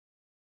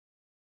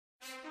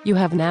You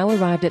have now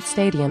arrived at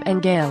Stadium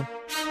and Gale.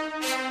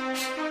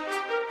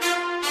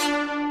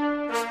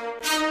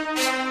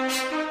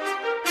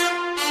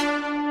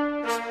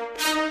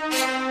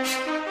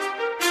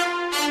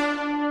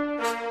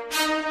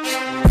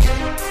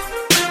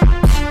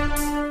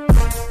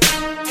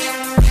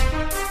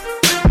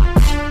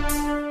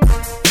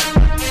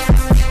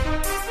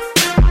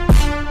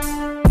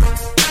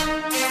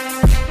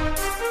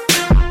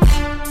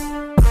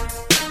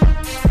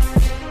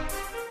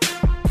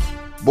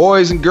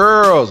 Boys and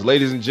girls,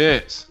 ladies and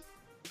gents,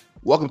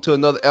 welcome to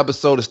another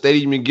episode of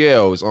Stadium and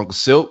Gale. It's Uncle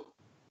Silk.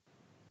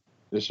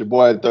 It's your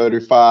boy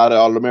 35, the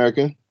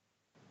All-American.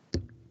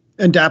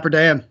 And Dapper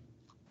Dan.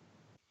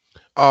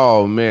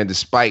 Oh, man,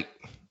 despite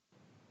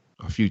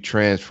a few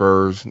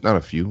transfers, not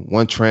a few,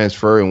 one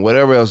transfer and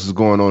whatever else is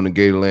going on in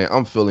Gatorland,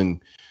 I'm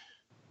feeling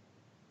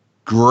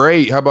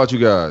great. How about you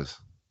guys?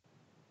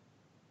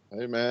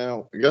 Hey,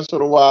 man, guess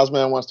what a wise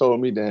man once told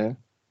me, Dan?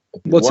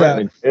 What's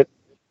that?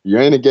 You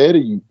ain't a Gator,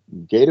 you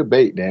Gator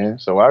bait, Dan.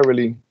 So I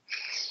really...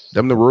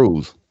 Them the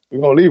rules.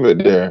 We're going to leave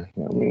it there.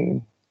 I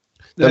mean...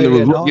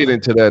 We'll get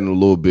into that in a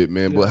little bit,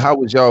 man. Yeah. But how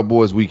was y'all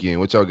boys' weekend?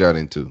 What y'all got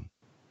into?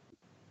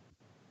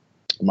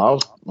 Mine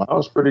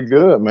was pretty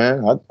good,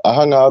 man. I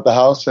hung out at the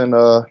house and,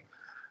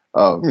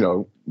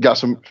 got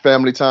some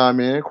family time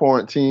in,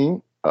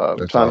 quarantine.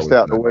 Trying to stay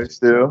out the way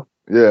still.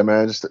 Yeah,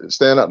 man, just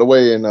staying out the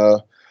way. And, I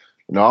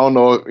don't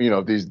know,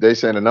 they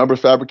saying the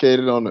numbers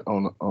fabricated on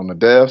the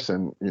deaths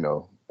and,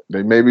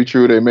 they may be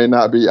true, they may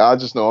not be. I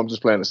just know I'm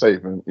just playing it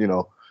safe and,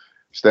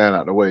 staying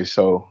out the way.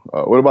 So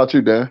what about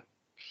you, Dan?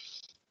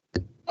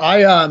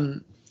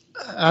 I'm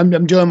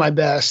doing my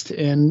best,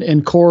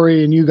 and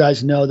Corey and you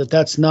guys know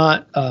that's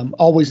not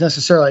always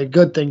necessarily a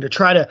good thing to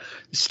try to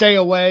stay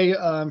away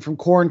from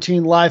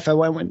quarantine life. I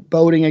went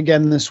boating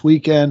again this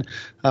weekend,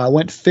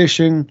 went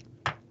fishing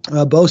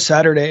both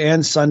Saturday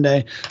and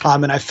Sunday,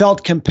 and I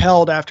felt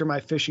compelled after my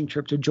fishing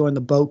trip to join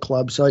the boat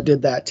club, so I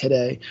did that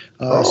today.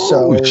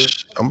 So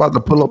I'm about to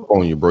pull up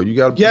on you, bro. You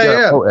got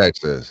boat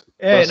access.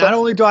 Hey, not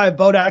only do I have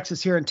boat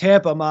access here in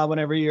Tampa,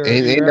 whenever you're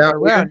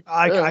around,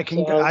 I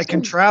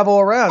can travel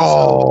around.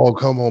 Oh,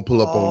 come on,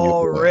 pull up on you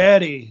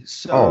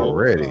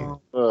already.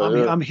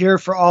 I'm here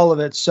for all of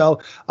it. So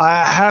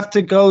I have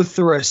to go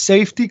through a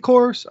safety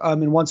course,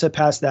 and once I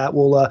pass that,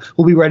 we'll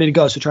be ready to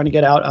go. So trying to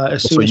get out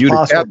as soon as possible. So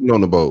you're the captain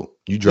on the boat.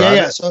 You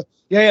drive?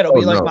 It'll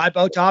be like my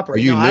boat to operate.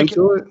 Are you new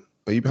to it?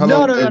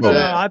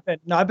 No.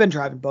 I've been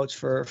driving boats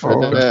for.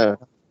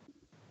 What's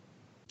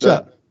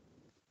up?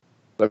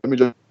 Let me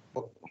just.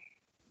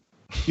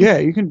 Yeah,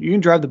 you can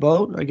drive the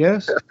boat, I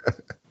guess.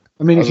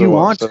 I mean, if you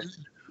want to.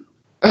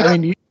 I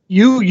mean,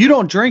 you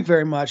don't drink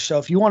very much, so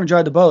if you want to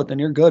drive the boat, then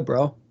you're good,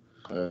 bro.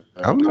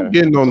 I'm not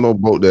getting on no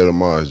boat that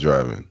Amar's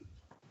driving.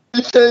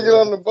 You can't get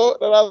on the boat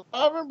that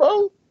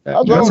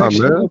I'm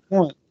driving,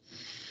 bro?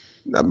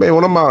 Man,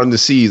 when I'm out in the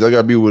seas, I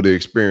gotta be with an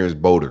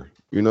experienced boater.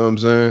 You know what I'm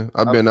saying?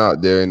 I've been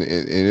out there, and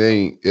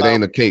it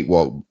ain't a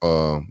cakewalk,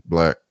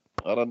 Black.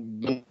 I done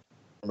did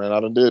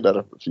that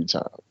a few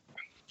times.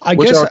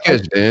 What y'all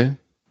catch, Dan?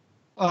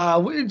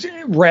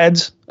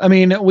 Reds. I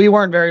mean, we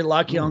weren't very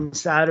lucky on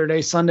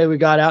Saturday. Sunday we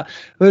got out.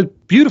 It was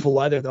beautiful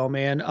weather though,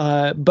 man.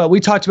 But we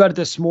talked about it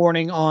this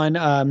morning on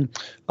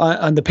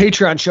the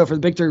Patreon show for the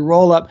Big 3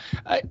 roll up.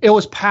 It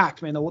was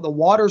packed, man. The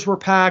waters were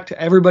packed.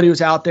 Everybody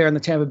was out there in the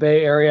Tampa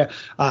Bay area.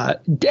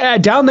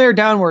 Down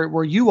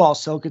where you all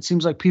soak, it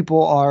seems like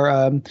people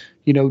are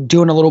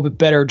doing a little bit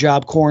better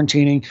job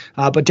quarantining.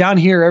 But down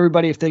here,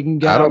 everybody, if they can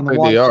get out on the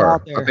water,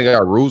 out there. I think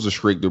our rules are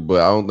stricter, but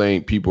I don't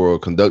think people are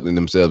conducting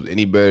themselves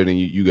any better than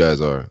you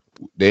guys are.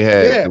 They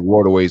had the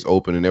waterways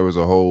open, and there was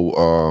a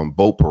whole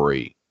boat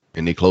parade,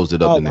 and they closed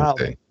it up the next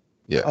day.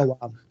 Yeah. Oh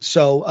wow.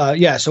 So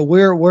so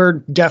we're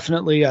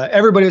definitely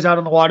everybody was out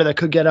on the water that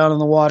could get out on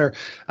the water,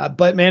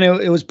 but man,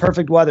 it was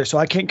perfect weather, so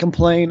I can't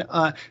complain.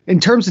 In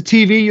terms of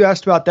TV, you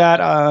asked about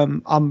that.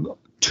 I'm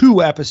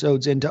 2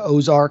 episodes into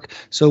Ozark,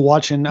 so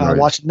watching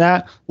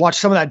that. Watched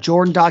some of that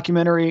Jordan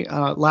documentary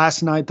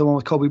last night, the one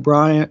with Kobe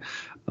Bryant.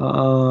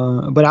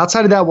 But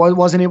outside of that,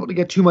 wasn't able to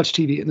get too much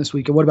TV in this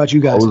week. And what about you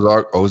guys?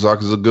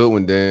 Ozark is a good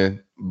one,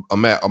 Dan.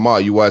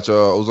 Amar, you watch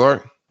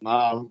Ozark?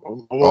 Nah,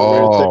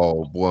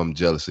 boy, I'm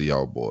jealous of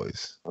y'all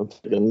boys. I'm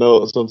taking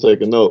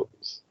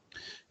notes.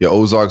 Yeah,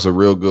 Ozark's a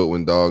real good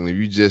one, dog. And if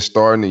you just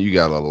starting it, you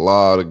got a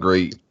lot of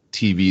great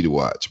TV to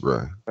watch,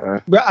 bro.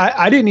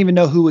 I didn't even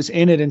know who was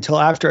in it until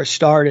after I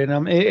started.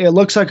 It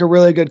looks like a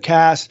really good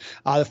cast.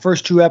 The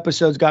first 2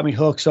 episodes got me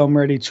hooked, so I'm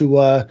ready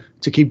to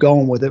keep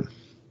going with it.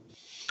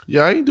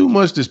 Yeah, I ain't do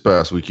much this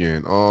past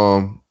weekend.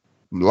 A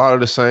lot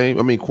of the same.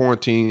 I mean,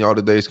 quarantine, all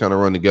the days kind of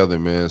run together,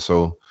 man.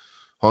 So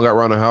hung out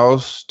around the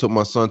house, took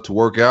my son to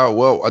work out.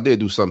 Well, I did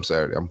do something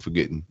Saturday. I'm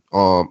forgetting.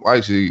 I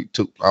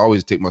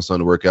always take my son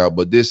to work out,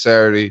 but this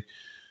Saturday,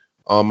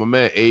 my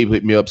man Abe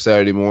hit me up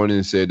Saturday morning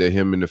and said that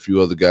him and a few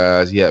other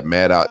guys, he had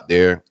Matt out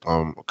there,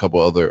 a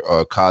couple other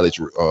college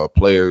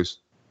players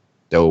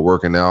that were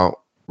working out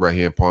right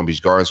here in Palm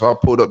Beach Gardens. So I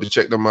pulled up to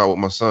check them out with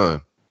my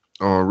son.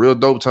 Real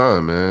dope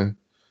time, man.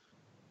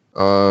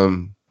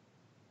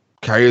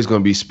 Kyrie's gonna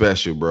be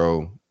special,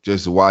 bro.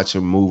 just to watch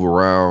him move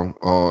around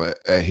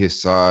at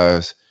his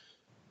size.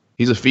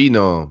 He's a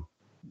phenom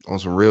on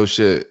some real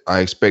shit. I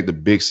expect a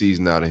big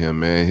season out of him,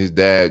 man. His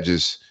dad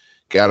just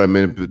got him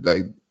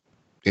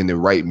in the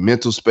right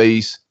mental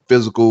space,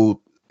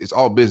 physical. It's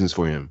all business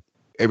for him.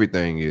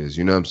 Everything is,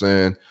 you know what I'm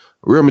saying?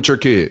 A real mature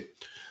kid.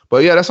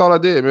 But yeah, that's all I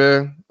did,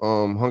 man.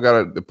 Hung out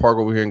at the park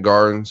over here in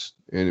Gardens,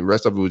 and the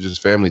rest of it was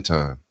just family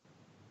time.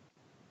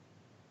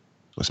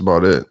 That's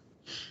about it.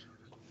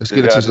 Let's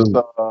get into some.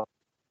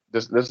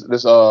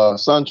 This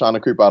sun trying to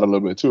creep out a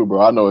little bit too,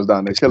 bro. I know it's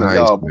down there killing nice,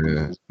 y'all.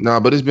 Man. Nah,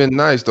 but it's been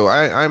nice though.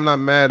 I'm not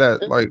mad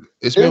at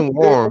it's been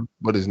warm,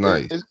 but it's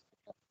nice.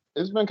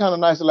 It's been kind of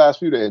nice the last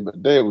few days, but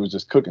today was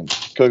just cooking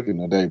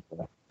today,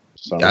 bro.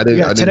 So, I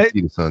didn't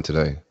see the sun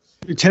today.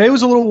 Today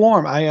was a little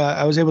warm.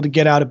 I was able to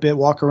get out a bit,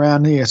 walk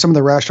around. Some of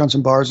the restaurants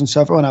and bars and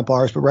stuff. Well, not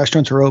bars, but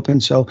restaurants are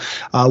open. So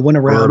went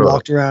around,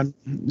 walked around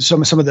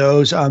some of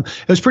those.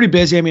 It was pretty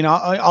busy. I mean,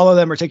 all of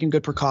them are taking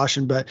good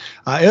precaution, but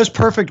it was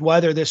perfect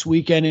weather this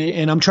weekend.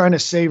 And I'm trying to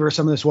savor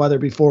some of this weather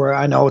before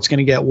I know it's going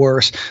to get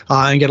worse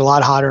and get a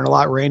lot hotter and a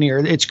lot rainier.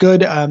 It's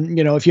good.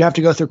 If you have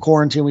to go through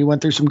quarantine, we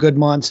went through some good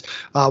months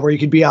where you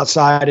could be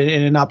outside and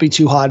it not be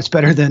too hot. It's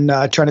better than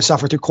trying to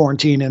suffer through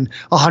quarantine and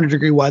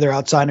 100-degree weather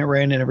outside and it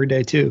raining every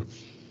day too.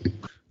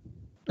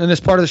 And this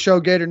part of the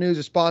show, Gator News,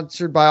 is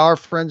sponsored by our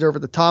friends over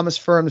at the Thomas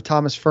Firm. The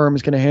Thomas Firm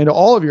is going to handle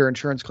all of your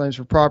insurance claims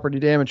for property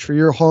damage for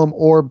your home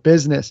or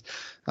business.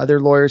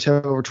 Their lawyers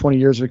have over 20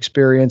 years of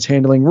experience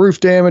handling roof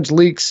damage,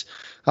 leaks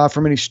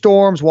from any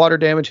storms, water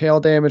damage, hail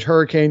damage,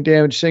 hurricane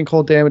damage,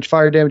 sinkhole damage,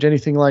 fire damage,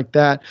 anything like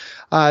that.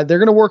 They're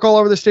going to work all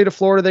over the state of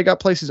Florida. They got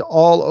places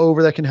all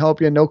over that can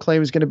help you. No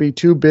claim is going to be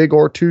too big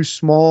or too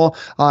small.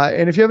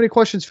 And if you have any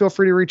questions, feel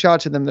free to reach out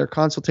to them. Their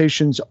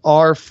consultations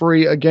are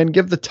free. Again,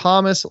 give the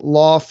Thomas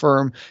Law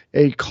Firm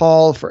a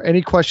call for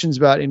any questions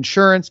about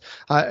insurance.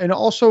 And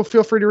also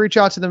feel free to reach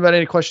out to them about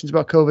any questions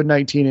about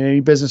COVID-19 and any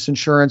business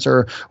insurance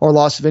or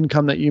loss of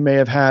income that you may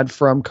have had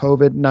from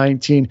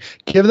COVID-19.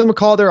 Give them a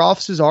call. Their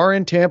offices are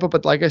in Tampa,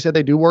 but like I said,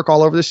 they do work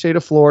all over the state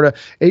of Florida.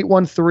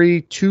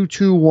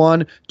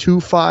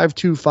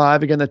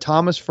 813-221-2525. Again, the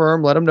Thomas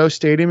Firm. Let them know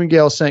Stadium and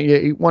Gale sent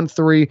you.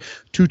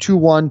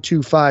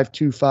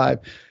 813-221-2525.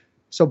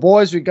 So,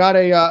 boys, we got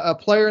a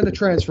player in the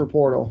transfer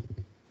portal.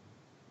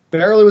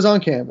 Barely was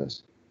on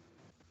campus.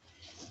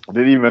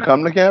 Did he even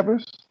come to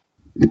campus?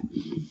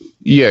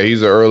 Yeah,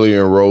 he's an early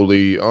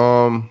enrollee.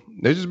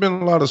 There's just been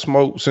a lot of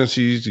smoke since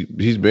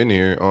he's been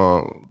here.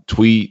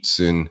 Tweets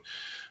and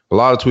a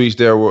lot of tweets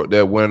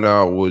that went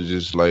out was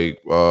just like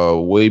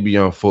way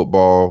beyond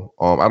football.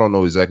 I don't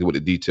know exactly what the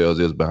details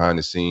is behind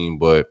the scene,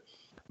 but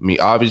I mean,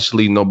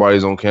 obviously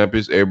nobody's on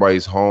campus.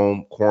 Everybody's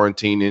home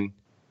quarantining.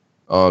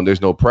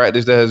 There's no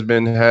practice that has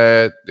been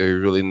had.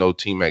 There's really no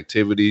team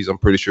activities. I'm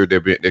pretty sure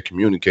they're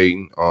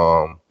communicating.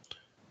 I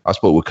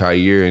spoke with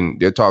Kyer and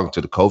they're talking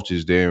to the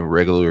coaches. They're in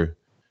regular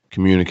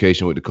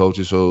communication with the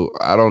coaches. So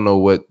I don't know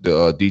what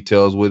the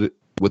details with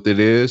it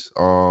is.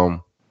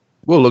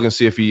 We'll look and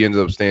see if he ends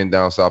up staying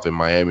down south in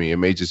Miami. It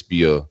may just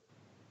be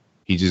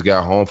he just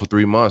got home for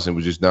 3 months and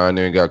was just down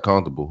there and got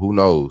comfortable. Who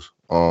knows?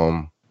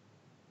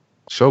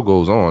 Show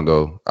goes on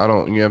though. You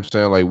know what I'm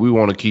saying? Like we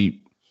want to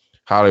keep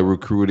highly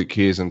recruited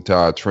kids into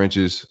our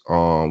trenches.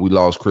 We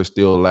lost Chris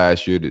Steele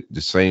last year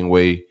the same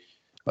way,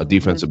 a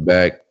defensive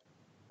back.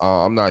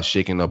 I'm not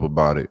shaking up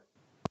about it.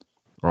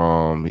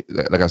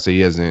 Like I said,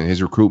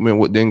 his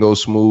recruitment didn't go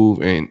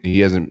smooth, and he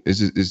hasn't.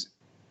 It's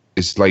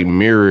like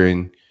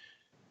mirroring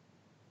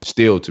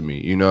Steele to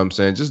me. You know what I'm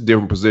saying? Just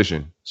different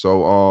position.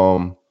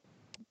 So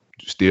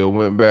Steele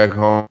went back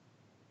home.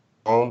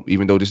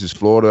 Even though this is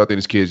Florida, I think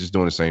this kid's just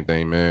doing the same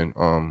thing, man.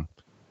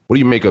 What do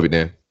you make of it,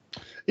 Dan?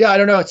 Yeah, I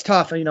don't know. It's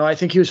tough. I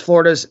think he was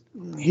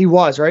he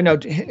was, right? No,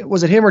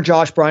 was it him or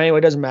Josh Bryant? Anyway,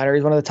 it doesn't matter.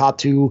 He's one of the top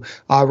two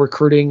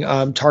recruiting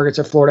targets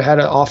that Florida had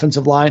an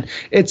offensive line.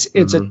 It's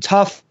a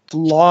tough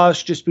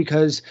loss just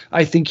because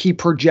I think he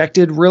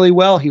projected really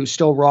well. He was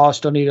still raw,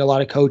 still needed a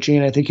lot of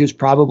coaching. I think he was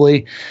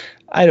probably,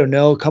 I don't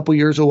know, a couple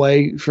years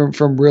away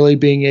from really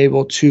being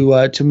able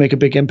to make a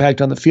big impact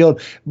on the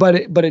field. But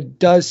it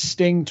does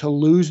sting to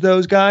lose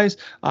those guys.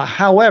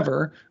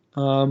 However,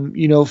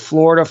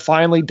 Florida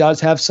finally does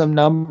have some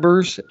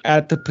numbers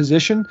at the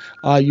position.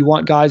 You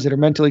want guys that are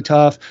mentally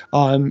tough.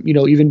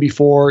 Even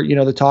before,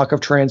 the talk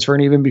of transfer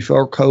and even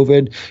before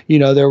COVID,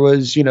 there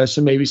was,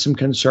 some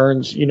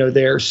concerns,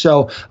 there.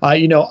 So,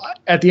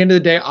 at the end of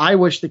the day, I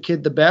wish the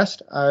kid the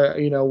best,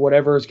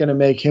 whatever is going to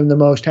make him the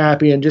most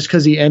happy. And just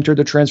because he entered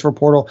the transfer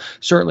portal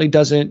certainly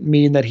doesn't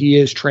mean that he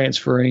is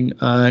transferring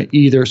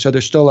either. So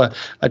there's still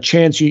a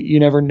chance. You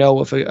never know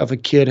if a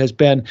kid has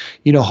been,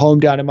 home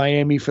down in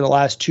Miami for the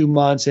last 2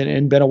 months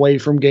and been away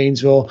from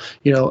Gainesville,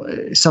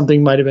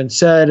 something might have been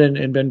said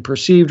and been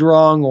perceived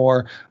wrong,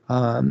 or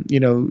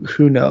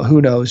who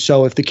knows.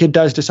 So if the kid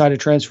does decide to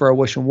transfer, I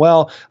wish him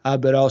well.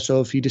 But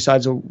also if he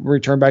decides to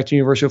return back to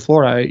University of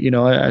Florida,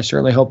 I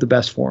certainly hope the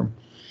best for him.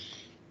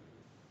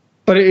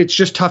 But it's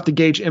just tough to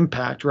gauge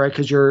impact, right?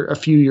 Because you're a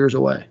few years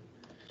away.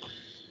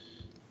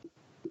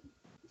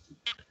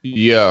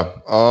 Yeah.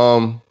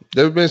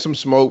 There's been some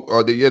smoke.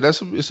 Yeah,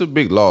 it's a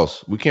big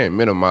loss. We can't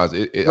minimize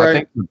it. Right. I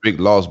think it's a big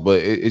loss,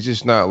 but it's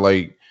just not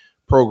like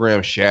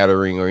program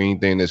shattering or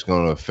anything that's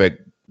going to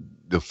affect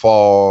the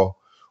fall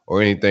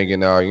or anything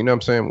in our, you know what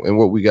I'm saying, and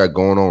what we got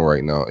going on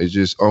right now. It's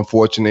just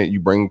unfortunate. You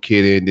bring a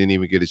kid in, didn't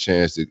even get a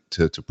chance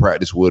to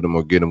practice with him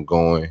or get him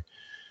going,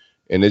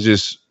 and it's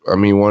just, I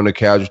mean, one of the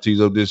casualties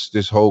of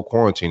this whole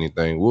quarantining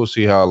thing. We'll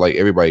see how like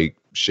everybody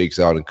shakes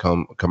out and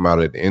come out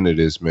at the end of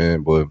this,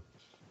 man. But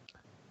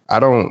I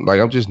don't like.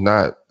 I'm just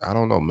not. I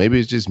don't know. Maybe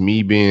it's just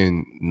me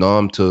being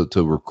numb to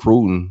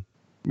recruiting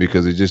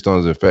because it just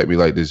doesn't affect me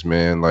like this,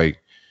 man.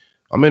 Like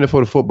I'm in it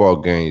for the football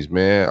games,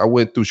 man. I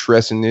went through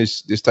stressing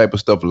this type of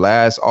stuff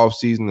last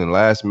offseason and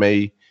last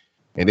May,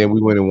 and then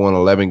we went and won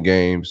 11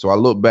 games. So I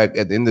look back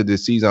at the end of the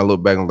season. I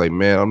look back and I'm like,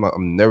 man,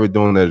 I'm never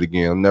doing that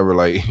again. I'm never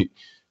like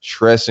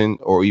stressing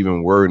or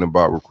even worrying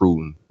about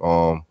recruiting.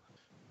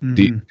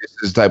 This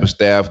is the type of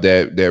staff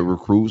that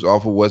recruits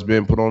off of what's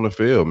being put on the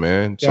field,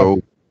 man. Yep.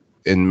 So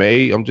in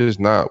May, I'm just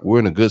not. We're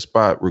in a good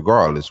spot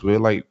regardless.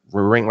 We're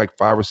ranked like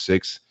 5 or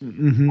 6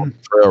 on the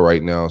trail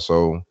right now.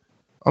 So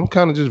I'm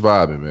kind of just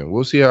vibing, man.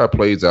 We'll see how it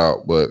plays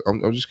out, but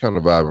I'm just kind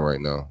of vibing right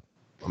now.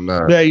 I'm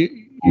not. Yeah,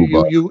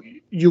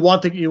 you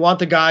want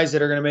the guys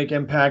that are going to make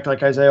impact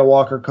like Isaiah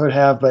Walker could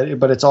have,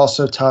 but it's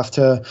also tough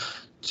to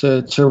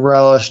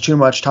relish too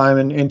much time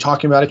in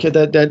talking about a kid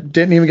that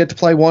didn't even get to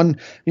play one,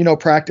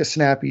 practice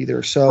snap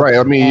either. So right.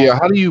 I mean, yeah.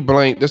 How do you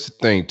blank? That's the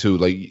thing too.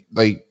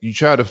 Like you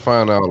try to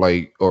find out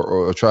like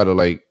or try to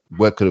like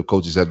what could have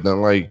coaches have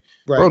done? Like,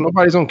 right. Bro,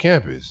 nobody's on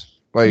campus.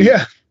 Like,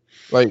 yeah.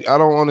 Like I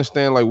don't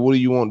understand. Like, what do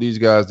you want these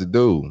guys to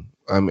do?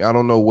 I mean, I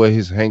don't know what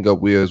his hang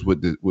up is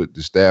with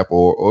the staff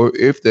or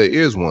if there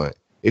is one.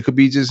 It could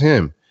be just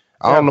him.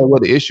 I don't know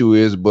what the issue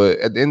is, but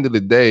at the end of the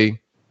day,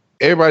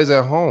 everybody's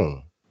at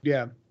home.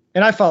 Yeah.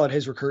 And I followed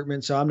his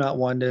recruitment, so I'm not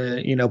one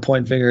to,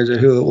 point fingers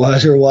at who it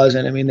was or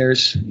wasn't. I mean,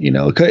 there's,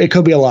 it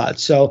could be a lot.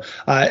 So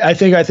I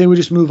think we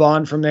just move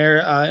on from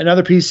there.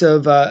 Another piece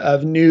of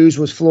news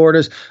was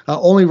Florida's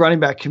only running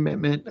back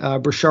commitment,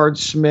 Brashard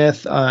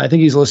Smith. I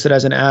think he's listed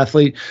as an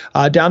athlete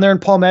down there in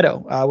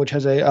Palmetto, which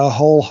has a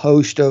whole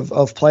host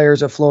of players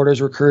that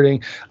Florida's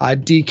recruiting,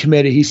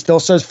 decommitted. He still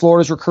says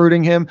Florida's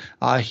recruiting him.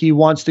 He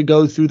wants to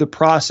go through the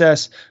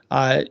process.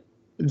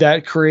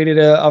 That created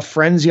a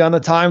frenzy on the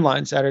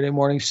timeline Saturday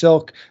morning.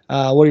 Silk,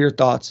 what are your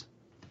thoughts?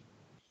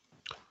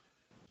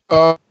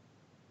 I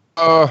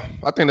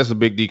think that's a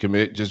big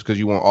decommit just because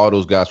you want all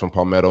those guys from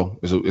Palmetto.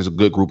 It's a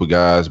good group of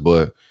guys,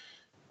 but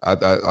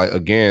I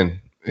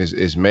again,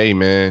 it's May,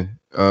 man.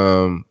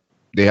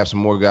 They have some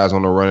more guys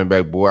on the running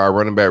back board. Our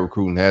running back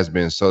recruiting has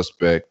been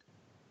suspect,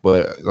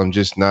 but I'm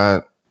just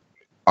not.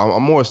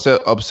 I'm more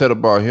upset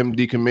about him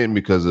decommitting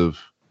because of.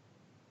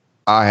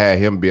 I had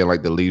him being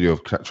like the leader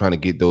of trying to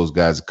get those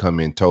guys to come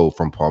in tow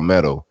from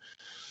Palmetto.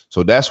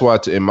 So that's why,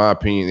 in my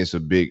opinion, it's a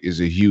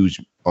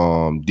huge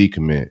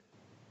decommit.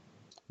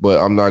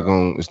 But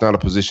it's not a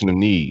position of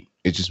need.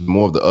 It's just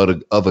more of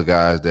the other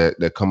guys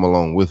that come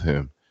along with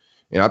him.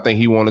 And I think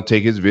he want to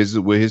take his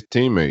visit with his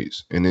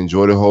teammates and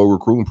enjoy the whole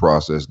recruiting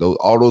process.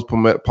 All those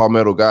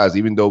Palmetto guys,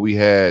 even though we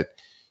had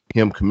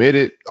him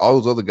committed, all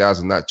those other guys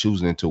are not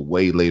choosing until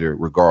way later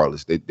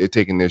regardless. They're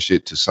taking their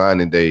shit to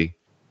signing day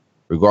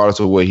regardless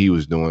of what he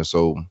was doing.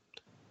 So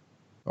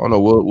I don't know.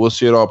 We'll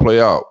see it all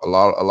play out. A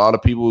lot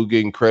of people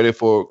getting credit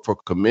for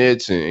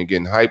commits and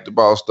getting hyped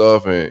about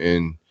stuff,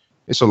 and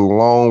it's a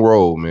long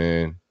road,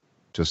 man,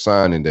 to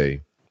signing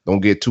day. Don't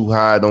get too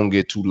high, don't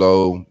get too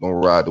low, don't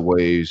ride the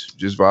waves.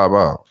 Just vibe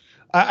out.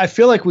 I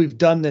feel like we've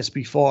done this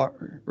before,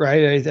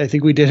 right? I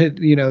think we did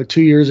it,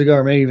 2 years ago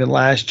or maybe even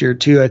last year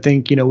too. I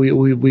think,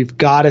 we've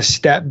got to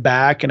step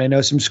back, and I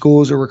know some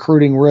schools are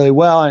recruiting really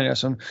well. I know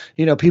some,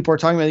 people are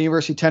talking about the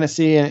University of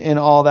Tennessee and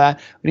all that.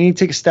 We need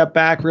to take a step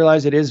back,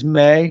 realize it is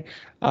May.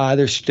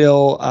 There's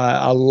still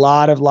a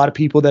lot of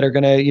people that are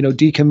going to,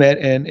 decommit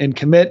and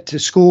commit to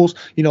schools,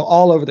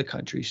 all over the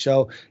country.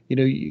 So,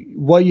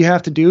 what you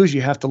have to do is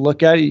you have to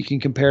look at it. You can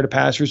compare to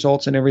past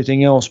results and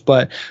everything else.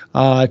 But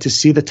to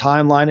see the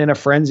timeline in a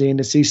frenzy and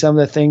to see some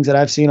of the things that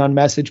I've seen on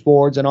message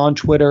boards and on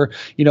Twitter,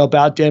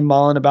 about Dan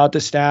Mullen, about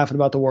the staff and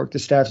about the work the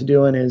staff's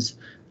doing is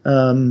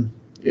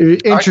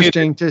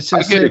interesting to say.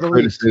 I get the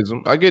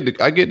criticism. I get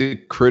the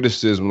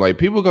criticism. Like,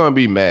 people are going to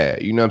be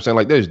mad. You know what I'm saying?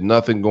 Like, there's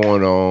nothing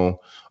going on.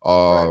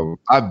 Right.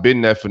 I've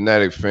been that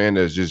fanatic fan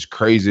that's just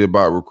crazy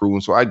about recruiting,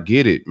 so I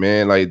get it,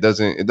 man. Like, it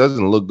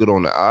doesn't look good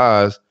on the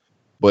eyes,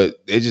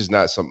 but it's just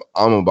not something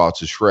I'm about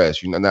to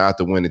stress. Not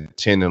after winning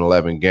 10 and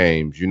 11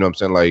 games. You know what I'm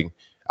saying? Like,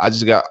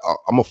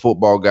 I'm a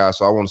football guy,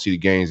 so I want to see the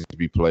games to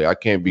be played. I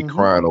can't be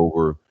crying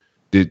over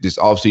this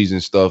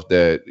offseason stuff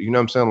that, you know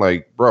what I'm saying?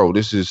 Like, bro,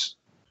 this is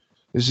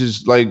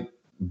like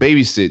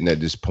babysitting at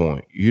this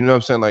point. You know what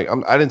I'm saying? Like,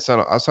 I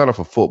signed up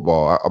for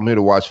football. I'm here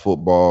to watch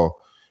football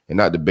and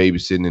not the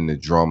babysitting and the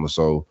drama.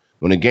 So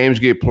when the games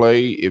get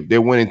played, if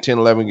they're winning 10,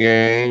 11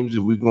 games,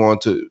 if we go on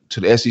to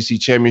the SEC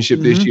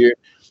championship this year,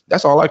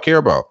 that's all I care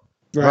about.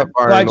 I'm Right. not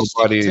Well, firing I just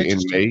think it's nobody in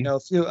interesting. May. You know,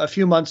 a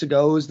few months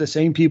ago, it was the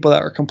same people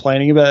that were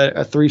complaining about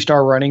a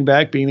 3-star running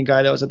back being the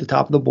guy that was at the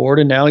top of the board,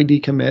 and now he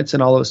decommits,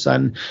 and all of a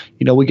sudden,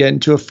 you know, we get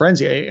into a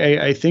frenzy.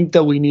 I think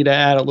that we need to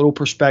add a little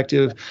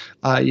perspective.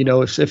 You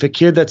know, if a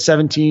kid that's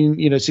 17,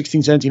 you know,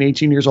 16, 17,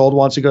 18 years old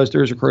wants to go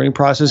through his recruiting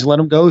process, let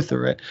him go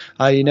through it.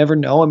 You never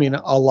know. I mean,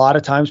 a lot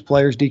of times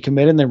players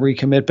decommit and then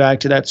recommit back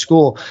to that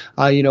school.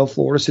 You know,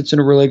 Florida sits in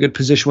a really good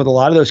position with a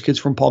lot of those kids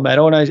from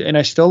Palmetto, and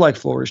I still like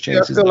Florida's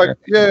chances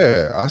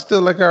there. I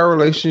still like our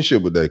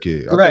relationship with that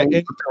kid. I Right.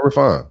 think we're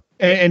fine.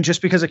 And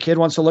just because a kid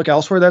wants to look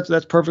elsewhere,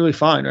 that's perfectly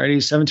fine, right?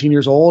 He's 17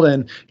 years old,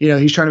 and you know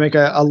he's trying to make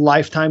a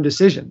lifetime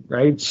decision,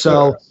 right?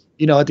 So,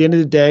 you know, at the end of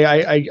the day,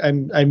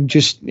 I'm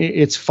just,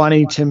 it's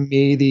funny to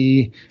me,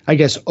 the, I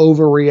guess,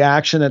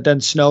 overreaction that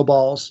then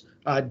snowballs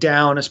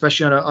down,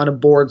 especially on a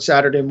board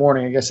Saturday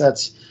morning. I guess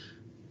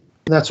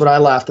that's what I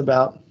laughed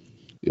about.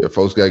 Yeah,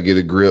 folks got to get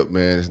a grip,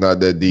 man. It's not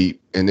that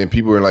deep. And then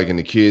people are like, in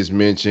the kids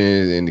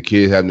mentioned and the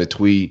kids having to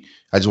tweet,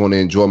 I just want to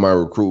enjoy my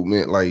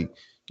recruitment. Like,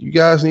 you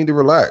guys need to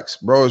relax.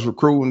 Bro, it's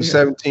recruiting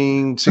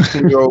 17,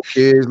 16-year-old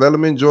kids. Let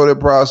them enjoy their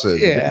process.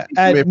 Yeah,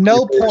 at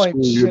no point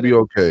you'll be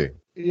okay.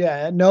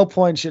 Yeah, at no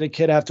point should a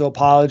kid have to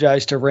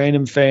apologize to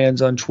random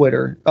fans on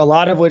Twitter, a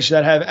lot of which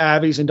that have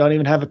Abbeys and don't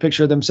even have a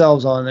picture of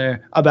themselves on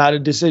there, about a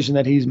decision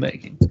that he's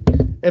making.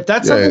 If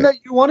that's something that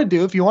you want to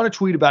do, if you want to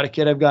tweet about a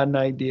kid, I've got an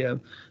idea.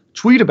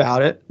 Tweet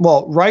about it.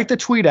 Well, write the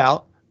tweet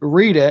out,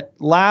 read it,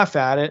 laugh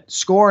at it,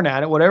 scorn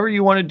at it, whatever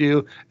you want to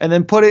do, and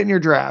then put it in your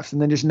drafts,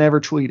 and then just never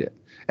tweet it.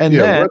 And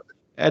then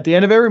at the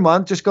end of every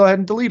month, just go ahead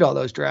and delete all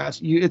those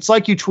drafts. It's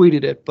like you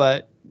tweeted it,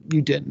 but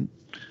you didn't.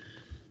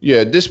 Yeah,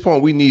 at this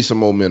point, we need some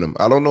momentum.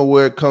 I don't know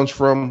where it comes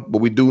from, but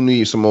we do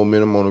need some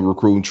momentum on the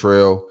recruiting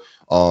trail.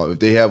 If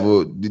they have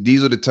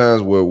these are the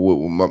times where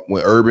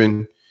when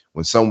Urban,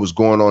 when something was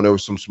going on, there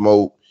was some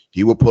smoke,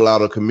 he would pull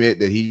out a commit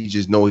that he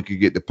just know he could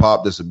get the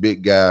pop. That's a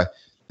big guy.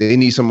 They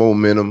need some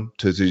momentum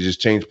to just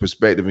change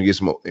perspective and get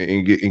some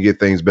and get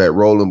things back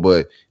rolling.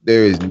 But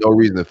there is no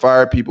reason to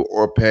fire people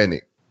or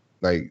panic.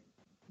 Like,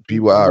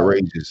 people are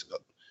outrageous.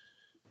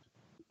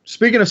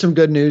 Speaking of some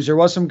good news, there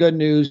was some good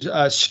news.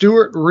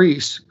 Stuart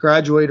Reese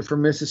graduated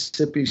from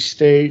Mississippi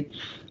State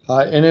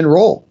and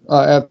enrolled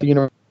at the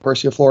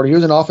University of Florida. He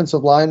was an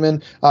offensive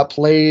lineman,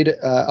 played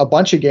a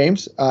bunch of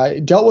games,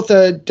 dealt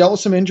with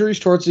some injuries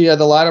towards the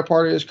latter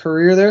part of his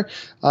career there,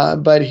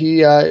 but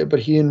he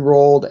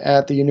enrolled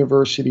at the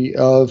University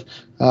of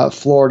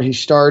Florida. He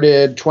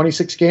started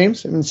 26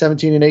 games in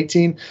 17 and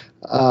 18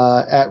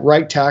 at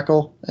right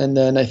tackle, and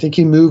then I think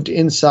he moved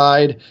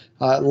inside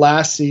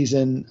last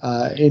season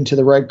into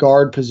the right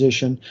guard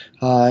position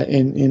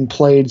and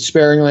played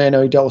sparingly. I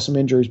know he dealt with some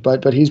injuries,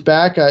 but he's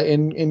back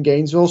in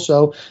Gainesville.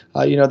 So,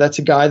 that's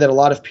a guy that a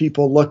lot of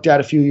people looked at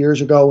a few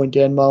years ago when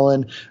Dan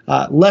Mullen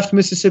left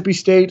Mississippi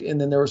State. And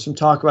then there was some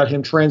talk about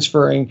him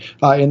transferring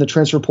in the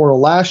transfer portal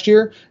last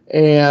year.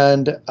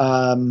 And,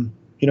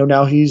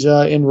 now he's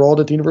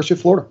enrolled at the University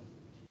of Florida.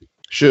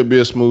 Should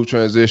be a smooth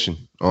transition.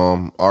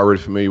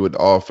 Already familiar with the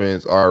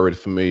offense, already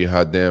familiar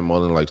how Dan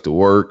Mullen likes to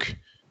work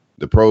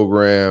the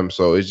program,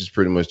 so it's just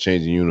pretty much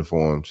changing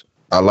uniforms.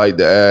 I like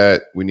the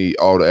ad. We need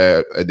all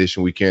the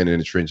addition we can in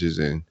the trenches,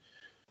 and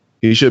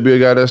he should be a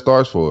guy that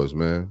starts for us,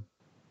 man.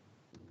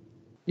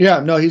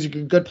 Yeah, no, he's a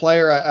good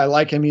player. I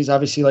like him. He's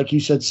obviously, like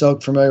you said, so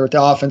familiar with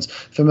the offense,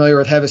 familiar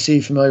with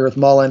Hevesy, familiar with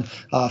Mullen,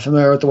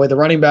 familiar with the way the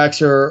running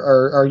backs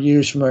are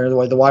used, familiar with the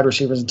way the wide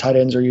receivers and tight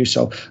ends are used.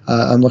 So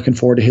I'm looking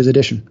forward to his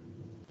addition.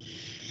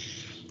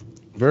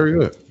 Very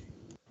good.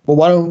 Well,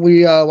 why don't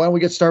we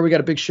get started? We got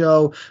a big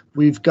show.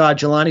 We've got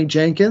Jelani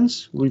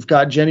Jenkins, we've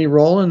got Jenny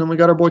Rowland, and then we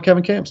got our boy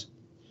Kevin Camps.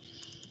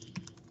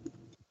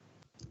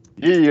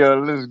 Yeah,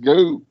 let's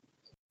go.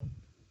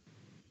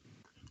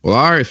 Well,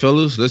 all right,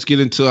 fellas, let's get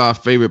into our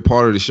favorite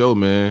part of the show,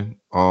 man.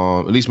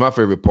 At least my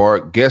favorite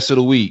part, Guest of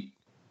the Week,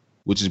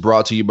 which is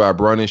brought to you by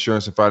Brown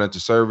Insurance and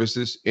Financial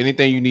Services.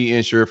 Anything you need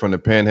insured from the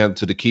Panhandle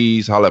to the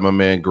Keys, holler at my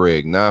man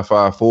Greg,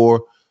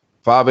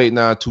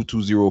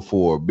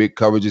 954-589-2204. Big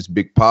coverages,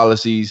 big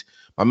policies.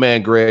 My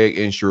man Greg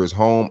insures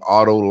home,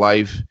 auto,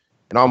 life,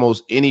 and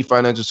almost any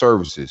financial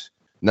services.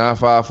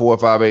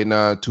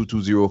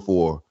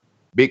 954-589-2204.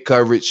 Big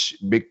coverage,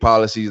 big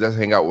policies. Let's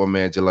hang out with my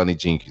man Jelani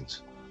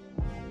Jenkins.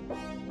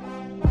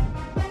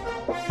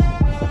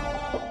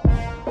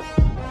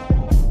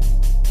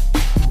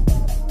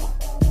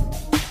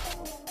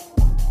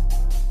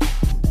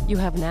 You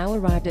have now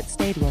arrived at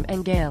Stadium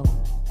and Gale.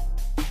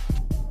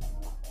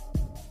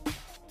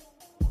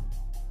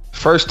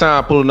 First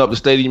time pulling up the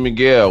Stadium and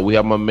Gale, we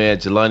have my man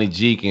Jelani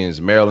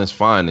Jenkins, Maryland's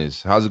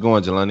finest. How's it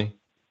going, Jelani?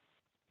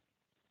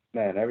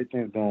 Man,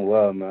 everything's going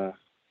well, man.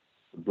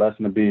 It's a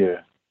blessing to be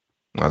here.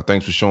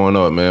 Thanks for showing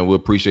up, man. We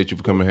appreciate you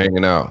for coming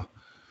hanging out.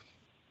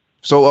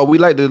 So we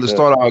like to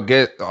start our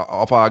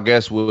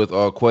guests with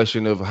a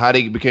question of how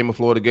they became a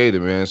Florida Gator,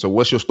 man. So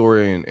what's your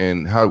story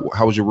and how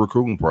was your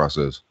recruiting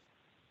process?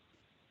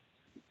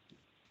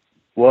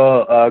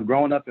 Well,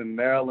 growing up in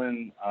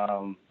Maryland,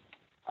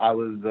 I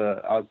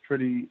was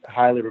pretty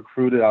highly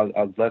recruited. I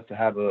was blessed to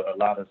have a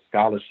lot of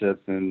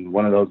scholarships, and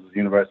one of those was the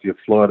University of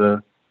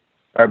Florida.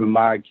 Urban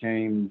Meyer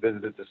came,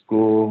 visited the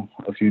school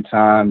a few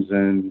times,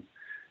 and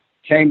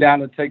came down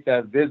to take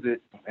that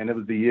visit. And it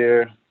was the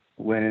year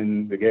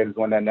when the Gators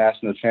won that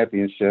national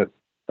championship.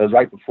 It was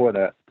right before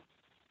that.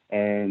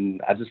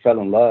 And I just fell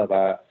in love.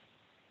 I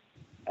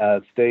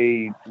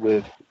stayed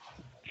with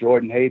Joe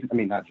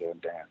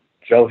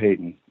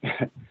Haden.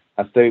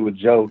 I stayed with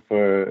Joe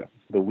for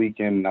the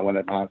weekend. I went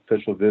at my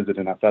official visit,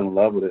 and I fell in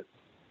love with it.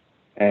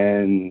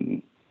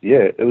 And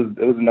yeah, it was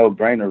a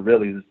no-brainer,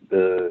 really.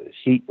 The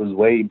heat was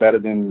way better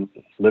than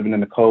living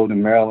in the cold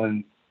in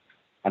Maryland.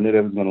 I knew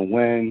they was going to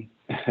win.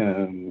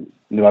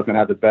 Knew I was going to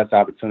have the best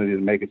opportunity to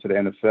make it to the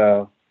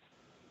NFL.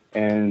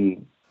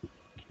 And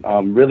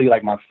really,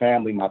 like, my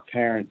family, my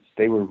parents,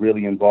 they were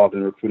really involved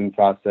in the recruiting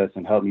process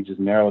and helped me just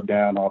narrow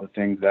down all the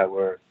things that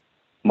were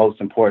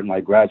most important,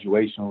 like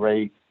graduation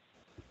rate,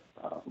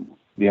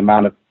 the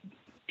amount of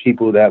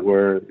people that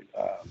were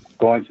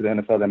going to the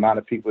NFL, the amount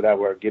of people that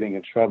were getting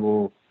in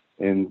trouble.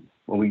 And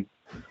when we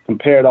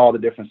compared all the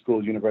different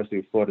schools, University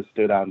of Florida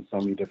stood out in so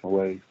many different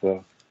ways.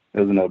 So it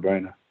was a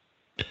no-brainer.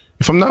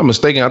 If I'm not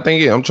mistaken, I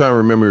think I'm trying to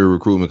remember your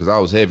recruitment because I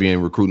was heavy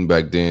in recruiting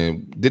back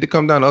then. Did it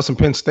come down to us in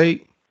Penn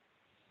State?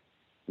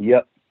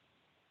 Yep,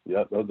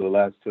 those are the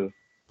last two.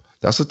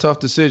 That's a tough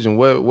decision.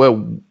 What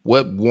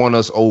won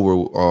us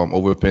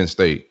over Penn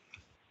State?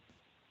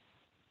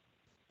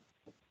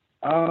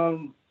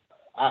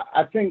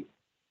 I think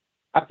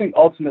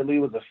ultimately it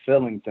was a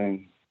feeling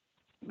thing.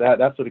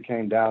 That's what it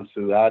came down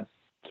to. I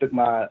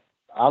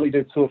only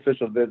did 2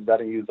 official visits. I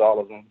didn't use all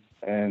of them,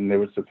 and they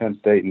were to Penn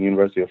State and the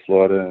University of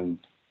Florida, and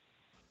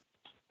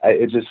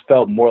it just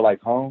felt more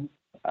like home.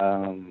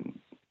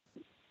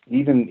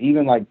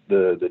 Even like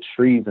the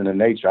trees and the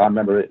nature, I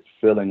remember it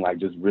feeling like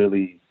just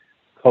really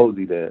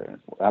cozy there.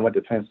 I went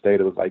to Penn State,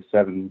 it was like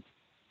 7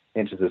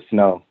 inches of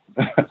snow.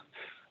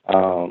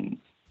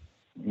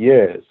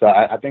 Yeah, so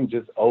I think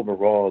just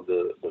overall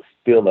the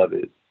feel of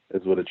it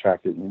is what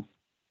attracted me.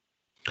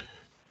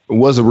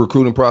 Was the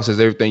recruiting process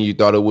everything you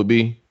thought it would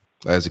be?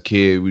 As a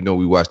kid, we know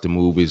we watched the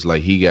movies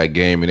like He Got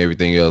Game and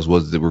everything else.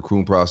 Was the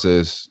recruiting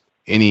process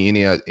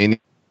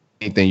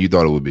anything you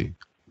thought it would be?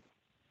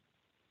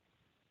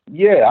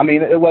 Yeah, I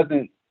mean, it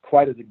wasn't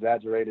quite as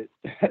exaggerated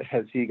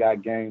as He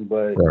Got Game,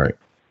 but right.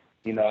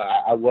 You know,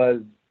 I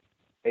was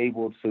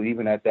able to,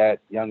 even at that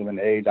young of an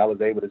age, I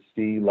was able to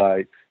see,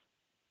 like,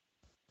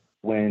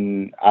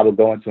 when I would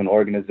go into an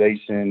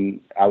organization,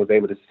 I was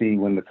able to see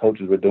when the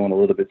coaches were doing a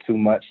little bit too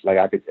much.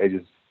 Like, they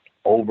just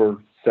over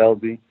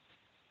salesy,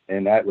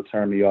 and that would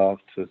turn me off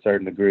to a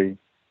certain degree.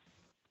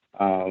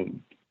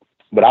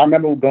 But I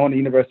remember going to the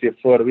University of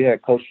Florida. We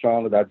had Coach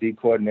Strong as our D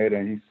coordinator,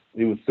 and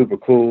he was super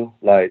cool.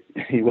 Like,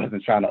 he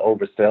wasn't trying to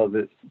oversell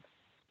it.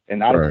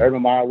 And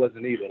Urban Meyer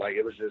wasn't either. Like,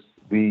 it was just,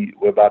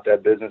 we're about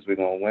that business. We're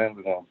going to win.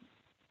 We're going to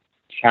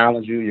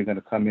challenge you. You're going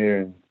to come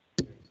here and,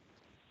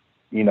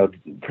 you know,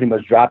 pretty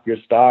much drop your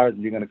stars,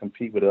 and you're going to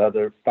compete with the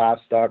other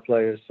 5-star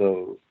players.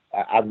 So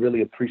I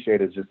really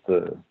appreciated just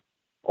the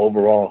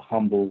overall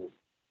humble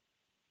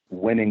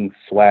winning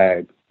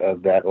swag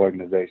of that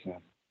organization.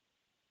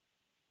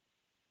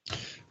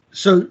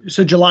 So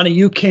Jelani,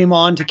 you came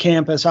on to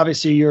campus,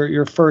 obviously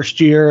your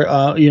first year,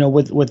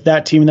 with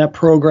that team and that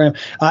program,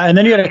 and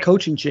then you had a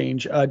coaching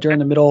change during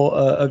the middle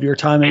of your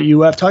time at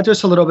UF. Talk to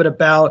us a little bit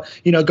about,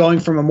 going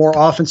from a more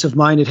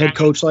offensive-minded head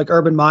coach like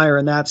Urban Meyer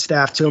and that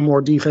staff to a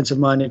more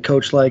defensive-minded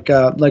coach like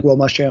Will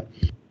Muschamp.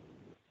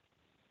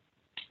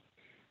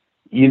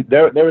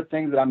 There were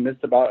things that I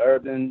missed about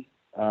Urban,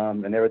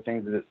 and there were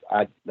things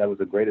that was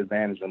a great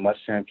advantage when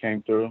Muschamp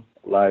came through,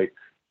 like.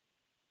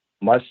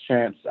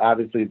 Muschamp's,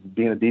 obviously,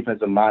 being a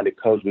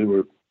defensive-minded coach, we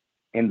were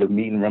in the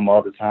meeting room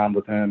all the time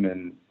with him,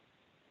 and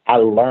I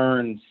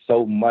learned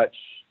so much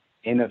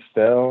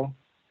NFL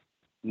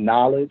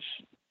knowledge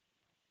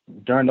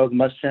during those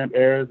Muschamp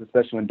eras,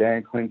 especially when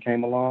Dan Quinn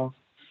came along.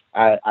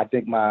 I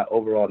think my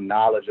overall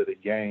knowledge of the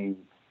game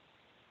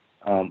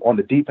on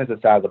the defensive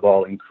side of the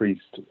ball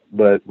increased,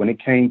 but when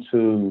it came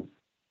to,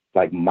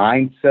 like,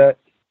 mindset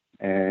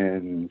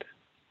and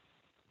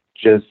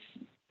just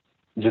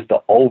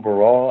the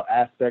overall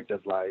aspect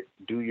of, like,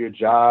 do your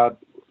job,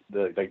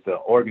 the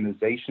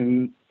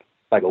organization,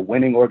 like a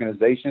winning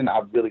organization, I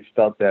really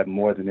felt that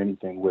more than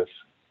anything with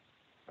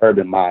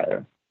Urban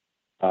Meyer.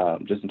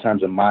 Just in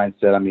terms of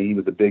mindset, I mean, he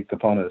was a big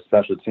component of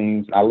special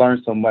teams. I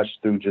learned so much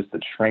through just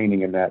the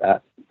training in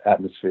that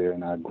atmosphere,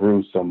 and I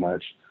grew so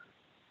much.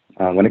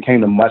 When it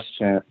came to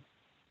Muschamp,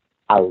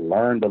 I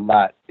learned a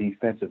lot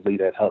defensively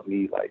that helped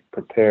me, like,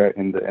 prepare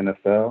in the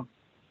NFL.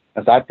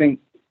 And so I think,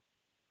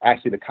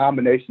 actually, the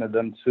combination of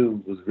them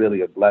two was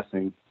really a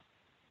blessing.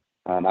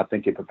 I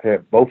think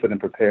both of them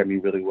prepared me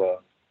really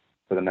well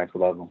for the next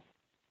level.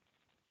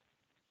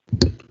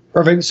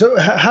 Perfect. So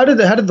how did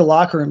the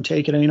locker room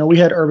take it? And, we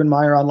had Urban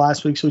Meyer on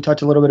last week, so we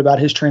talked a little bit about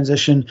his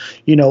transition,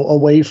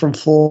 away from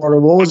Florida.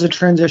 What was the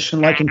transition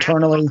like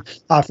internally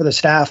for the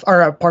staff,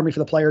 or for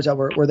the players that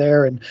were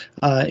there and,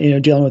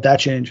 dealing with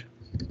that change?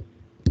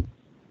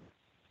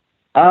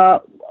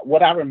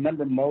 What I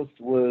remember most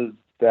was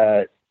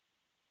that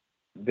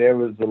there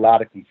was a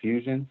lot of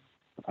confusion.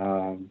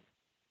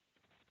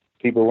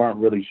 people weren't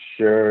really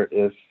sure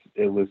if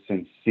it was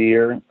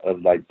sincere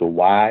of like the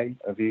why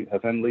of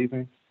him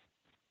leaving.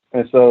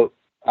 And so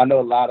I know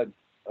a lot of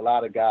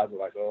guys are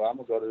like, oh, I'm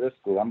gonna go to this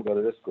school. I'm gonna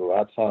go to this school.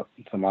 I talked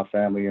to my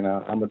family, I'm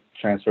gonna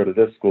transfer to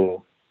this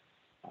school.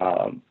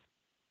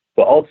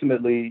 But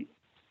ultimately,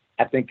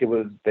 I think it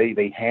was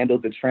they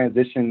handled the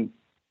transition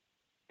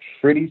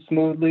pretty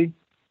smoothly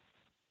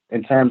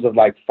in terms of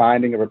like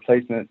finding a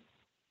replacement.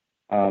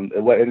 It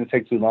didn't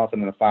take too long for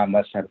them to find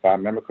Muschamp, if I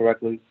remember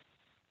correctly.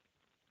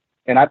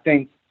 And I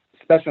think,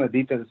 especially on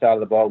the defensive side of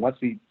the ball, once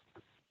we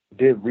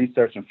did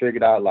research and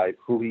figured out like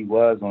who he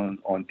was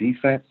on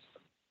defense,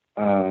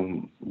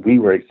 we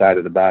were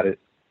excited about it.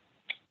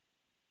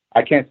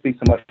 I can't speak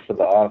so much for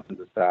the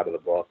offensive side of the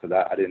ball because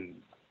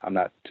I'm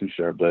not too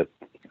sure, but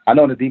I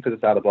know on the defensive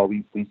side of the ball,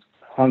 we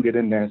hung it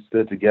in there and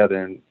stood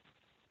together, and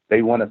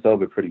they won us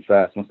over pretty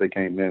fast. Once they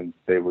came in,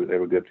 they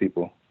were good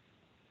people.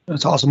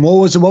 That's awesome. What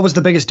was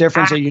the biggest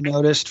difference that you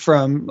noticed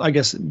from, I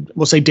guess,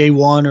 we'll say day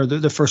one or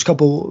the first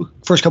couple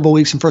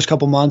weeks and first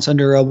couple months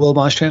under Will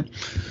Muschamp?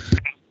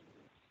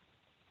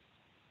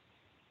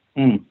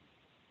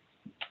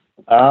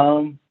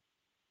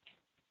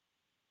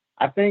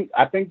 I think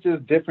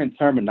just different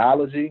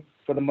terminology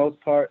for the most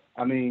part.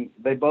 I mean,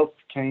 they both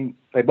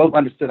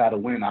understood how to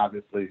win,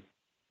 obviously.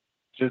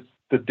 Just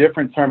the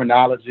different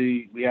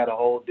terminology, we had a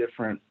whole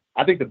different,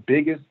 I think the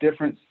biggest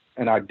difference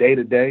in our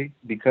day-to-day,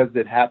 because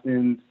it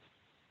happened,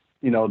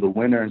 the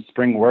winter and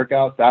spring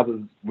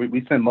workouts,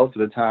 we spent most of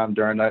the time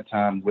during that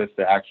time with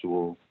the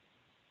actual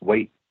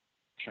weight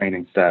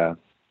training staff.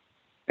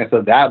 And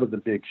so that was a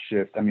big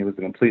shift. I mean, it was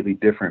a completely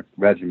different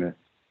regimen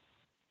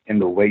in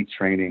the weight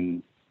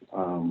training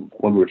when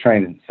we were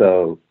training.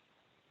 So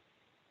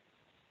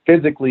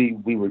physically,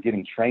 we were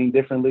getting trained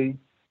differently.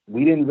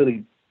 We didn't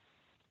really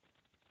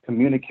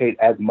communicate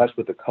as much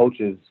with the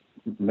coaches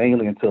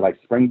mainly until like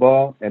spring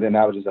ball, and then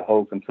that was just a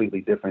whole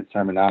completely different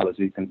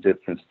terminology and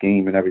different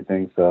scheme and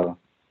everything. So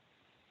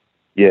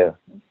yeah,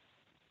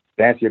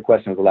 to answer your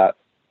question, it was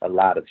a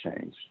lot of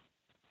change.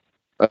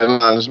 Hey,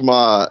 man, it's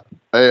mine.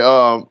 Hey,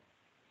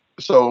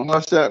 so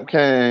Muschamp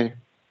came,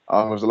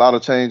 there's a lot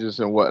of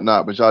changes and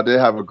whatnot, but y'all did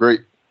have a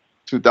great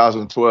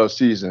 2012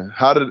 season.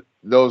 How did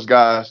those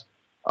guys,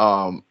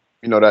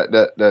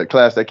 that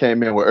class that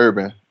came in with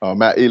Urban,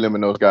 Matt Elam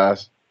and those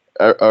guys,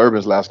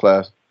 Urban's last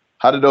class,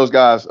 how did those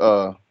guys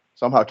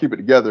somehow keep it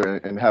together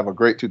and have a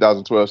great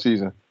 2012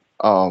 season,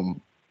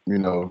 when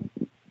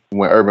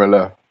Urban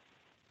left?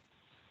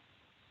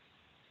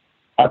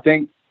 I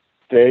think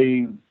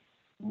they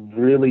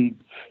really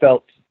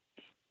felt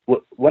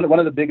one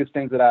of the biggest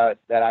things that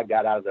I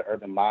got out of the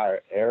Urban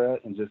Meyer era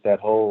and just that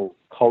whole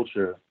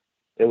culture,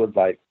 it was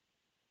like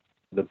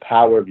the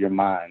power of your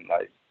mind,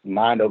 like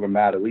mind over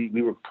matter.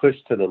 We were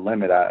pushed to the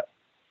limit. I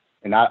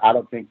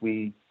don't think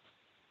we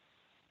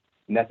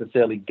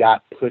necessarily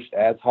got pushed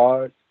as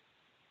hard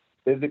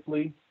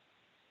physically,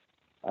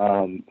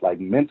 like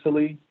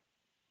mentally,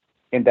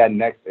 in that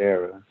next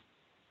era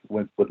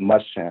with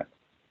Muschamp.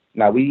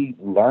 Now we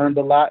learned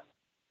a lot,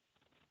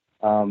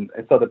 and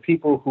so the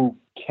people who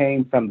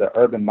came from the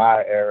Urban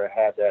Meyer era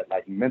had that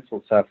like mental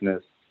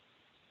toughness,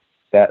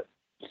 that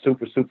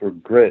super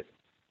grit,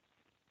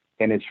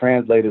 and it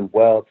translated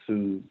well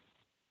to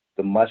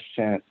the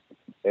Muschamp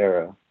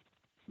era.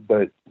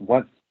 But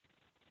once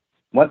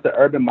the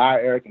Urban Meyer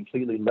era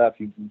completely left,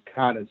 you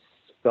kind of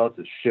felt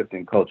a shift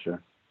in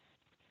culture,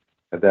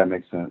 if that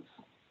makes sense.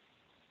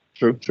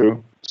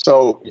 True.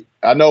 So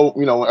I know,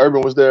 when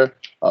Urban was there,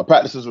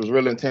 practices was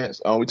really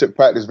intense. We took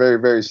practice very,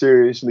 very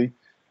seriously.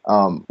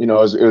 It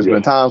was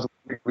been times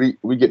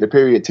we get to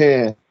period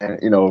 10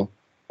 and,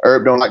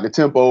 Herb don't like the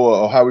tempo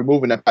or how we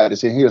move in that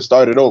practice, and he'll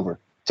start it over.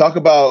 Talk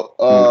about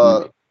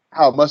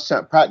how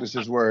Muschamp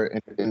practices were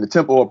in the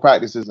tempo of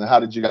practices, and how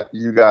did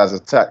you guys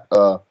attack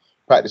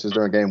practices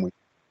during game week?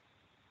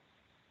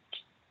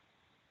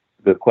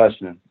 Good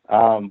question.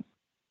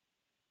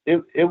 They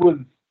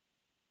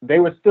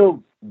were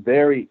still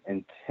very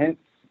intense,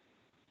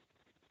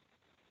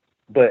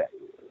 but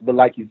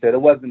like you said,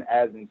 it wasn't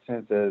as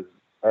intense as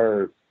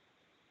Herb.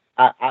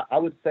 I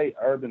would say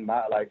Urban,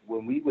 like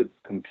when we would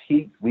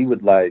compete, we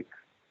would like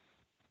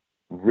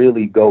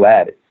really go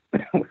at it.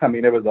 I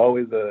mean, there was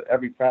always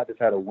every practice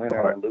had a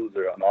winner and a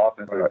loser on the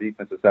offensive or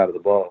defensive side of the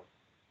ball.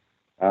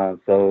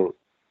 So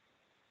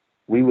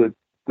we would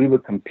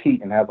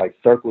compete and have like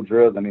circle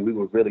drills. I mean, we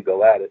would really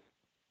go at it.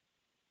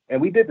 And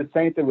we did the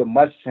same thing with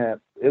Muschamp.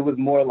 It was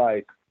more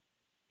like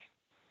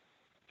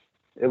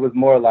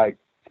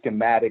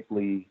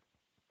schematically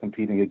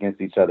competing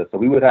against each other. So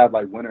we would have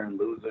like winner and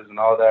losers and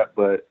all that,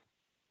 but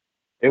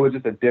it was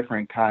just a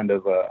different kind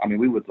of,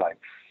 we would like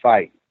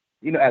fight,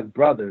 as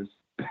brothers,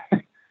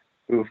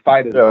 we would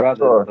fight as brothers,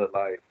 sure. But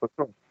like,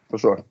 for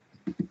sure.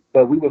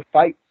 But we would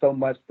fight so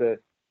much that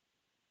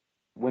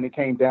when it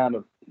came down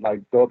to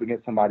like go up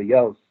against somebody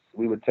else,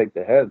 we would take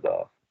their heads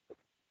off.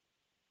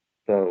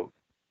 So,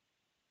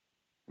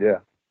 yeah.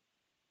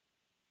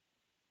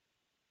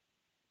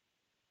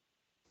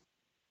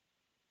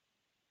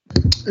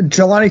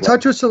 Jelani,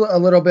 touch us a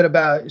little bit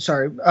about.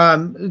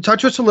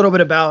 Touch us a little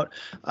bit about.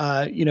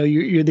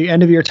 You're the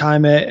end of your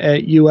time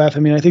at UF. I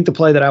mean, I think the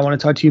play that I want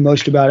to talk to you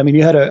most about. I mean,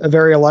 you had a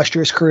very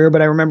illustrious career,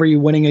 but I remember you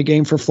winning a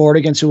game for Florida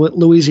against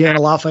Louisiana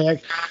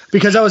Lafayette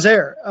because I was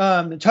there.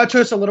 Touch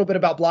us a little bit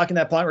about blocking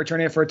that punt,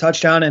 returning it for a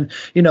touchdown, and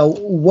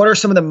what are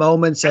some of the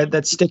moments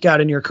that stick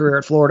out in your career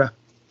at Florida?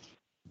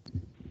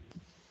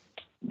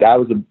 That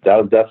was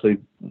definitely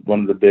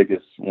one of the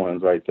biggest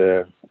ones right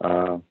there.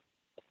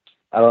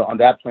 On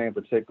that play in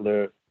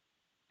particular,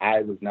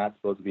 I was not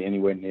supposed to be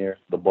anywhere near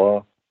the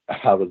ball.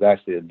 I was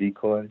actually a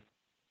decoy,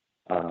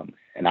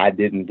 and I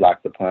didn't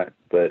block the punt,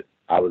 but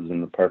I was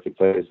in the perfect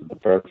place at the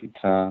perfect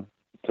time.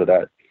 So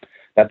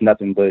that's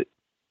nothing but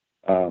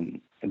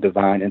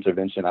divine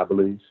intervention, I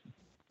believe.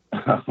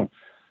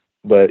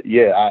 But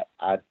yeah,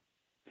 I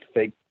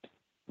faked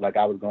like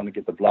I was going to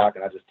get the block,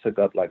 and I just took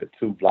up like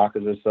 2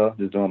 blockers or so,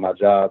 just doing my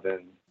job.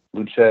 And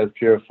Luchez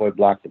Purifoy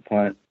blocked the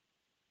punt,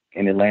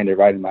 and it landed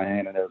right in my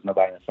hand, and there was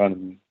nobody in front of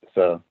me.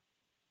 So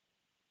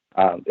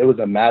it was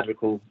a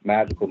magical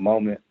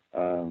moment.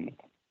 I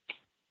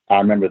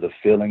remember the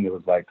feeling. It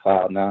was like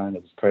cloud 9.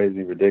 It was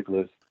crazy,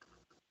 ridiculous.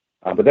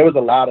 But there was a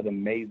lot of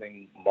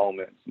amazing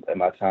moments at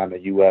my time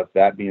at UF,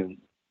 that being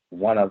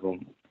one of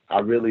them.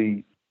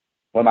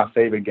 One of my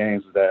favorite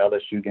games was that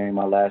LSU game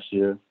my last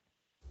year,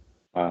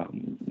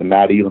 the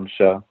Matt Elam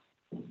show.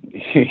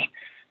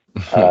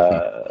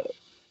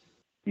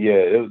 Yeah,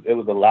 it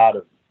was a lot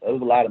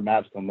of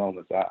magical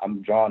moments.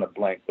 I'm drawing a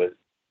blank, but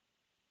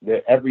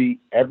every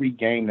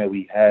game that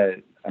we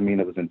had, I mean,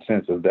 it was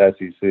intense. It was the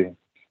SEC,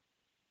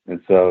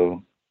 and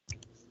so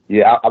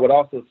yeah, I would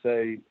also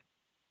say,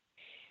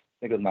 I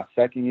think it was my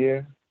second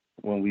year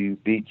when we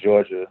beat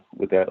Georgia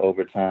with that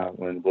overtime,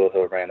 when Will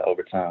Hill ran the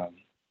overtime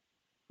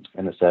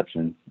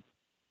interception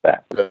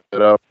back.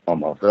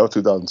 Almost. That was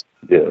 2000.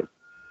 Yeah.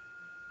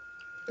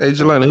 Hey,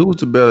 Jelani, who was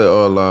the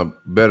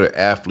better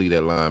athlete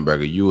at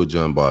linebacker, you or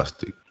John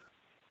Bostic?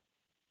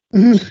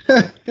 Me.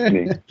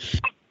 You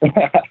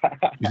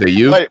say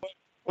you?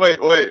 Wait.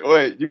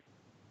 You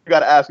got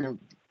to ask him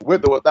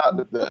with or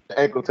without the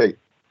ankle tape.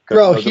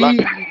 Bro,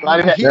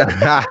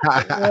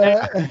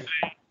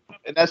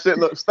 and that shit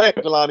looks stank,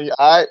 Jelani.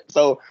 All right,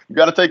 so you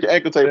got to take your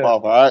ankle tape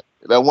off. All right,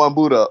 that one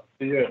boot up.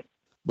 Yeah.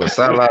 But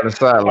sideline to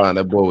sideline,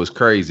 that boy was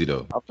crazy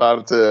though. I'm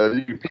trying to tell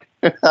you.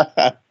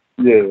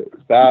 Yeah,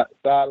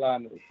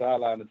 sideline to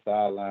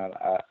sideline.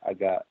 I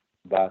got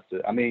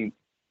Bostic. I mean,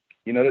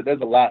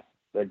 there's a lot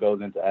that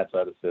goes into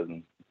athleticism.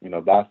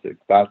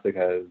 Bostic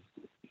has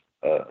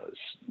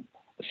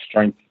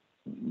strength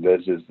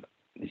that's just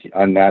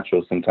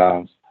unnatural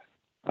sometimes.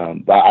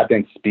 But I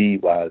think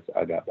speed-wise,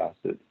 I got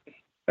Bostic,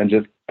 and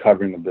just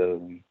covering the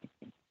building.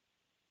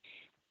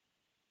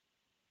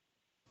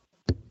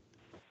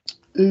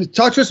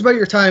 Talk to us about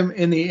your time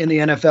in the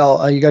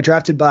NFL. You got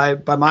drafted by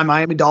my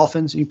Miami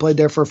Dolphins. You played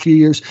there for a few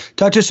years.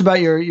 Talk to us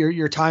about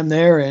your time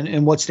there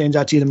and what stands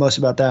out to you the most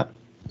about that.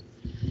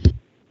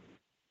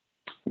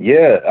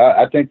 Yeah,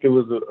 I think it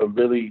was a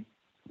really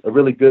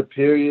good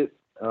period.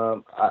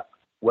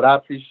 What I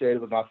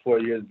appreciated with my 4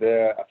 years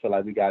there, I feel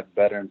like we got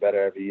better and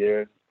better every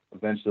year.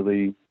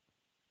 Eventually,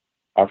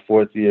 our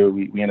 4th year,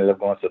 we ended up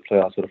going to the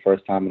playoffs for the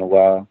first time in a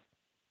while.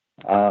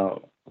 I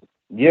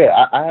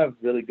have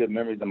really good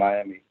memories of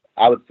Miami.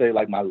 I would say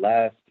like my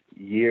last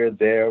year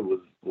there was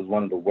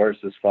one of the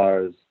worst as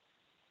far as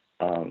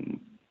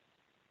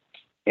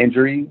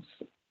injuries.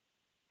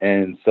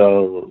 And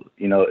so,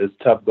 it's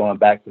tough going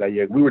back to that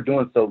year. We were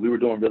doing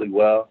really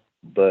well,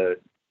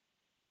 but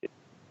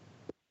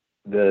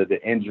the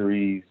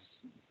injuries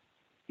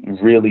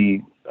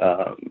really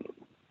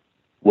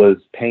was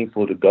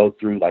painful to go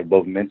through, like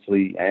both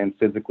mentally and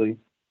physically.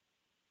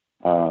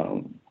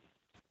 But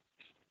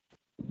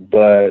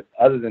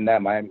other than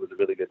that, Miami was a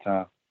really good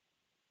time.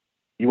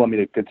 You want me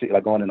to continue,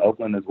 like going in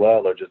Oakland as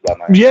well, or just by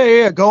Miami?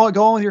 Yeah. Go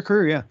on with your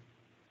career.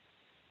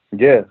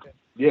 Yeah.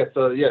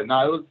 So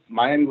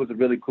Miami was a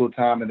really cool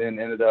time, and then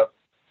ended up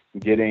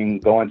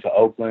going to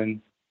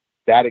Oakland.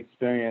 That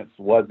experience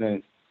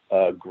wasn't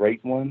a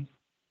great one.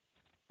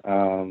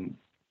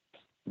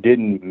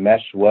 Didn't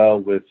mesh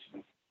well with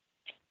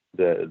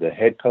the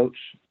head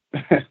coach,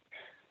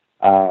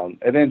 and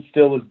then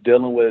still was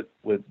dealing with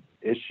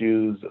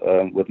issues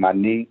with my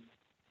knee,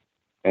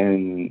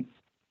 and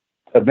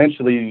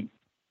eventually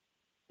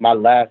my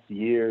last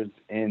years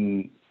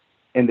in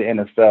the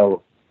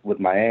NFL with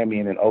Miami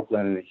and in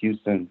Oakland and in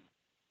Houston,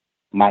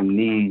 my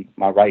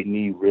right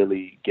knee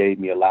really gave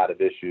me a lot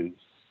of issues,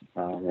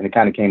 and it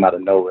kind of came out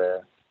of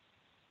nowhere.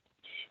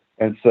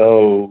 And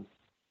so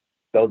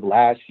those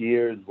last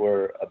years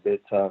were a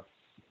bit tough,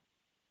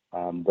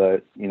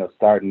 but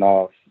starting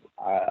off,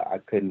 I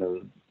couldn't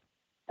have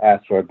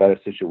asked for a better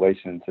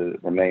situation to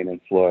remain in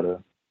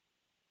Florida.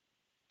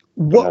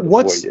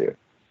 What's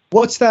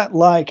What's that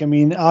like? I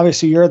mean,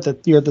 obviously you're at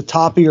the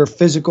top of your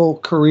physical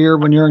career.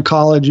 When you're in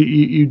college,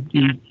 you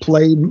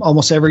played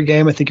almost every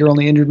game. I think you're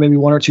only injured maybe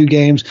 1 or 2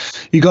 games.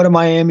 You go to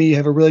Miami, you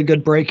have a really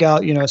good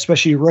breakout,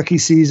 especially your rookie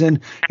season.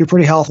 You're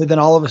pretty healthy. Then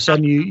all of a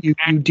sudden you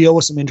deal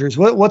with some injuries.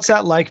 What's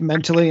that like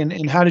mentally,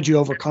 and how did you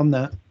overcome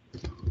that?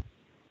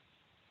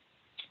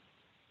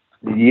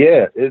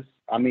 Yeah, it's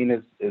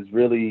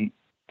really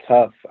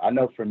tough. I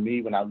know for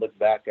me, when I look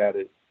back at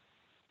it,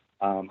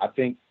 I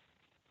think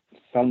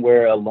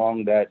somewhere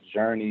along that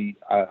journey,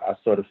 I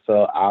sort of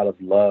fell out of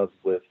love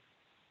with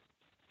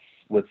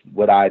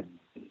what I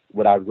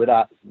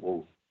realized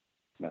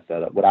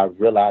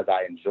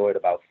I enjoyed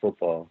about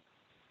football,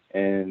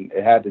 and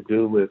it had to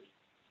do with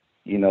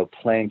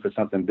playing for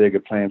something bigger,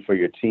 playing for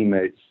your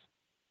teammates.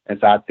 And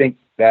so I think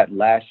that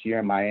last year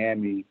in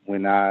Miami,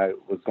 when I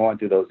was going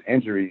through those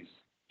injuries,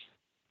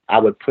 I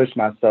would push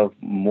myself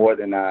more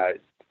than I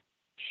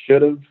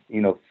should have,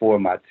 for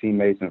my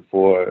teammates and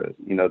for,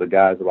 the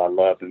guys that I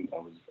loved and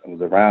I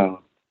was around.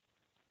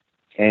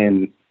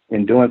 And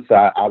in doing so,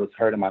 I was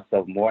hurting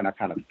myself more, and I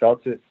kind of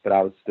felt it, but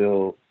I was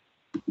still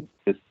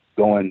just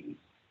going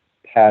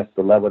past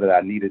the level that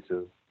I needed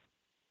to.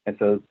 And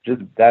so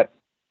just that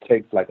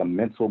takes like a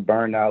mental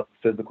burnout,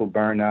 physical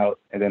burnout,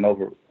 and then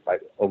over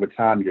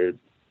time, your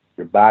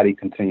body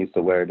continues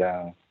to wear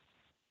down.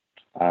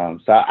 So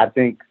I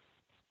think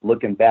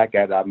looking back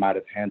at it, I might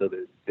have handled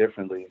it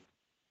differently.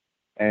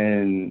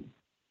 And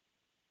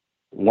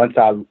once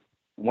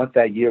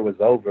that year was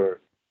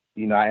over,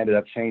 I ended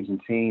up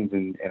changing teams,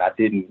 and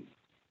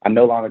I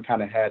no longer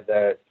kind of had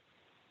that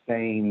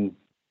same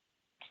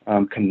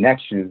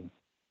connection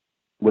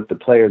with the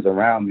players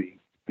around me,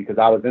 because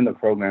I was in the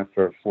program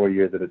for 4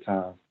 years at a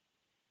time.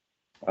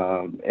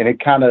 And it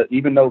kind of,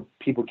 even though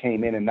people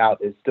came in and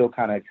out, it still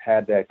kind of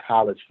had that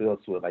college feel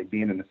to it, like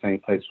being in the same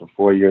place for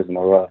 4 years in a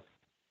row.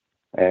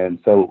 And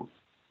so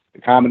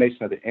the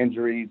combination of the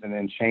injuries and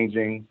then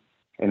changing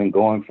and then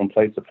going from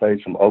place to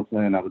place, from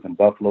Oakland, I was in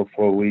Buffalo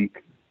for a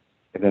week,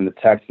 and then the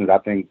Texans, I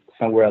think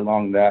somewhere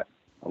along that,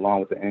 along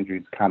with the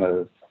injuries, kind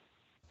of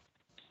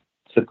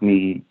took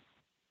me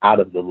out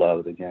of the love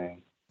of the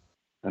game.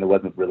 And it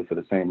wasn't really for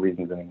the same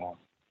reasons anymore.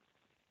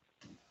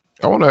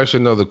 I want to ask you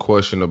another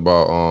question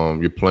about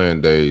your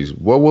playing days.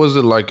 What was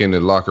it like in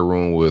the locker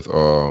room with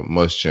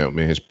Muschamp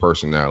and his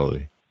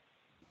personality?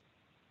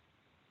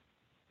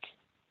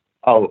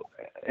 Oh,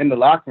 in the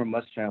locker room,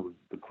 Muschamp was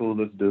the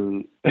coolest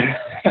dude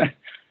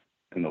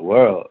in the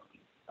world.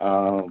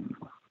 I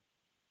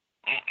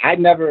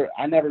never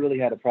really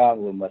had a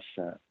problem with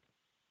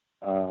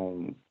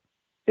Muschamp.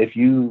 If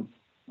you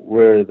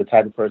were the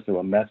type of person who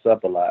would mess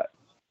up a lot,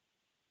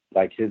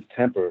 like his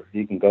temper,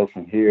 he can go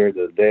from here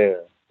to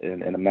there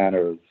in a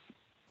matter of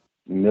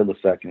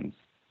milliseconds.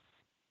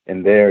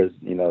 And there's,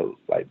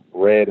 like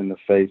red in the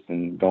face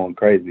and going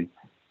crazy.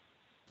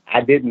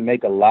 I didn't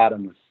make a lot of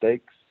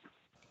mistakes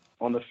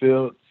on the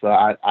field, so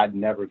I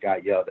never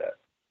got yelled at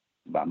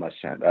by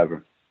Muschamp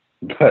ever.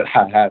 But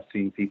I have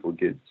seen people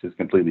get just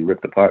completely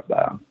ripped apart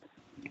by him.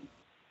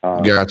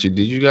 Got you.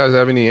 Did you guys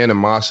have any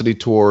animosity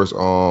towards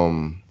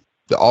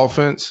the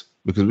offense?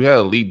 Because we had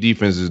elite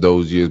defenses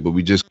those years, but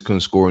we just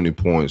couldn't score any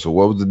points. So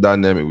what was the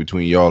dynamic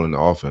between y'all and the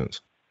offense?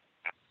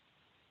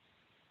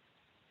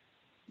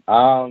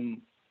 I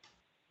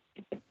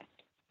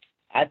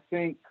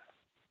think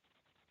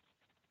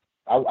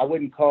I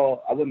wouldn't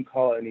call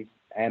any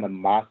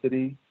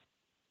animosity.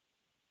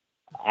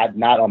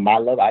 Not on my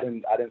level. I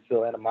didn't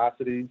feel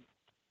animosity.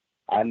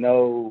 I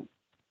know.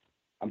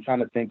 I'm trying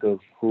to think of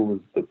who was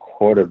the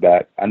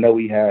quarterback. I know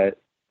we had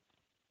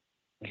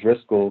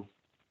Driscoll.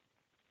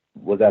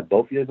 Was that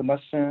both years of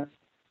Muschamp?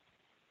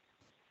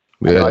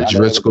 We had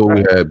Driscoll. We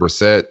had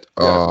Brissett.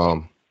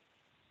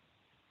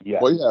 Yeah.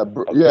 Well,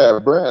 yeah,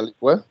 Bradley.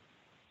 What?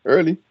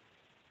 Early.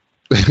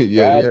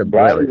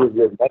 Bradley was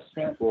with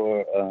Muschamp,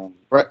 or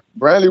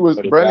Bradley was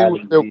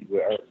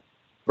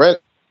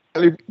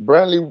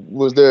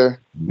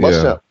there.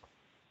 Muschamp,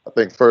 I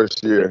think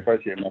first year.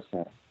 First year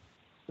Muschamp.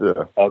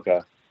 Yeah. Okay.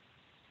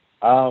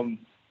 I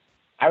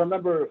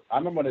remember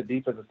on the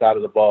defensive side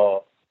of the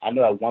ball, I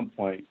know at one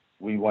point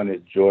we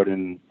wanted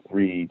Jordan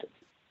Reed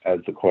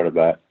as the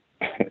quarterback.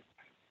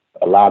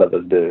 A lot of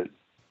us did.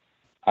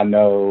 I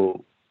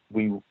know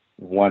we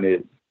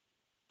wanted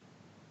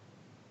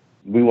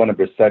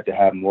Brissett to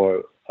have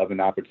more of an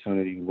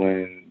opportunity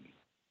when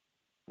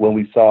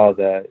we saw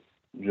that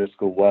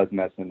Driscoll was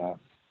messing up.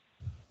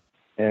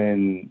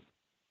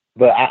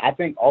 But I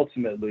think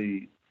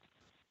ultimately,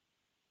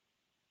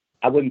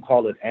 I wouldn't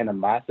call it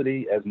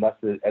animosity as much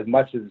as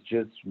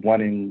just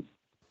wanting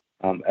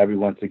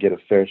everyone to get a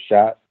fair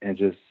shot and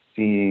just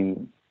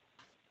seeing,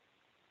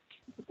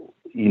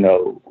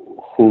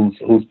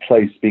 whose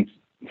play speaks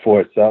for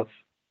itself.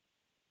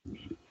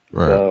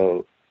 Right.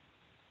 So,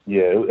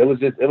 yeah, it was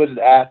just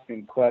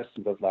asking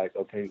questions of like,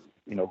 okay,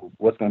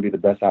 what's going to be the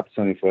best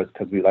opportunity for us?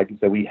 Because like you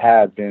said, we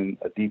have been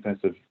a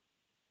defensive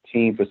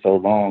team for so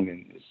long,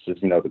 and it's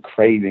just the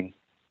craving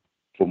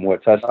for more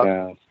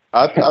touchdowns.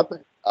 I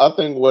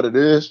think what it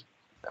is,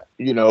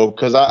 you know,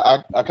 because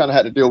I kind of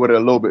had to deal with it a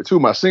little bit too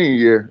my senior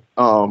year.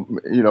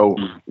 You know,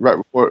 right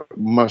before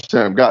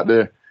Muschamp got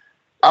there,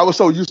 I was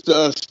so used to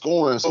us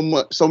scoring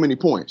so many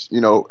points,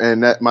 you know,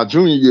 and that my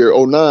junior year,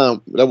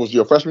 '09, that was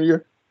your freshman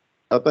year,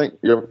 I think.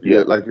 Your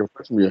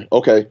freshman year.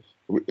 Okay.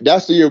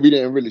 That's the year we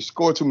didn't really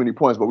score too many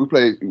points, but we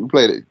played,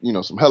 you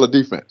know, some hella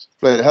defense.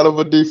 Played a hell of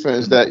a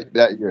defense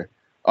that year.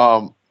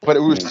 But we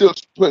were still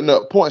putting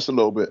up points a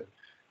little bit.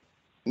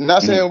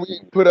 Not saying we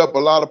put up a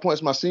lot of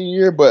points my senior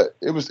year, but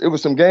it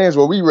was some games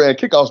where we ran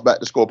kickoffs back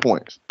to score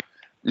points.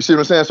 You see what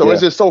I'm saying? So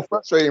it's just so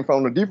frustrating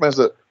from a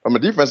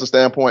defensive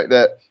standpoint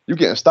that you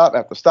getting stop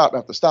after stop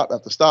after stop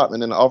after stop,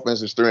 and then the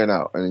offense is 3 and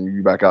out, and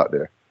you back out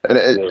there. And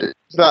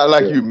it's not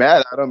like you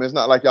mad at them. It's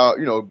not like y'all,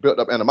 you know, built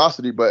up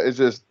animosity, but it's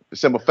just the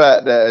simple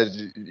fact that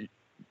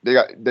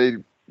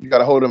you got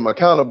to hold them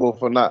accountable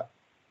for not,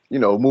 you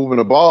know, moving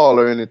the ball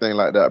or anything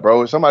like that,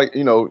 bro. Somebody,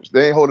 you know,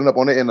 they ain't holding up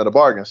on their end of the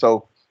bargain.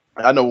 So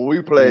I know when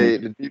we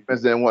played, the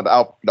defense didn't want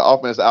the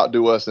offense to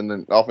outdo us, and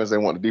then the offense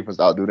didn't want the defense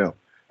to outdo them.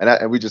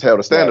 And we just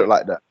held a standard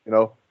like that, you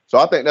know. So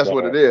I think that's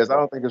what it is. I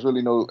don't think it's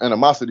really no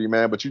animosity,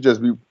 man. But you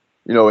just be, you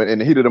know, in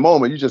the heat of the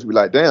moment, you just be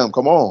like, damn,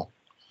 come on.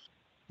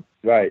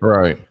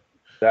 Right.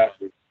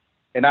 Exactly.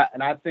 And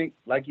I think,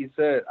 like you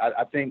said,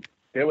 I think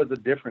there was a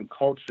different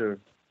culture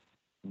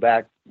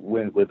back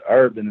with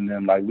Urban and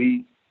them. Like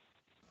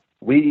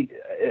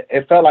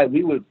it felt like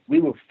we would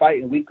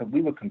fight and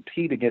we would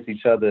compete against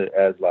each other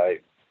as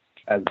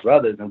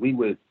brothers, and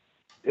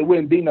it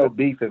wouldn't be no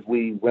beef if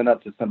we went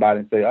up to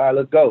somebody and say, all right,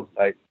 let's go.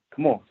 Like,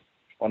 come on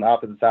the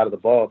opposite side of the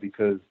ball,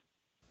 because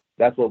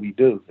that's what we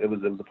do. It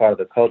was a part of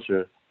the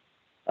culture.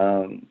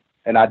 And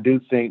I do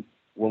think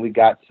when we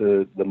got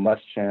to the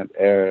Muschamp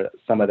era,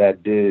 some of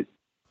that did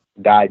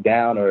die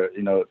down, or,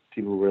 you know,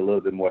 people were a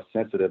little bit more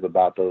sensitive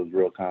about those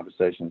real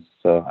conversations.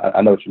 So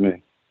I know what you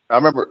mean. I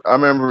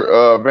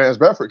remember Vance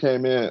Bedford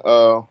came in.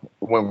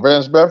 When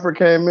Vance Bedford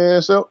came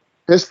in, so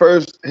his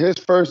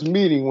first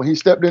meeting when he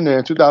stepped in there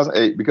in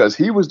 2008, because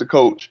he was the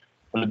coach,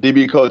 the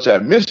DB coach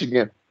at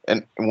Michigan,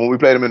 and when we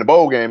played him in the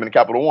bowl game in the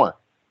Capital One,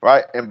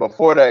 right? And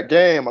before that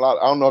game, I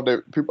don't know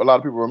if a lot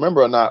of people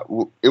remember or not.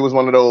 It was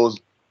one of those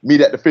meet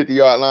at the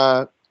 50-yard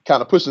line,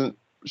 kind of pushing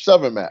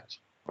shoving match,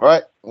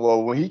 right?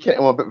 Well, when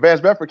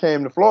Vance Bedford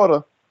came to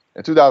Florida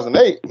in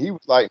 2008, he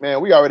was like,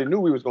 man, we already knew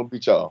we was gonna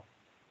beat y'all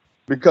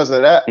because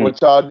of that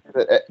what y'all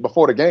did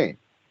before the game.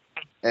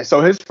 And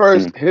so his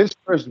first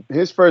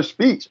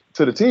speech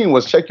to the team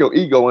was check your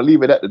ego and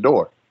leave it at the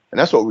door. And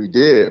that's what we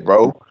did,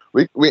 bro.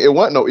 It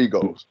wasn't no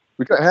egos.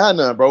 We couldn't have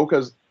none, bro,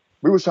 because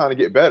we was trying to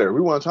get better.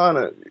 We weren't trying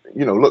to,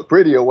 you know, look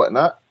pretty or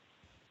whatnot.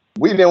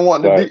 We didn't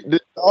want the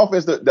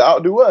offense to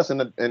outdo us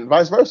and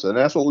vice versa. And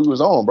that's what we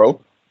was on,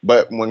 bro.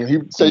 But when he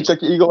said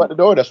check your ego at the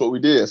door, that's what we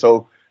did.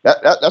 So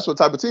that's what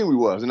type of team we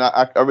was. And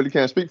I really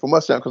can't speak for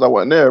Muschamp because I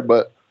wasn't there,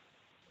 but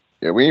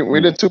yeah, we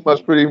didn't too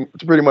much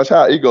pretty much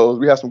have egos.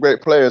 We had some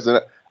great players,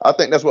 and I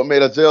think that's what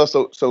made us gel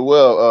so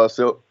well.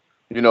 Silk,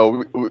 you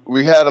know,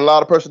 we had a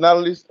lot of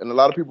personalities, and a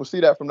lot of people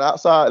see that from the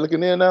outside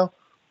looking in now.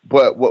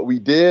 But what we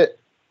did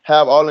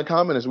have all in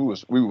common is we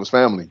was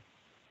family.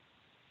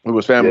 We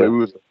was family.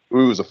 Yeah.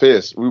 We was a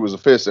fist. We was a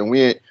fist, and we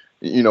ain't.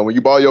 You know, when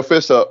you ball your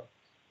fist up,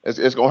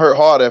 it's gonna hurt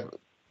hard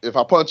if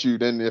I punch you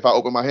than if I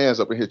open my hands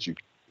up and hit you.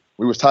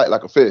 We was tight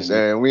like a fist,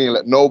 and we ain't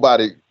let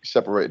nobody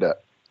separate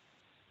that.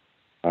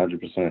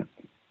 100%.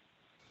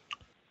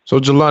 So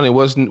Jelani,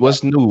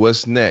 what's new?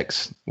 What's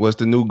next? What's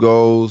the new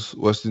goals?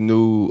 What's the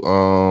new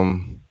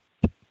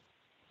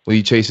what are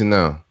you chasing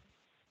now?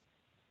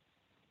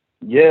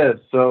 Yeah,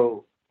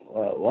 so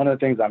one of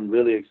the things I'm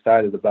really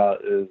excited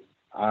about is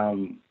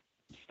I'm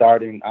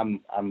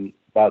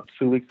about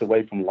 2 weeks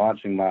away from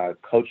launching my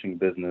coaching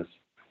business,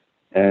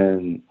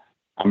 and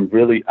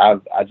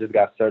I just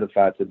got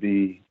certified to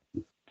be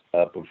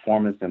a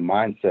performance and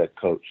mindset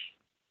coach.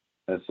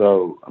 And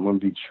so I'm going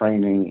to be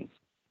training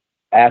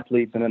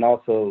athletes, and then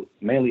also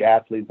mainly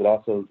athletes, but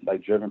also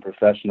like driven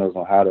professionals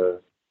on how to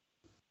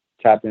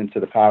tap into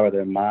the power of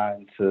their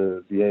mind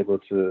to be able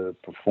to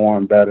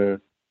perform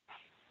better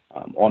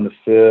on the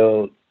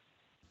field,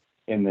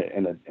 in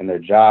their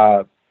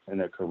job, in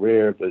their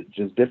career, but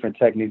just different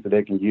techniques that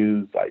they can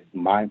use, like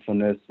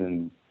mindfulness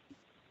and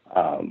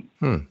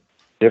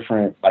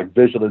different like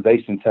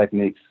visualization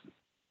techniques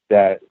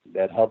that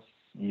helps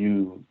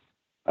you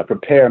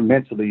prepare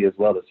mentally as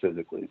well as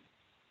physically.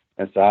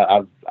 And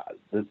so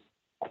this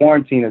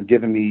quarantine has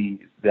given me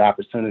the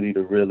opportunity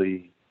to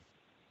really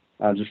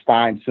just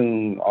fine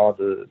tune all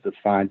the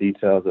fine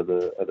details of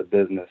the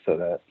business, so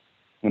that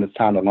when it's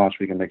time to launch,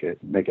 we can make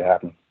it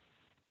happen.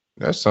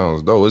 That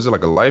sounds dope. Is it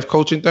like a life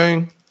coaching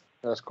thing?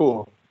 That's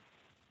cool.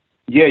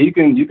 Yeah, you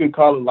can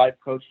call it life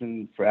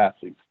coaching for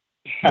athletes.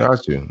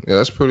 Got you. Yeah,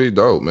 that's pretty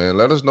dope, man.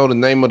 Let us know the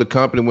name of the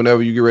company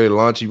whenever you get ready to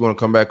launch. You want to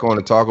come back on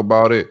and talk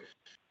about it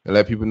and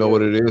let people know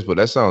what it is. But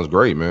that sounds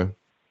great, man.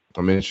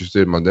 I'm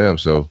interested in my damn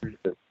self.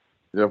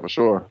 Yeah, for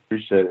sure.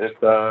 Appreciate it.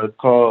 It's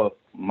called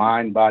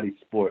Mind Body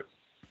Sports.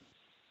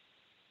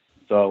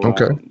 So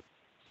okay.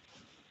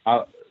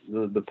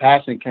 The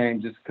passion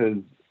came just because,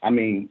 I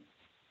mean,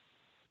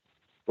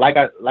 like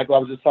I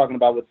was just talking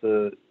about with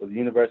the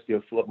University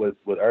of Florida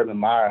with Urban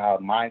Meyer, how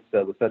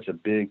mindset was such a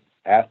big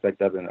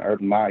aspect of it. And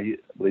Urban Meyer, I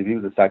believe he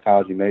was a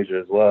psychology major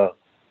as well.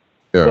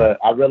 Yeah. But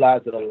I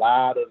realized that a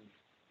lot of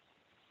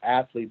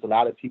athletes, a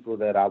lot of people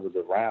that I was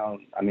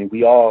around, I mean,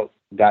 we all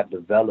got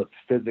developed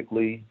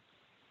physically.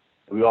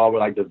 We all were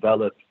like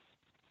developed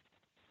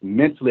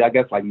mentally, I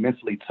guess, like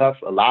mentally tough.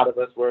 A lot of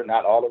us were,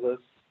 not all of us.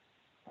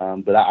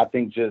 But I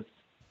think just,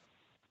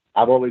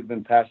 I've always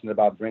been passionate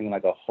about bringing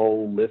like a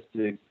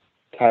holistic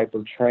type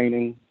of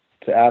training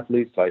to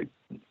athletes, like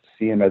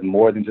see them as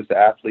more than just an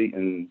athlete,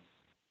 and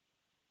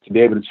to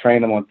be able to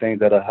train them on things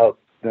that'll help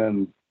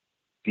them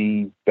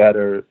be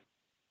better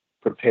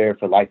prepared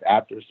for life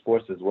after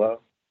sports as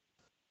well.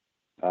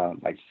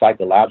 Like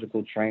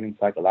psychological training,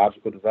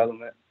 psychological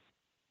development.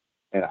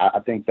 And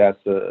I think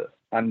that's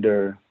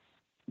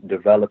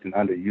underdeveloped and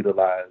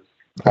underutilized.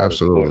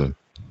 Absolutely.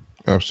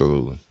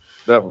 Absolutely.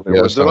 Definitely.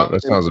 Yeah,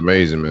 that sounds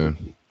amazing,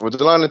 man. Well,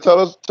 Jelani,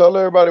 tell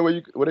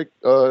everybody where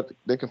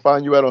they can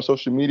find you at on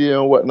social media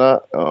and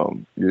whatnot.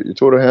 Your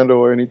Twitter handle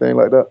or anything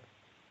like that.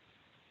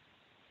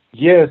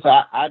 Yes,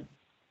 I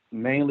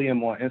mainly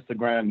am on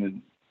Instagram,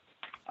 and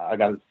I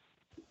got to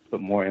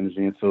put more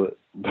energy into it.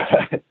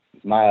 But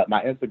my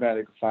Instagram,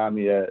 they can find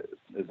me is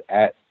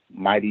at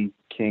Mighty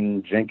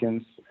King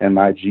Jenkins,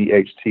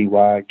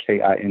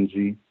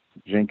 MIGHTYKING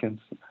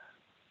Jenkins.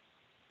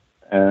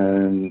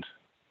 And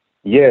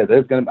yeah,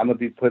 I'm gonna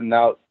be putting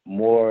out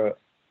more.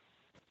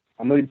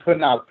 I'm gonna be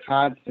putting out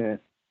content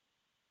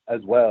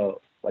as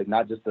well. Like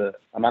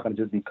I'm not gonna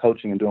just be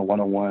coaching and doing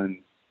one-on-one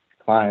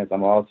clients.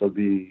 I'm gonna also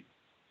be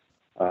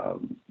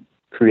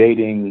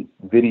creating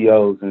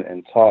videos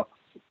and talks,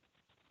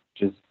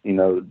 just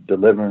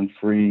delivering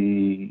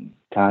free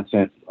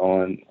content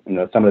on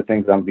some of the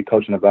things I'm gonna be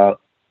coaching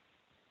about.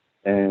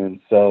 And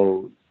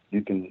so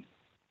you can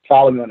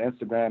follow me on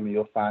Instagram, and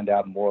you'll find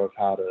out more of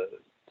how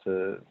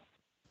to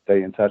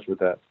stay in touch with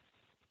that.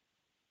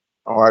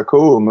 All right,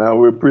 cool, man.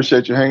 We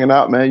appreciate you hanging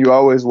out, man. You're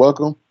always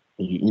welcome.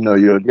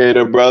 You're a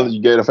Gator brother,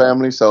 you Gator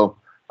family, so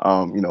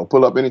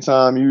pull up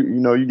anytime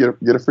you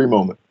get a free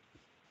moment.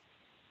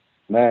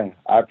 Man,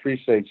 I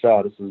appreciate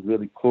y'all. This was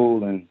really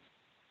cool, and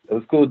it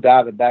was cool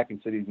diving back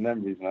into these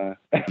memories, man.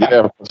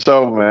 Yeah, for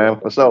sure, man.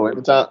 For sure.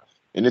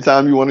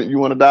 Anytime you want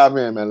to dive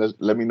in, man,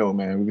 let me know,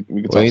 man. We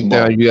can talk anytime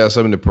tomorrow. You got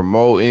something to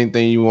promote,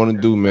 anything you want to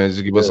do, man,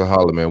 just give us a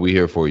holler, man. We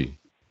here for you.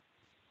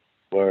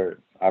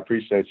 Word. I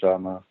appreciate y'all,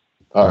 man.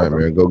 All right,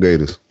 man. Go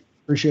Gators.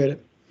 Appreciate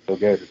it. Go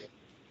Gators.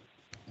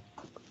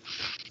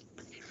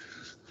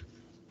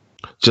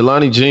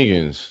 Jelani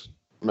Jenkins.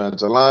 Man,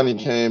 Jelani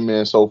came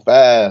in so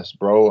fast,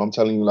 bro. I'm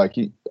telling you, like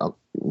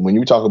when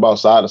you talk about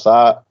side to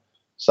side,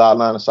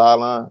 sideline to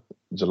sideline,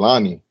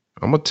 Jelani.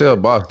 I'm gonna tell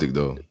Bostic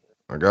though.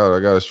 I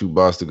gotta shoot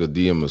Bostic a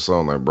DM or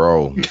something, like,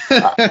 bro.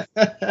 I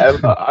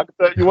can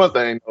tell you one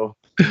thing though.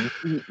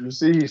 You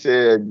see, he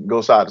said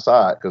go side to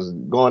side because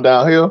going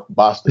downhill,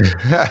 Bostic.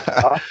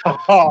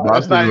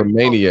 Bostic's a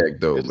maniac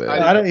though, man.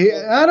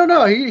 I don't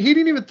know. He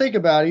didn't even think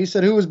about it. He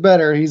said who was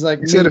better. He's like,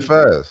 he said it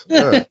fast.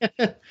 Yeah.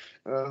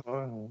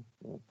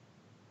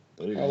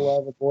 I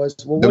love it, boys.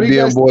 Well, the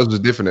DM boys was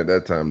different at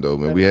that time, though,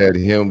 man. We had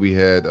him, we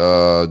had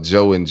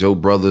Joe and Joe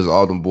Brothers.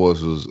 All them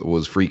boys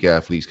was freak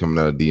athletes coming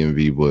out of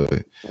DMV,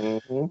 but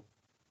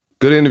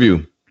good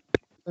interview.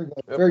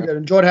 Very good.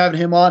 Enjoyed having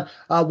him on.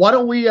 Why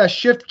don't we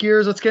shift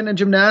gears? Let's get into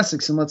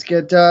gymnastics and let's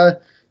get,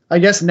 I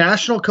guess,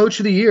 National Coach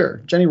of the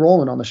Year, Jenny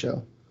Rowland, on the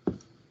show.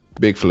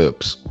 Big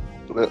flips.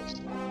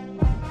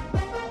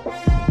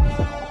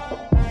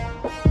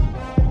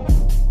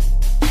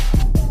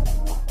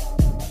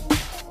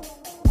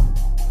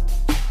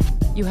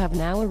 You have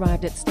now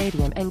arrived at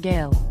Stadium and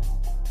Gale.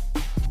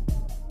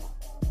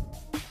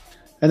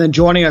 And then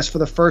joining us for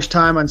the first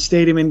time on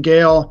Stadium and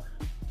Gale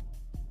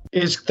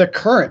is the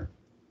current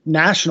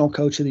National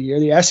Coach of the Year,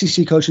 the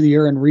SEC Coach of the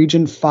Year, and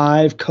Region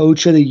 5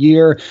 Coach of the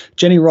Year,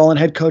 Jenny Rowland,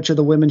 head coach of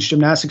the women's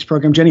gymnastics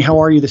program. Jenny, how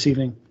are you this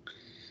evening?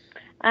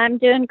 I'm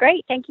doing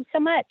great. Thank you so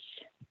much.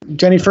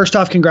 Jenny, first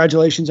off,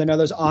 congratulations. I know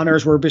those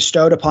honors were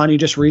bestowed upon you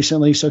just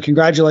recently, so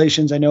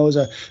congratulations. I know it was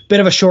a bit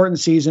of a shortened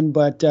season,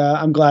 but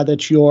I'm glad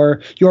that your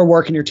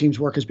work and your team's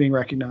work is being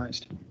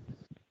recognized.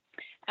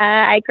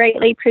 I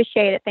greatly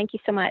appreciate it. Thank you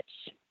so much.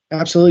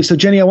 Absolutely. So,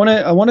 Jenny, I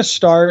want to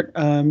start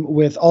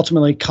with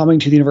ultimately coming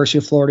to the University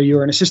of Florida. You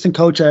were an assistant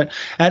coach at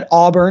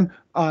Auburn,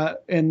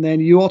 and then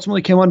you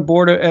ultimately came on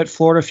board at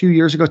Florida a few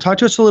years ago. Talk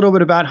to us a little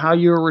bit about how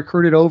you were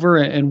recruited over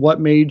and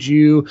what made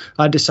you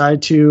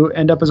decide to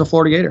end up as a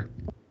Florida Gator.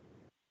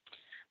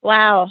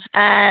 Wow,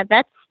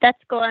 that's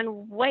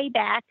going way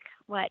back.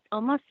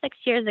 Almost 6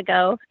 years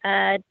ago.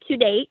 To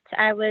date,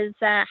 I was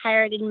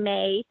hired in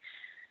May.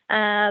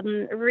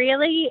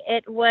 Really,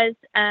 it was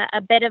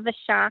a bit of a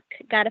shock.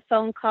 Got a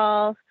phone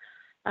call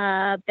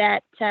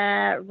that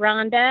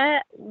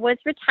Rhonda was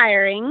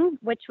retiring,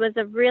 which was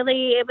a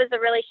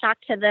really shock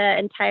to the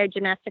entire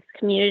gymnastics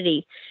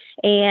community.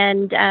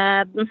 And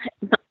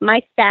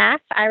my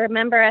staff, I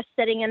remember us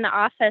sitting in the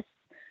office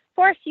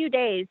for a few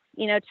days,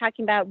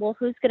 talking about, well,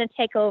 who's going to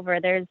take over?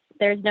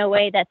 There's no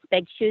way, that's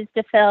big shoes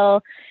to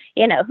fill.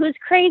 Who's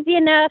crazy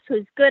enough?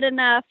 Who's good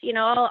enough?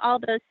 All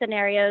those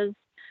scenarios.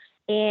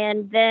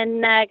 And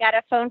then I got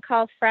a phone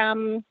call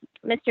from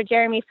Mr.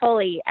 Jeremy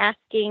Foley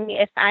asking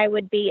if I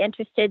would be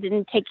interested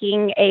in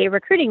taking a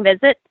recruiting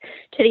visit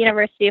to the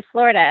University of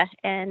Florida.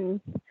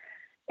 And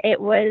it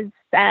was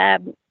a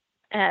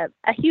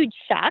huge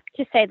shock,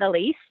 to say the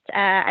least.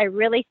 I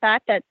really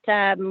thought that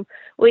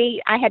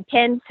I had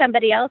pinned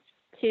somebody else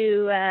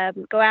to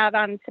go out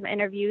on some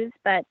interviews,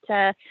 but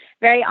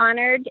very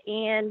honored,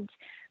 and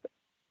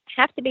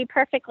have to be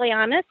perfectly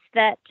honest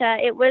that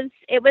it was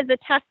a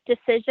tough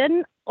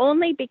decision,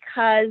 only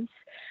because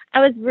I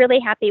was really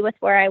happy with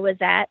where I was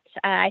at.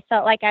 I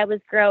felt like I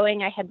was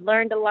growing. I had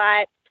learned a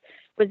lot,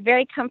 was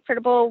very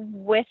comfortable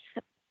with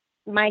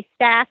my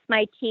staff,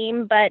 my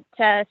team, but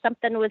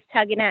something was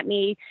tugging at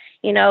me.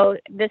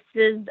 This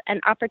is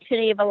an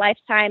opportunity of a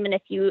lifetime, and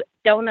if you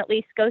don't at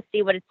least go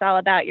see what it's all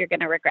about, you're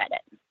going to regret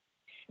it.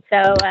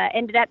 So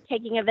ended up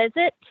taking a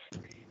visit,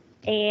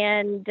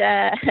 and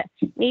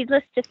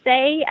needless to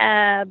say,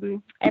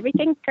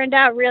 everything turned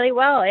out really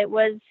well. It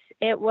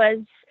was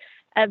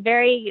a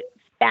very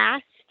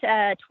fast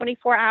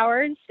 24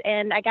 hours,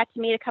 and I got to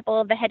meet a couple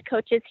of the head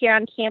coaches here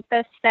on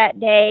campus that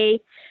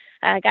day.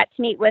 I got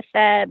to meet with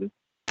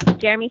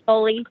Jeremy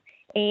Foley,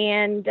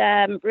 and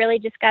really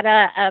just got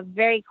a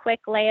very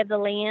quick lay of the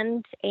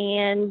land,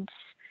 and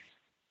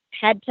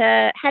had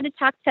to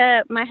talk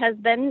to my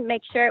husband,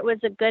 make sure it was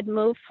a good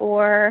move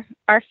for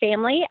our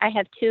family. I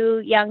have 2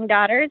 young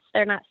daughters.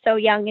 They're not so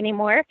young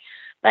anymore,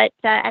 but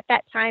at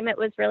that time it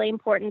was really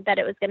important that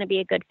it was going to be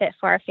a good fit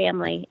for our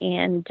family.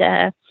 And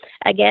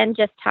again,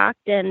 just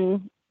talked,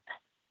 and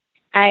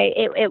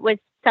it was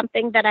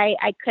something that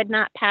I could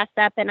not pass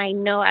up, and I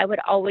know I would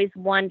always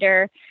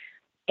wonder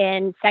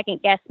and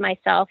second guess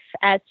myself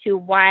as to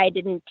why I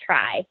didn't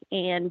try.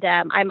 And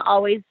I'm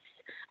always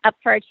up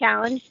for a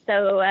challenge.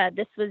 So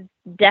this was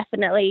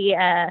definitely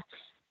out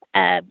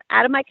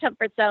of my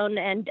comfort zone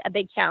and a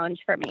big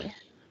challenge for me.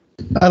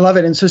 I love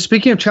it. And so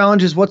speaking of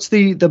challenges, what's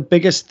the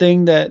biggest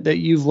thing that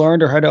you've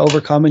learned or had to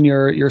overcome in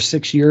your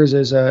 6 years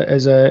as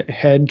a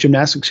head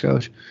gymnastics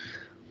coach?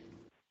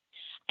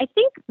 I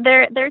think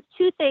there's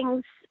 2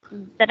 things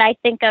that I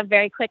think of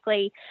very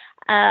quickly.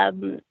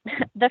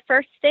 The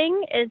first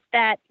thing is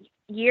that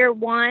year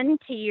 1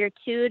 to year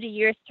 2 to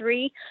year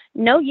 3,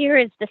 no year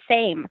is the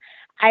same.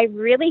 I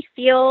really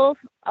feel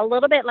a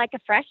little bit like a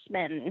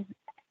freshman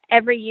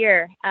every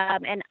year.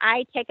 And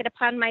I take it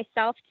upon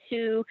myself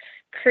to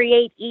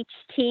create each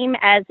team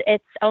as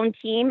its own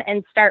team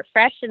and start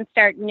fresh and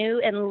start new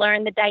and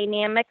learn the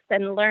dynamics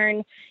and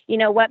learn,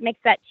 what makes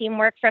that team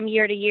work from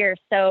year to year.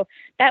 So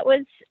that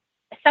was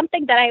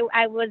something that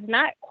I was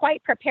not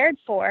quite prepared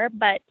for,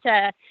 but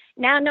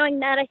now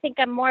knowing that, I think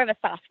I'm more of a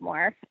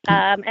sophomore.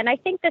 And I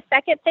think the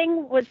second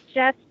thing was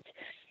just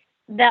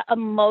the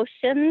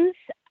emotions,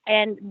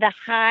 and the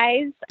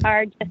highs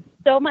are just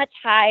so much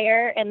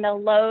higher and the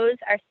lows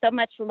are so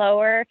much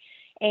lower,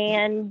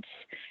 and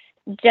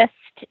just,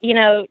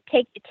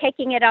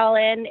 taking it all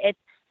in,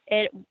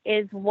 it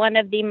is one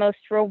of the most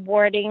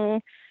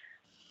rewarding,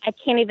 I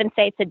can't even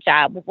say it's a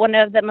job, one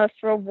of the most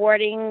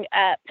rewarding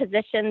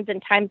positions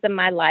and times in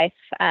my life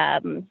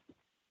that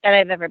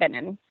I've ever been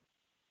in.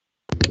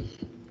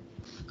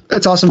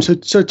 That's awesome.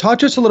 So talk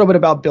to us a little bit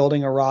about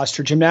building a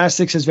roster.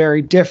 Gymnastics is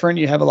very different.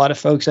 You have a lot of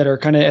folks that are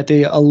kind of at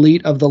the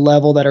elite of the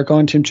level that are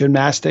going to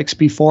gymnastics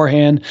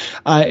beforehand,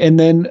 and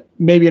then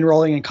maybe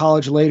enrolling in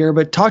college later.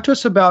 But talk to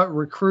us about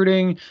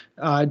recruiting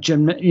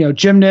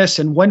gymnasts,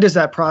 and when does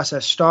that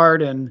process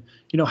start? And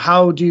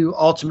how do you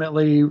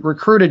ultimately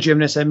recruit a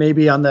gymnast that may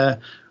be on the,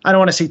 I don't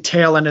want to say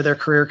tail end of their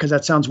career because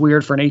that sounds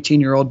weird for an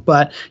 18-year-old,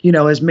 but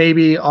is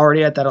maybe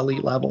already at that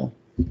elite level?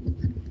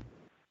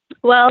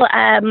 Well,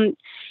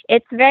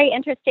 it's very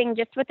interesting.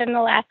 Just within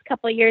the last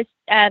couple of years,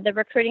 the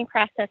recruiting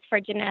process for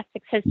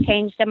gymnastics has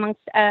changed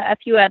amongst a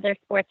few other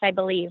sports, I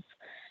believe.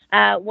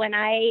 When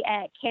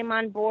I came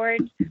on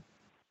board,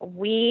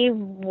 we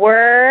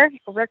were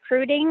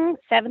recruiting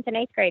 7th and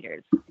 8th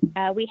graders.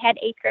 We had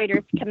 8th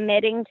graders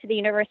committing to the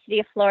University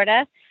of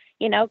Florida.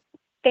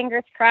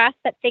 Fingers crossed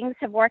that things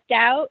have worked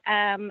out.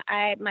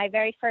 My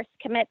very first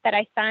commit that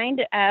I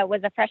signed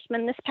was a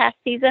freshman this past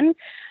season.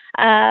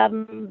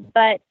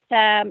 But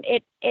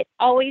it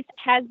always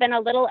has been a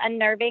little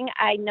unnerving.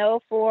 I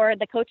know for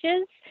the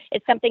coaches,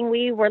 it's something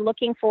we were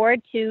looking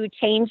forward to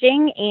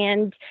changing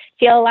and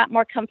feel a lot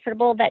more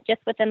comfortable that just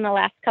within the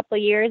last couple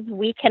of years,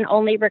 we can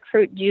only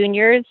recruit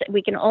juniors.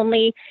 We can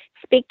only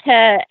speak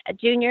to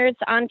juniors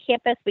on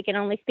campus. We can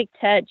only speak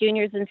to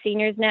juniors and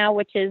seniors now,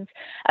 which is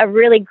a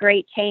really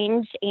great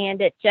change.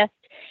 And it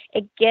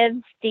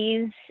gives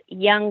these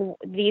young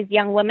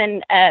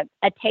women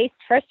a taste,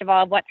 first of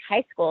all, of what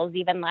high school is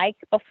even like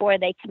before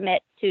they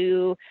commit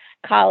to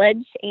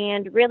college,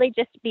 and really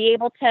just be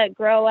able to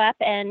grow up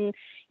and,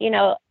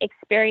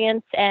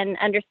 experience and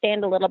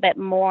understand a little bit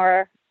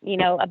more,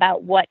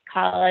 about what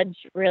college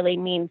really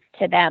means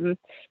to them.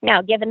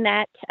 Now, given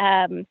that,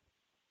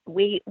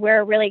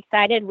 we're really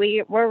excited.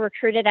 We're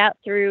recruited out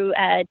through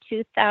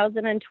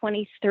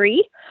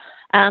 2023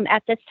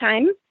 at this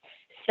time.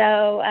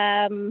 So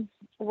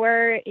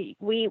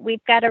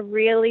we've got a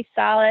really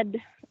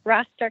solid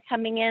roster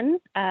coming in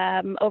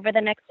over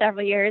the next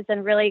several years,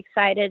 and really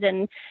excited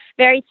and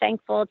very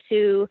thankful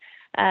to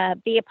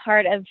be a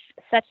part of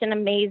such an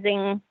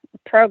amazing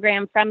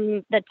program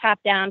from the top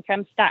down,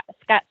 from Scott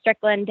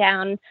Strickland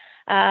down.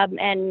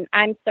 And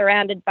I'm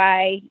surrounded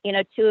by,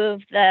 two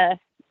of the,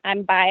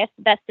 I'm biased,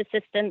 best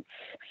assistants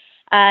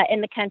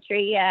in the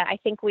country. I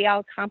think we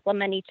all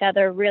complement each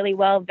other really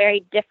well.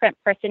 Very different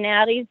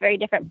personalities, very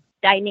different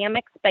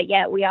dynamics, but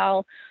yet we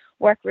all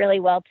work really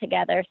well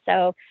together.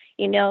 So,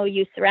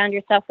 you surround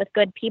yourself with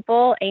good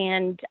people,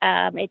 and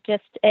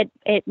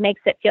it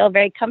makes it feel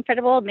very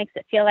comfortable. It makes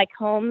it feel like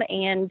home,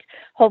 and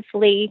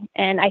hopefully,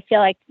 and I feel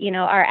like,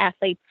 our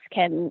athletes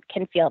can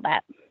feel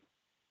that.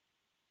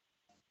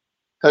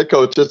 Hey,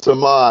 Coach, it's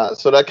Ahmad.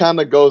 So that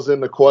kind of goes in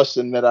the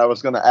question that I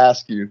was going to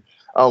ask you.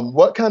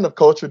 What kind of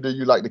culture do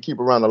you like to keep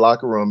around the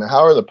locker room, and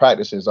how are the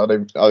practices? Are they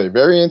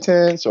very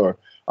intense, or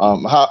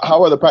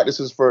how are the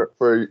practices for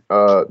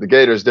the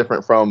Gators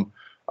different from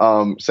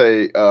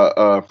say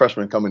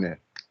freshmen coming in?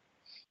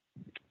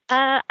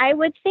 I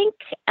would think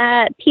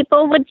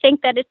people would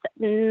think that it's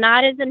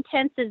not as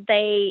intense as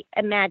they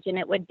imagine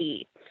it would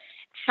be.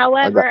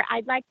 However,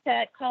 I'd like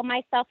to call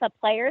myself a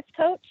player's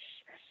coach.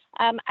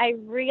 I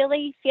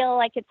really feel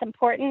like it's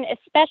important,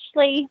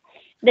 especially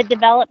the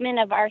development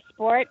of our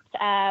sport.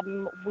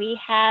 We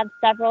have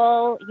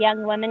several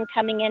young women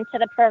coming into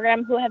the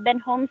program who have been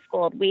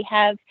homeschooled. We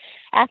have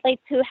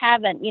athletes who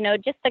haven't.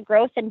 Just the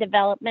growth and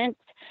development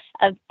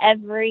of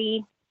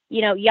every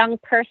young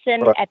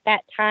person at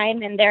that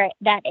time and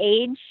that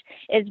age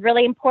is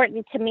really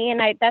important to me,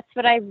 and that's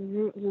what I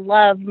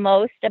love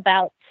most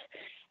about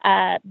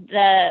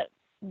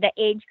the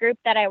age group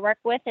that I work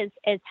with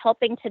is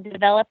helping to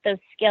develop those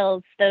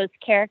skills, those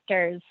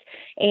characters.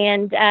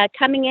 And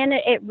coming in,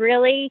 I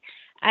really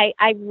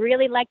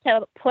like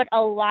to put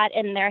a lot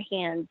in their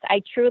hands.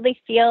 I truly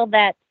feel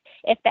that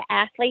if the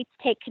athletes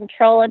take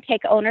control and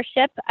take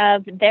ownership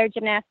of their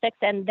gymnastics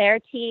and their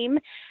team,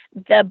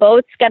 the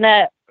boat's going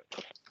to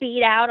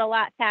speed out a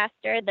lot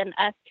faster than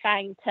us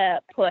trying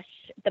to push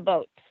the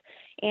boat.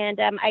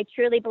 And I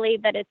truly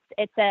believe that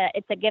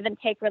it's a give and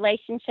take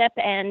relationship,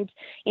 and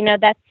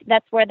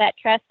that's where that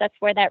trust, that's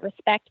where that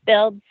respect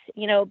builds,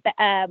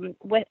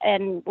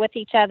 with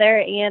each other.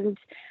 And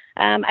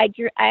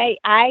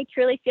I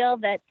truly feel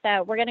that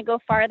we're going to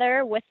go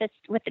farther with the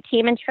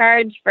team in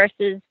charge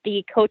versus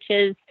the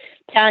coaches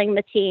telling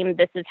the team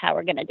this is how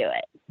we're going to do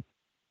it.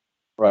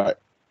 Right.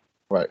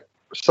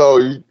 So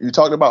you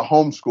talked about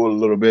homeschool a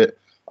little bit.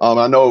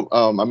 I know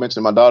I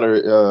mentioned my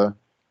daughter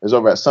is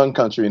over at Sun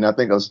Country, and I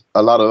think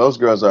a lot of those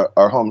girls are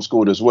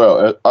homeschooled as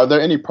well. Are there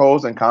any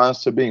pros and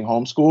cons to being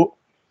homeschooled?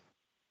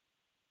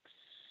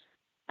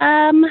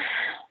 I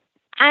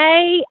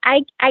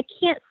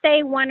can't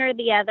say one or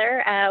the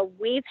other.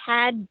 We've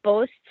had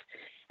both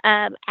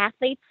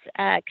athletes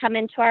come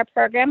into our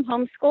program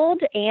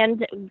homeschooled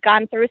and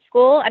gone through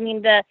school. I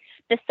mean, the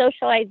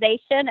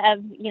socialization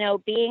of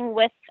being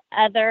with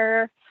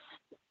other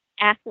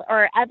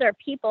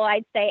people,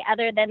 I'd say,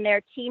 other than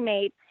their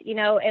teammates,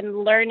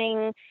 and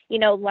learning,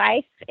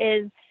 life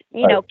is,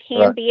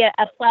 can be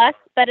a plus.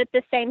 But at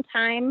the same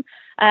time,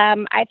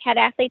 I've had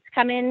athletes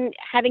come in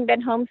having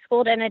been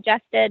homeschooled and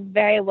adjusted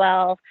very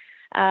well.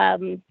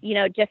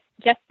 Just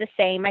the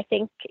same. I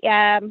think,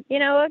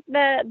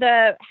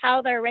 the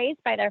how they're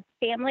raised by their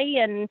family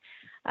and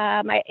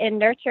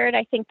nurtured.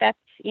 I think that's,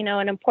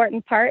 an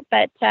important part.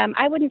 But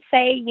I wouldn't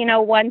say,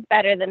 one's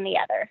better than the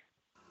other.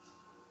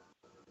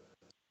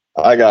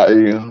 I got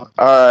you.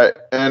 All right.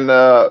 And,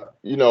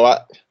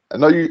 I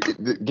know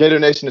Gator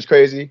Nation is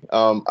crazy.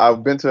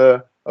 I've been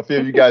to a few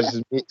of you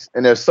guys' meets,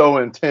 and they're so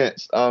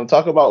intense.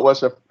 Talk about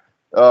what's your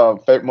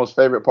most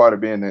favorite part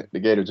of being the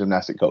Gator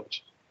gymnastic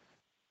coach.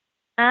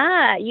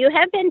 You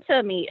have been to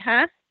a meet,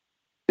 huh?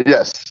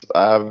 Yes,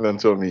 I have been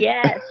to a meet.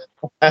 Yes.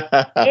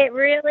 It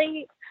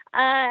really,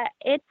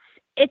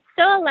 it's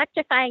so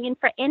electrifying. And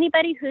for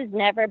anybody who's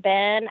never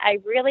been, I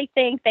really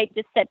think they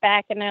just sit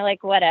back and they're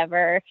like,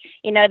 whatever.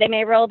 They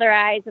may roll their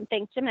eyes and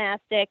think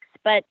gymnastics,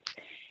 but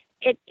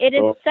it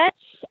is such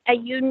a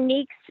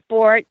unique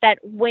sport that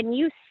when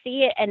you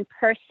see it in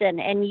person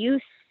and you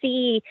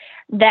see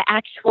the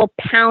actual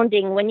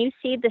pounding, when you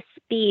see the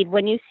speed,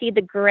 when you see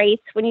the grace,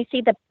 when you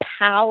see the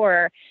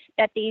power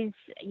that these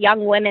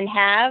young women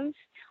have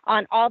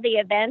on all the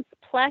events,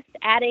 plus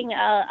adding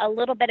a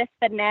little bit of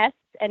finesse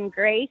and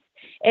grace,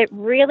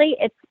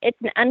 it's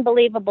an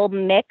unbelievable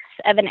mix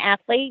of an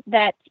athlete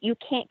that you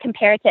can't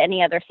compare to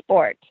any other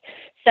sport.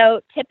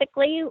 So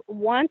typically,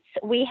 once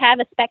we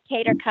have a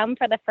spectator come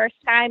for the first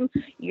time,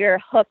 you're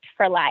hooked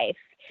for life.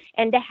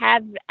 And to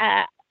have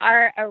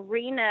our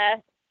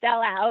arena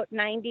sell out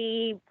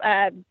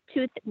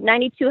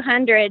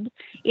 9,200,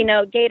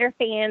 Gator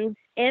fans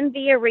in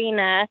the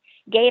arena,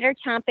 Gator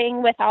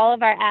chomping with all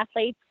of our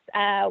athletes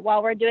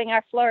while we're doing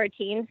our floor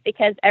routines,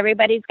 because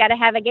everybody's got to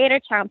have a gator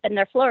chomp in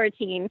their floor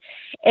routine.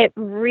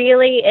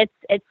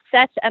 It's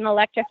such an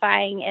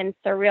electrifying and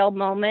surreal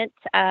moment.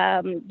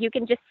 You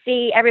can just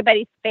see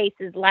everybody's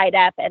faces light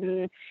up,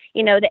 and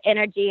the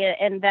energy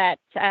in that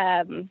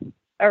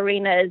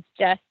arena is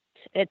just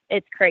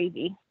it's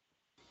crazy.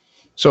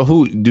 So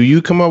who do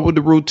you come up with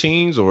the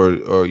routines,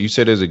 or you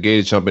said there's a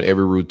gator chomp in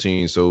every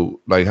routine? So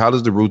like, how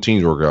does the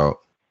routines work out?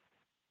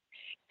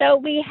 So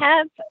we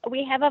have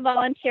a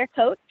volunteer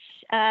coach.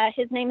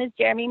 His name is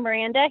Jeremy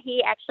Miranda.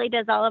 He actually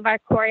does all of our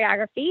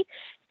choreography.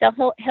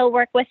 So he'll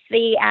work with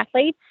the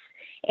athletes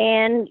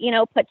and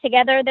put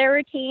together their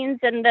routines.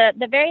 And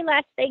the very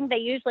last thing they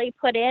usually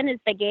put in is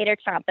the gator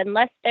chomp,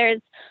 unless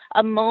there's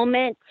a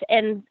moment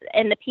in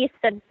the piece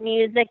of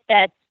music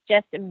that's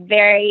just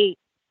very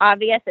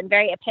obvious and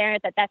very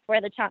apparent that that's where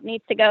the chomp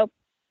needs to go.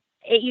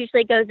 It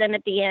usually goes in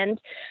at the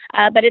end,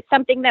 but it's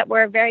something that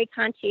we're very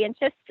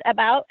conscientious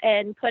about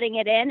and putting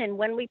it in. And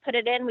when we put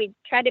it in, we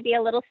try to be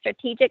a little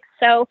strategic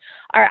so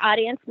our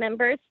audience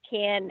members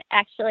can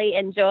actually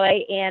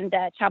enjoy and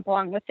chomp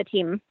along with the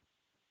team.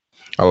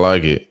 I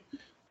like it.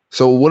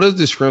 So what is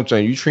the strength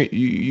training?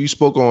 You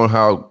spoke on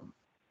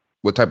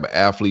what type of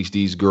athletes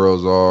these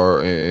girls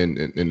are and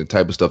the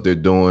type of stuff they're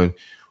doing.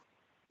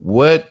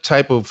 What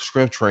type of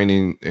strength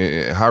training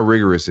and how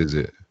rigorous is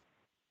it?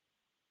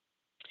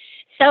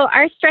 So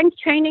our strength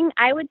training,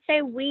 I would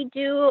say we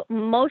do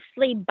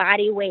mostly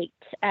body weight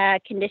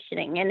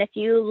conditioning. And if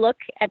you look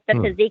at the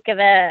physique of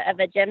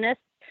a gymnast,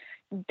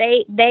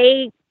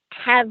 they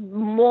have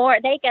more,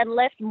 they can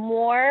lift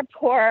more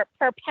per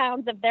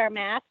pounds of their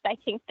mass, I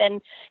think,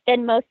 than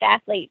most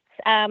athletes.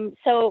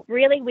 So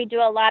really we do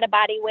a lot of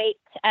body weight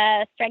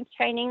strength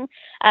training.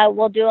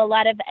 We'll do a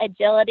lot of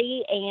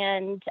agility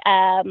and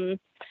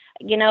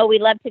we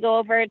love to go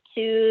over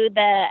to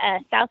the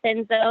south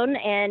end zone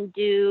and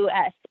do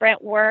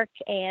sprint work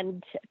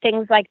and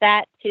things like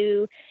that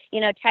to,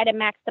 try to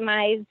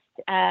maximize,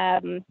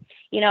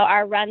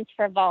 our runs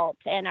for vault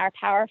and our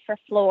power for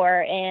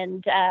floor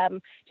and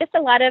just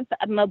a lot of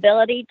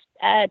mobility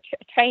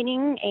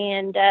training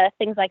and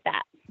things like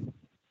that.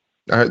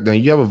 All right,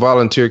 then you have a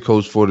volunteer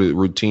coach for the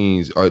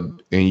routines,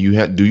 and do you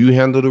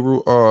handle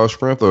the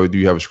strength, or do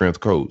you have a strength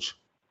coach?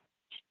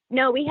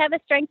 No, we have a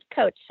strength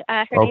coach.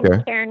 Her name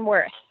is Karen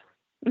Worth.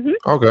 Mm-hmm.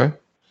 Okay,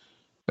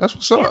 that's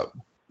what's up.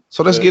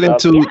 So let's get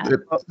into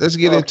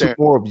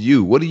more of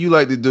you. What do you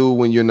like to do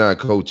when you're not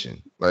coaching?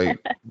 Like,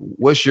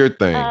 what's your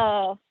thing?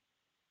 Oh,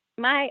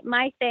 my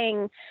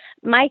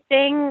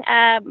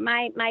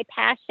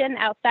passion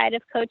outside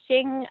of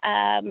coaching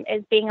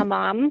is being a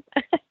mom.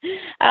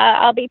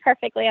 I'll be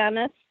perfectly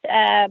honest,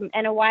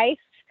 and a wife.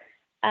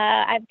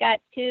 I've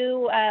got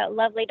two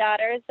lovely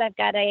daughters. I've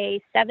got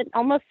a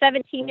almost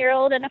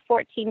 17-year-old and a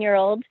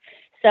 14-year-old.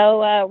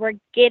 So we're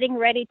getting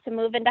ready to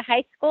move into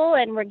high school,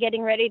 and we're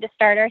getting ready to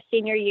start our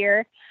senior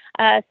year.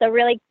 So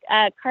really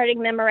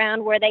carting them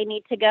around where they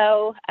need to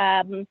go.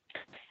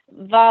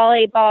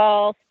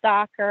 Volleyball,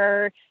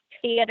 soccer,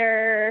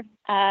 theater,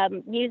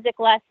 music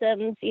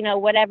lessons,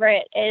 whatever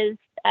it is,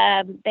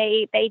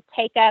 they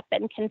take up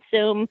and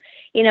consume,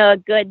 a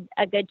good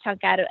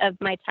chunk out of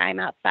my time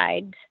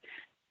outside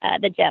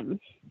the gym.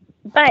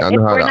 But if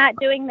we're not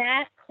doing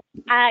that,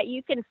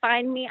 you can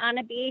find me on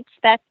a beach.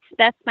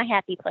 That's my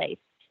happy place.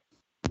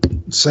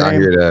 Same. I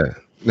hear that.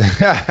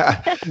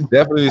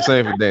 Definitely the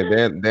same for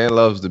Dan. Dan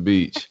loves the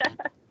beach.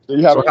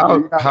 So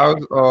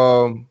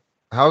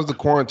how's the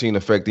quarantine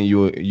affecting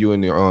you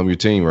and your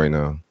team right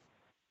now?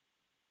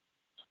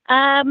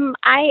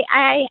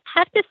 I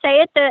have to say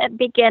at the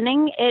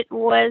beginning it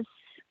was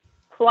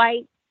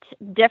quite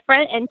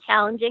different and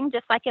challenging,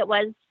 just like it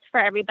was for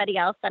everybody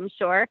else, I'm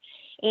sure.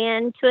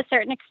 And to a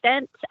certain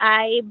extent,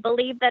 I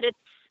believe that it's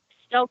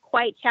still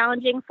quite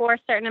challenging for a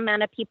certain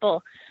amount of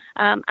people.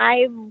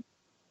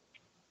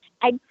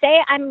 I'd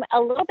say I'm a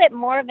little bit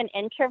more of an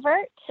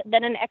introvert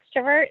than an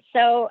extrovert,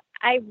 so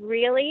I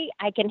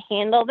can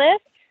handle this.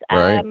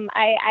 Right.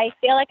 I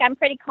feel like I'm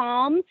pretty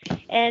calm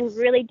and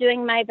really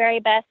doing my very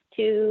best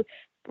to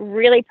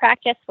really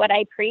practice what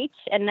I preach,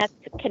 and that's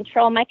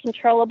control my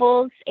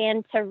controllables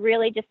and to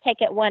really just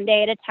take it one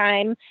day at a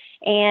time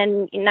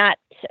and not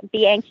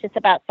be anxious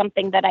about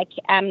something that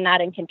I'm not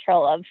in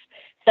control of.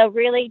 So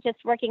really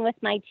just working with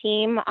my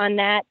team on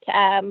that.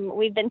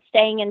 We've been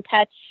staying in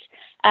touch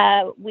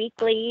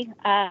weekly.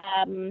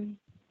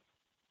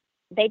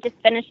 They just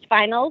finished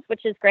finals,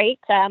 which is great.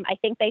 I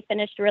think they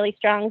finished really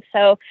strong.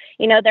 So,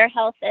 their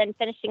health and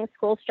finishing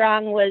school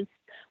strong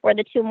were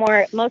the two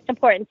most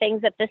important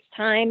things at this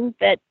time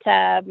that,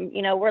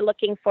 we're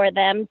looking for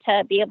them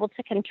to be able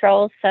to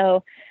control.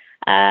 So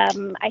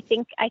I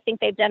think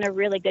they've done a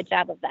really good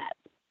job of that.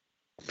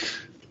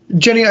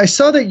 Jenny, I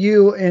saw that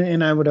you,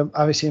 and I would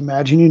obviously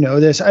imagine you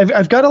know this,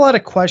 I've got a lot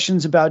of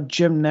questions about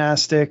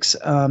gymnastics,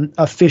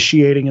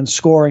 officiating and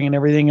scoring and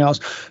everything else.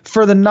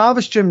 For the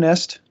novice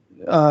gymnast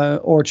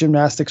or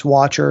gymnastics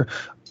watcher,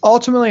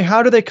 ultimately,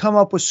 how do they come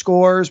up with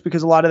scores?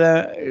 Because a lot of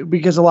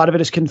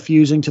it is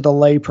confusing to the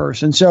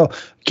layperson. So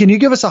can you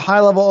give us a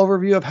high-level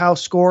overview of how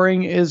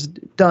scoring is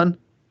done?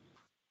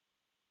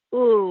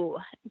 Ooh,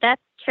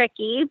 that's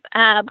tricky.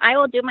 I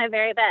will do my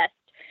very best.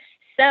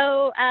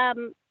 So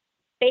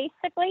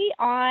basically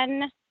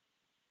on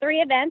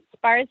 3 events,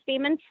 bars,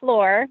 beam, and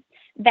floor,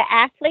 the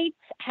athletes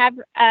have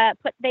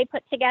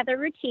put together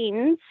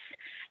routines,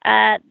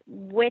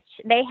 which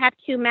they have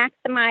to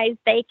maximize.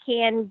 They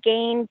can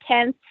gain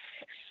tenths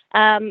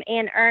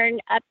and earn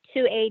up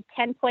to a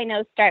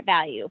 10.0 start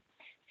value.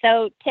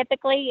 So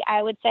typically,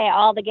 I would say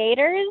all the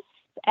gators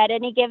at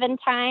any given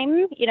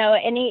time,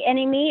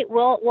 any meet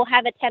will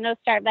have a 10.0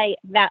 start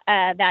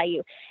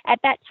value. At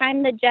that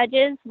time, the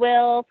judges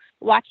will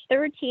watch the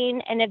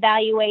routine and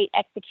evaluate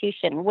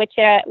execution, which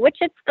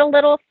it's the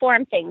little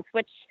form things,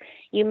 which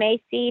you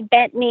may see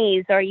bent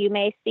knees, or you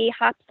may see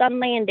hops on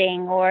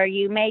landing, or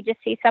you may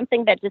just see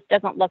something that just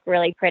doesn't look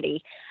really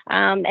pretty.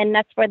 And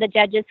that's where the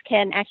judges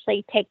can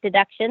actually take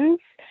deductions.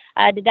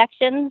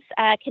 Deductions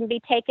can be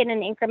taken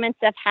in increments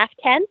of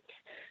 0.5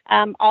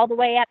 all the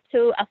way up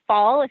to a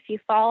fall. If you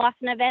fall off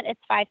an event,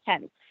 it's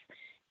 0.5.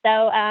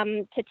 So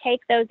to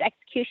take those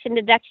execution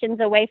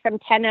deductions away from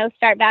 10.0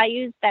 start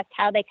values, that's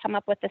how they come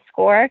up with the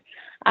score.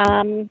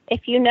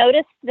 If you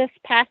notice this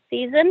past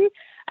season,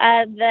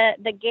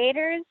 the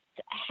Gators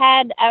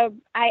had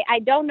I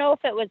don't know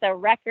if it was a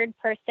record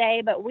per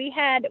se, but we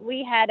had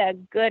a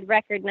good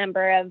record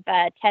number of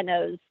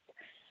 10.0s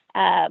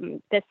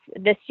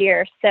this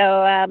year.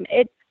 So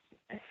it's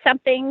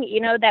something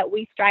that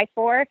we strive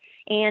for,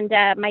 and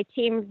my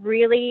team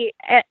really,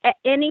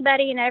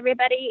 anybody and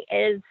everybody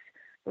is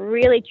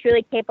really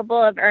truly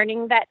capable of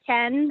earning that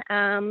 10.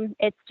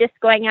 It's just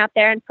going out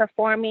there and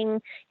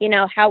performing,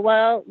 how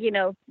well,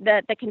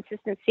 the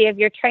consistency of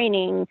your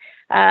training,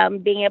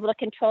 being able to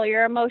control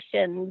your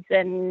emotions,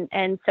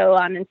 and so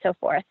on and so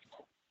forth.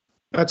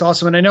 That's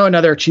awesome. And I know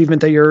another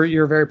achievement that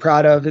you're very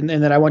proud of, and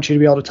that I want you to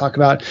be able to talk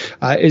about,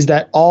 is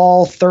that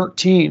all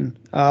 13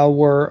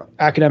 were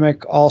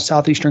academic all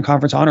Southeastern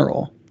Conference honor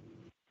roll.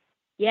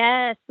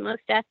 Yes,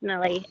 most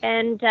definitely.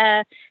 And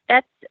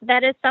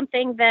that is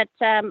something that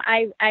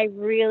I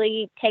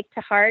really take to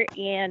heart,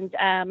 and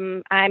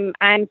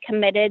I'm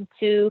committed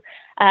to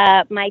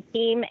my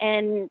team,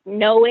 and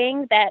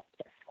knowing that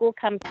school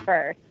comes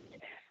first.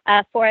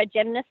 For a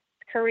gymnast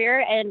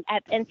career and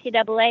at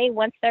NCAA,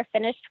 once they're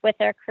finished with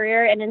their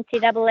career in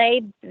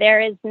NCAA, there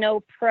is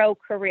no pro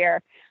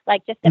career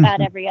like just about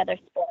every other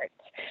sport.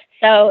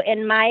 So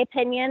in my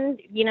opinion,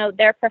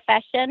 their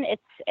profession,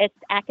 it's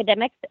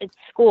academics, it's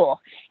school.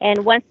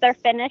 And once they're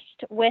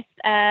finished with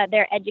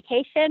their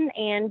education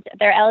and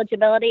their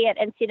eligibility at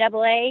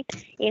NCAA,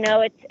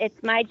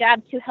 it's my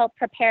job to help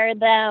prepare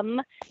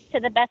them to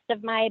the best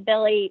of my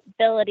ability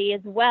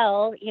as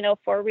well,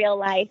 for real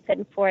life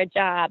and for a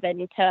job,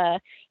 and to,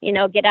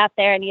 get out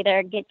there and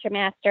either get your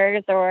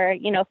master's or,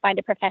 find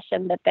a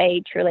profession that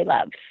they truly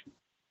love.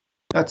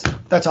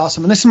 That's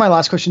awesome. And this is my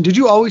last question. Did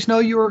you always know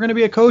you were going to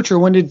be a coach, or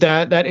when did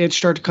that itch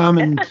start to come?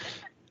 And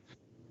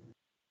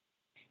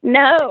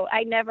No,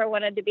 I never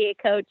wanted to be a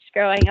coach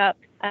growing up.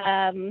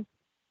 I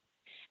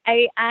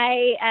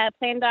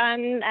planned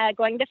on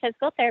going to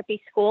physical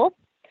therapy school,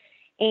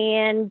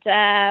 and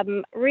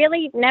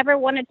really never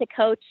wanted to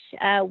coach.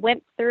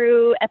 Went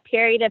through a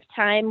period of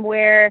time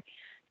where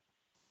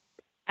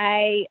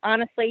I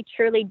honestly,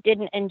 truly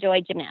didn't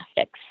enjoy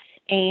gymnastics.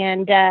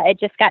 And it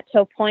just got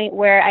to a point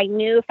where I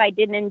knew if I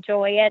didn't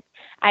enjoy it,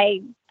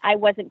 I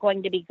wasn't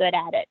going to be good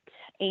at it.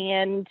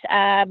 And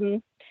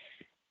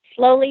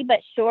slowly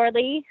but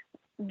surely,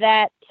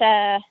 that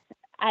I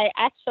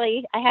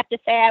have to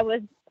say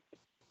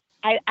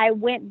I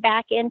went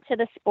back into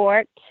the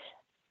sport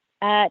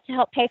to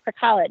help pay for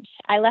college.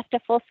 I left a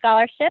full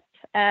scholarship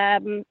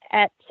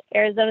at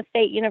Arizona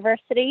State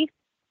University,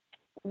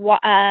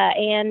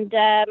 and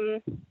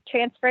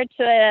transferred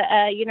to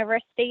a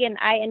university, and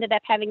I ended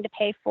up having to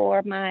pay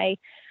for my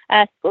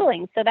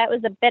schooling. So that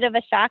was a bit of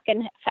a shock,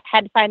 and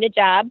had to find a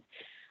job.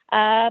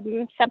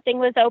 Something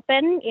was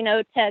open,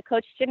 to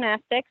coach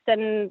gymnastics,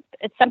 and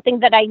it's something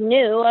that I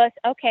knew.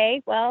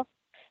 Okay, well,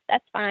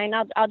 that's fine.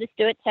 I'll just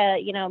do it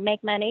to,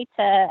 make money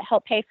to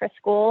help pay for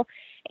school.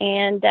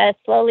 And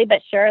slowly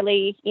but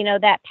surely,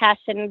 that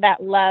passion,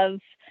 that love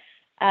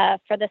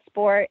for the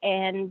sport,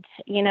 and,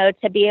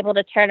 to be able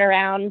to turn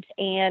around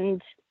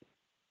and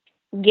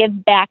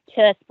give back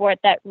to a sport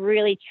that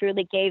really,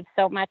 truly gave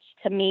so much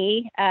to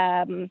me,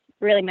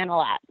 really meant a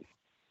lot.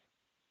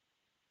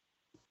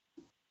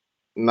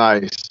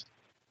 Nice.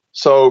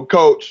 So,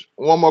 Coach,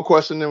 one more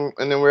question, and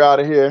then we're out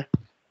of here.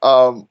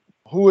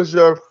 Who is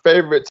your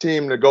favorite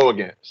team to go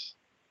against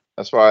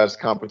as far as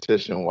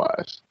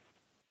competition-wise?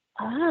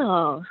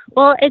 Oh,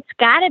 well, it's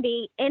got to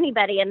be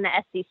anybody in the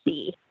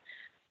SEC.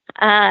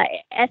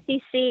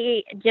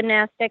 SEC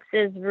gymnastics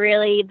is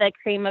really the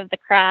cream of the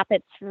crop.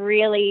 It's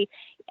really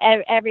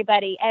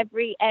everybody,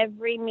 every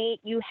meet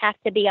you have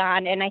to be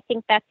on. And I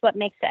think that's what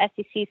makes the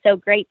SEC so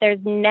great. There's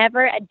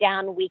never a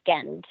down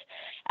weekend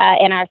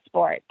in our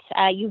sport.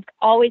 You've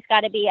always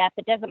got to be up.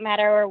 It doesn't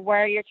matter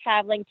where you're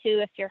traveling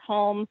to, if you're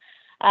home.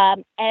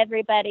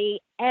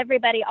 Everybody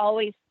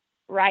always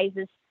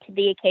rises to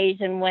the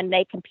occasion when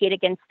they compete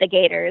against the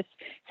Gators.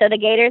 So the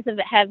Gators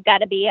have got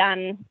to be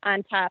on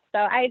top. So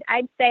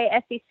I'd say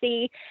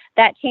SEC,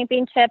 that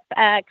championship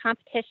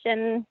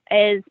competition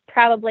is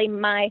probably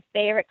my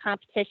favorite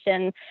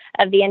competition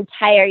of the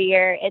entire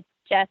year. It's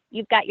just,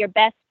 you've got your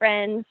best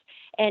friends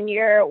and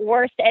your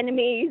worst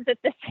enemies at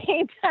the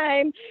same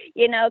time,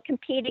 you know,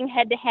 competing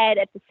head to head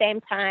at the same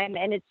time.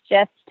 And it's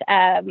just,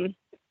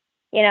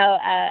 you know,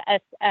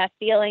 a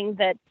feeling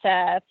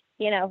that,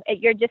 you know,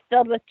 you're just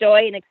filled with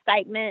joy and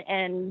excitement,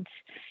 and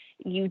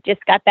you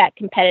just got that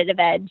competitive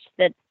edge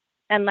that's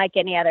unlike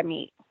any other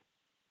meet.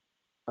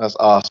 That's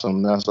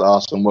awesome. That's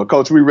awesome. Well,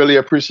 Coach, we really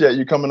appreciate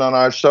you coming on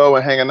our show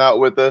and hanging out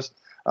with us.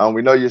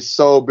 We know you're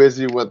so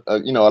busy with,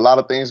 you know, a lot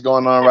of things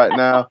going on right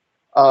now.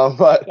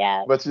 But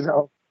you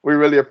know, we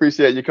really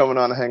appreciate you coming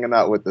on and hanging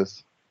out with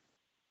us.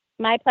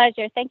 My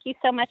pleasure. Thank you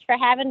so much for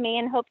having me,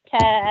 and hope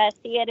to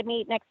see you at a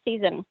meet next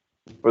season.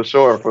 For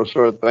sure.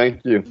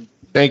 Thank you.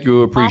 Thank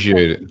you.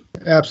 Appreciate it.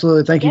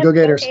 Absolutely. Thank you. Go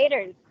Gators. Go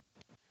Gators.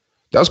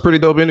 That was a pretty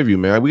dope interview,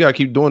 man. We got to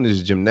keep doing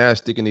this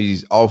gymnastic and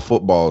these all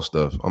football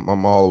stuff.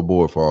 I'm all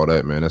aboard for all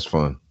that, man. That's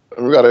fun.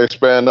 We got to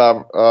expand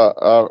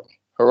our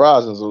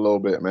horizons a little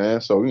bit,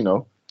 man. So, you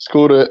know, it's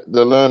cool to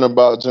learn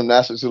about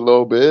gymnastics a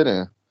little bit,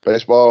 and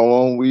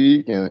baseball one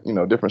week, and, you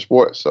know, different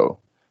sports. So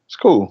it's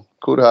cool.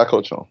 Cool to have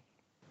Coach on.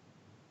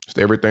 It's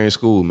everything in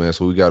school, man.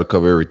 So we got to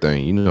cover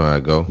everything. You know how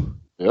it go.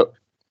 Yep.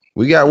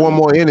 We got one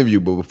more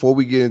interview, but before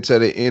we get into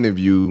the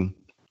interview,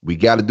 we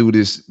got to do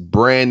this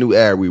brand new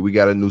ad read. We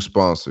got a new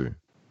sponsor.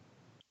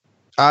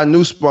 Our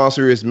new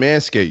sponsor is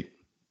Manscaped.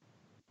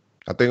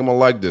 I think I'm gonna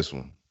like this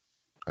one.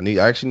 I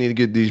actually need to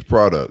get these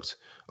products.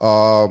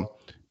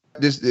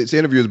 This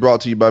interview is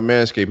brought to you by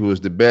Manscaped, who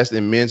is the best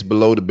in men's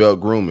below the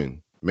belt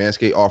grooming.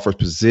 Manscaped offers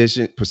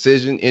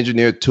precision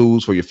engineered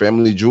tools for your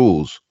family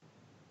jewels.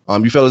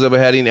 You fellas ever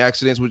had any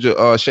accidents with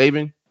your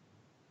shaving?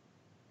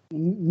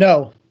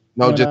 No,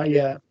 not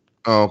yet.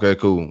 Oh, okay,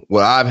 cool.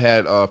 Well, I've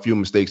had a few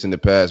mistakes in the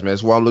past, man.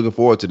 That's why I'm looking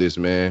forward to this,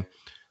 man.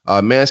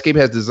 Manscaped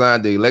has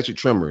designed the electric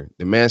trimmer.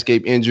 The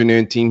Manscaped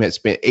engineering team has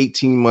spent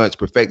 18 months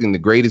perfecting the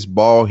greatest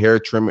ball hair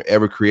trimmer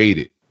ever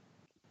created.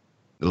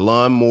 The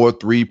Lawnmower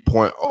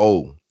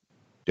 3.0,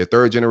 their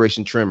third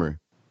generation trimmer.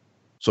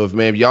 So if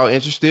y'all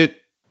interested,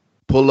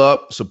 pull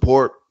up,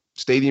 support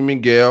Stadium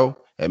and Gale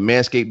at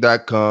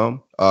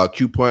manscaped.com,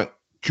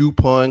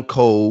 coupon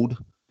code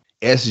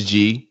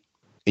SG,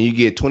 and you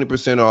get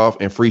 20% off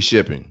and free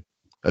shipping.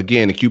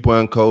 Again, the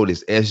coupon code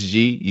is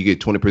SG. You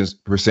get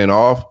 20%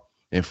 off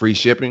and free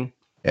shipping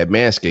at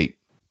Manscaped.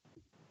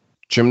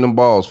 Trim them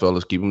balls,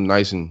 fellas. Keep them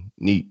nice and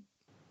neat.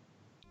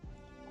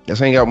 Let's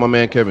hang out with my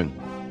man, Kevin.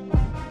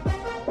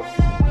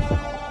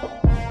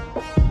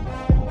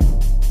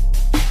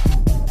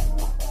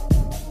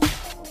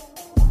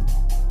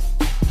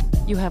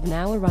 You have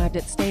now arrived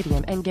at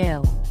Stadium and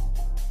Gale.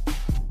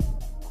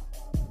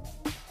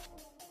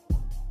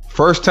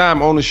 First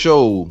time on the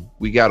show,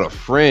 we got a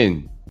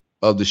friend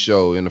of the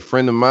show and a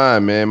friend of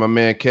mine, man. My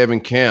man, Kevin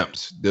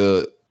Camps,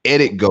 the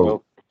edit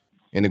goat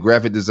and the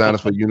graphic designer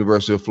for the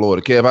University of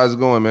Florida. Kev, how's it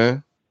going,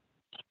 man?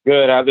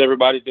 Good. How's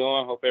everybody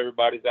doing? Hope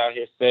everybody's out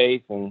here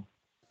safe and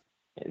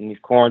in these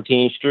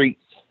quarantine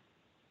streets.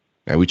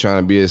 And we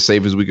trying to be as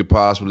safe as we could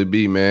possibly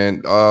be,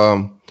 man.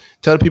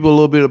 Tell the people a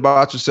little bit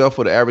about yourself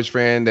for the average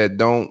fan that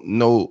don't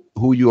know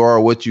who you are,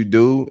 what you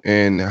do,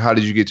 and how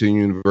did you get to the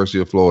University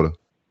of Florida?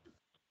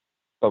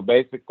 So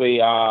basically,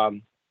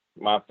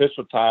 my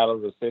official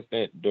title is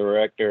Assistant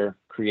Director,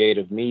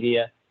 Creative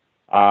Media.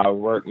 I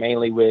work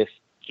mainly with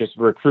just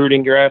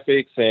recruiting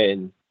graphics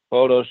and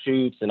photo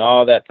shoots and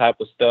all that type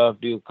of stuff.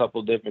 Do a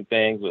couple different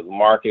things with the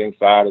marketing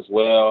side as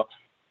well.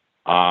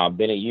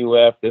 Been at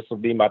UF. This will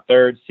be my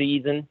third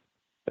season.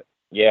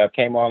 Yeah, I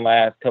came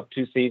on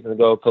 2 seasons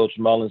ago, Coach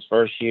Mullen's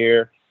first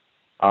year.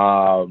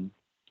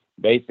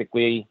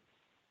 Basically,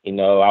 you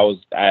know, I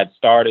had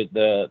started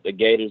the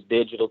Gators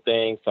digital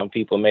thing. Some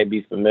people may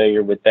be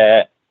familiar with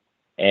that,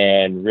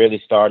 and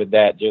really started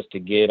that just to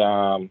get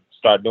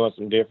start doing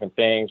some different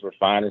things,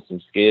 refining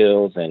some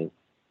skills, and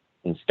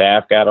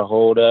staff got a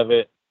hold of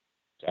it.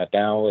 Sat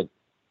down with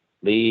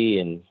Lee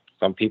and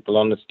some people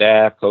on the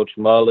staff, Coach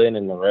Mullen,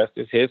 and the rest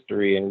is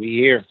history, and we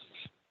here.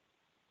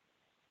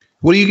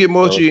 Where do you get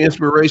most of your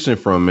inspiration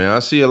from, man? I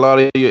see a lot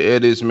of your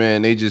edits,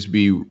 man.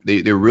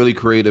 They're really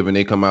creative and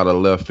they come out of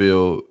left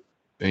field,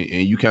 and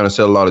you kind of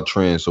set a lot of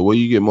trends. So where do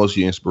you get most of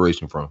your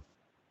inspiration from?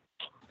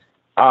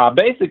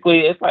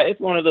 Basically, it's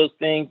one of those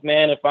things,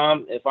 man. If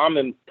I'm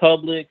in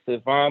Publix,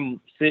 if I'm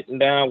sitting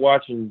down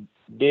watching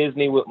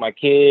Disney with my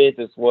kids,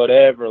 it's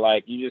whatever.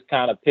 Like, you just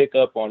kind of pick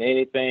up on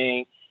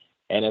anything,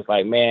 and it's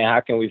like, man, how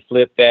can we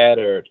flip that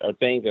or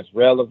things that's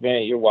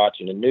relevant? You're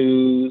watching the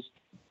news.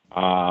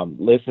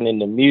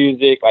 Listening to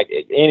music, like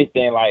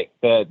anything, like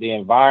the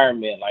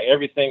environment, like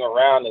everything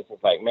around us.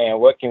 It's like, man,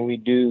 what can we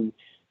do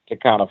to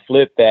kind of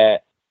flip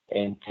that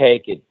and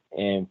take it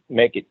and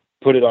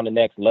put it on the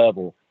next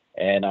level?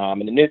 And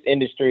in this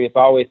industry,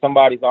 it's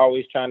somebody's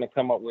always trying to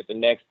come up with the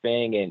next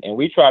thing, and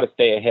we try to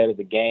stay ahead of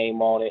the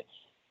game on it.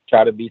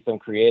 try to be some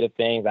creative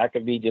things. I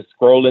could be just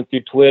scrolling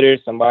through Twitter.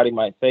 Somebody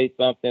might say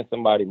something.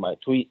 Somebody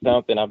might tweet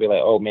something. I'll be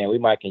like, oh man, we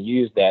might can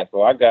use that.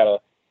 So I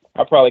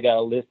probably got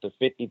a list of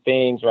 50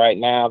 things right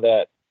now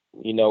that,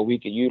 you know, we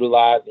could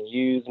utilize and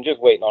use, and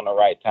just waiting on the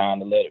right time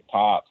to let it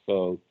pop.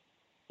 So,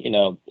 you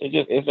know,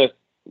 it's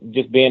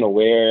just being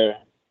aware,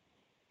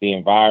 the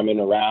environment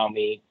around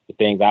me, the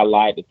things I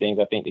like, the things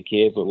I think the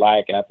kids would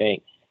like. And I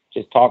think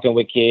just talking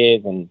with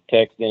kids and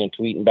texting and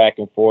tweeting back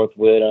and forth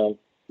with them,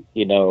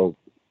 you know,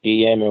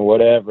 DM and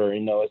whatever, you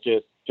know, it's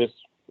just,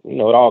 you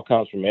know, it all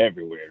comes from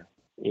everywhere,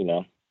 you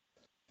know.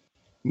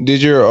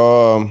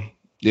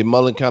 Did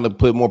Mullen kind of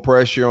put more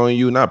pressure on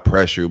you? Not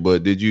pressure,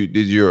 but did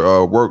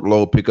your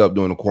workload pick up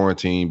during the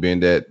quarantine, being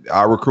that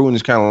our recruiting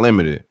is kind of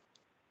limited?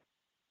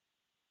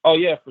 Oh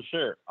yeah, for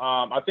sure.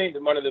 I think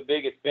that one of the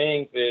biggest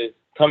things is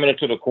coming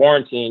into the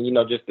quarantine, you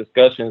know, just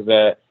discussions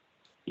that,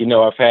 you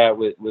know, I've had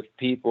with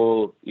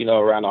people, you know,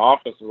 around the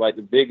office. Like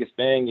the biggest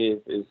thing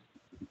is,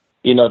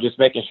 you know, just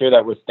making sure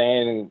that we're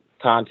staying in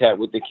contact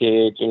with the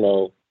kids, you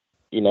know,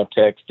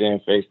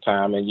 texting,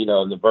 FaceTime, and, you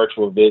know, the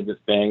virtual visit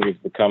thing is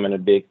becoming a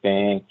big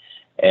thing.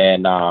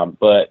 And,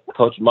 but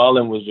Coach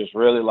Mullen was just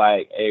really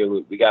like, hey,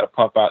 we got to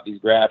pump out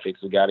these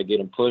graphics. We got to get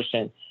them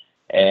pushing.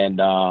 And,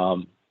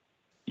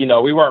 you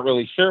know, we weren't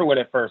really sure when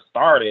it first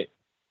started,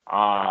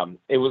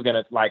 it was going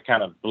to like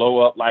kind of blow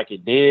up like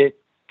it did.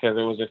 Cause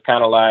it was just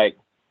kind of like,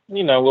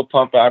 you know, we'll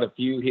pump out a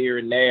few here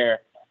and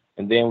there.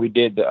 And then we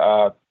did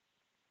the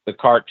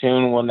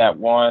cartoon one that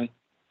won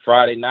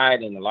Friday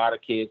night, and a lot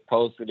of kids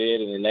posted it,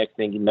 and the next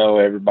thing you know,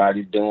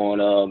 everybody's doing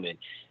them.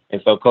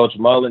 And so Coach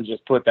Mullen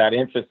just put that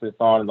emphasis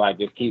on, like,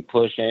 just keep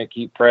pushing it,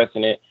 keep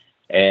pressing it.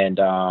 And,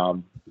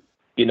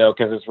 you know,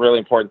 because it's a really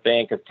important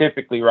thing, because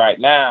typically right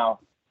now,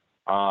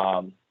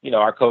 you know,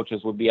 our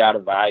coaches would be out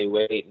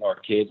evaluating, or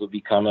kids would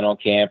be coming on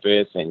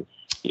campus, and,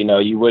 you know,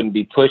 you wouldn't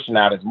be pushing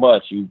out as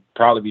much. You'd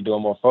probably be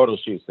doing more photo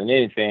shoots than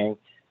anything.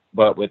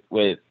 But with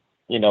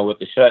you know, with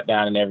the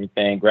shutdown and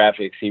everything,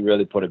 graphics, he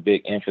really put a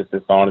big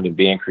emphasis on it and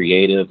being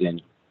creative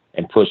and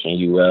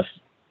pushing UF.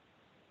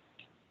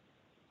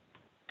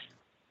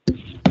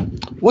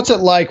 What's it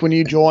like when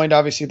you joined?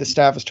 Obviously, the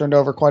staff has turned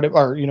over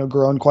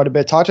grown quite a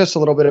bit. Talk to us a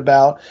little bit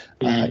about,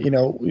 you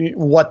know,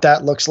 what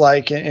that looks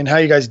like and how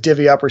you guys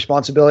divvy up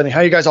responsibility and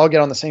how you guys all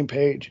get on the same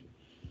page.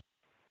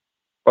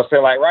 Well,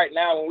 so like right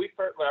now, when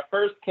I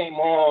first came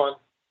on,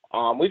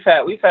 we've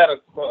had a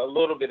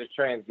little bit of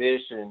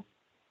transition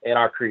in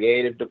our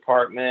creative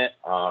department.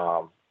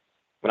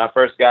 When I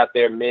first got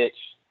there, Mitch,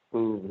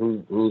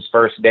 whose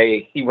first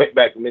day, he went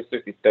back to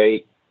Mississippi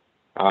State.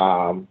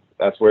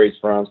 That's where he's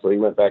from, so he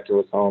went back to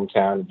his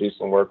hometown to do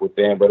some work with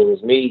them. But it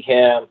was me,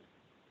 him,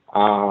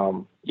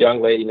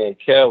 young lady named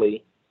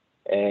Kelly,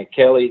 and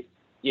Kelly,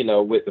 you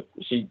know,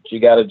 she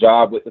got a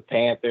job with the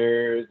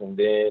Panthers, and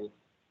then,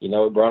 you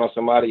know, brought on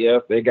somebody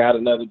else. They got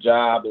another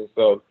job, and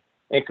so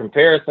in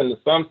comparison to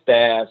some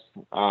staffs,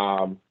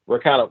 we're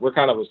kind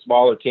of a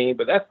smaller team,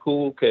 but that's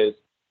cool because,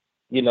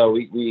 you know,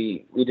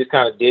 we just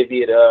kind of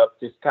divvy it up.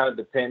 Just kind of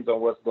depends on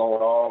what's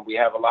going on. We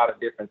have a lot of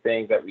different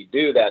things that we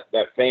do that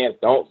fans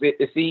don't get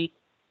to see.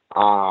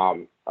 A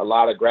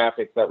lot of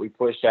graphics that we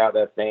push out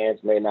that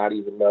fans may not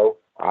even know.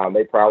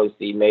 They probably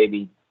see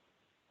maybe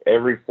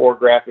every 4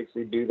 graphics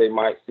we do, they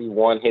might see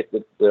one hit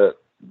the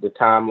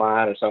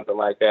timeline or something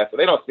like that. So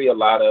they don't see a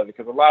lot of it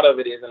because a lot of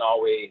it isn't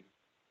always,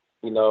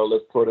 you know,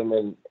 let's put them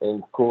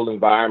in cool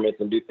environments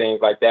and do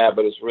things like that.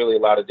 But it's really a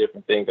lot of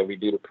different things that we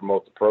do to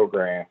promote the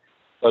program.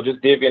 So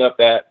just divvying up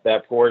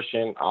that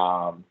portion,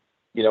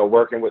 you know,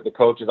 working with the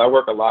coaches. I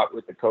work a lot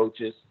with the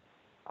coaches,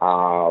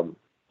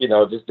 you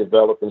know, just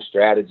developing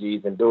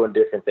strategies and doing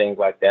different things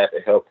like that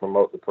to help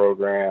promote the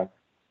program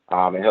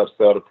and help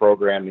sell the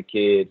program to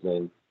kids.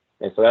 And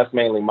so that's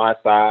mainly my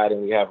side.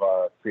 And we have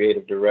our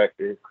creative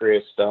director,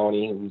 Chris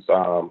Stoney,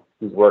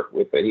 who's worked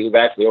with it. He was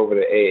actually over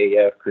the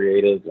AAF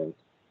creatives and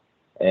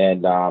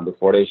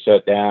before they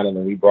shut down, and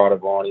then we brought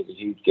him on. He's a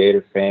huge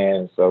Gator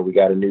fan, so we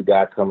got a new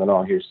guy coming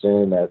on here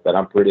soon that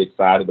I'm pretty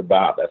excited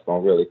about. That's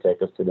going to really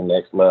take us to the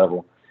next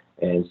level.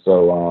 And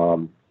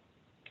so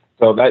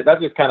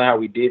that's just kind of how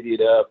we divvy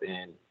it up.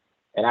 And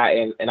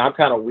I'm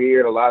kind of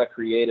weird. A lot of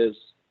creatives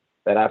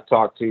that I've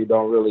talked to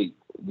don't really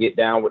get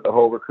down with the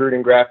whole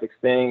recruiting graphics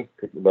thing,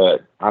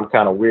 but I'm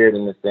kind of weird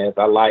in the sense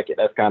I like it.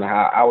 That's kind of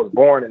how I was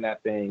born in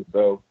that thing,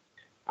 so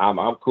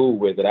I'm cool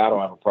with it. I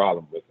don't have a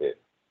problem with it.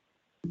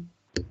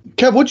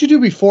 Kev, what'd you do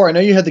before? I know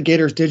you had the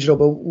Gators digital,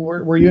 but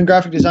were you in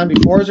graphic design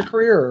before as a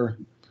career? Or?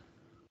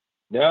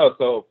 No,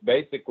 so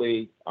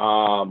basically,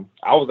 I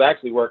was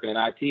actually working in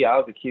IT. I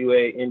was a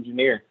QA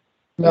engineer.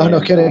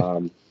 No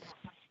kidding.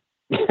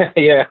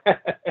 Yeah, I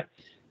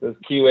was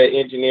QA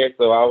engineer,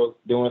 so I was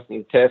doing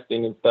some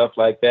testing and stuff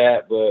like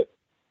that. But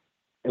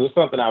it was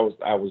something I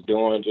was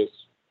doing, just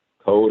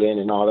coding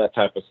and all that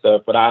type of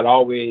stuff. But I'd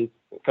always,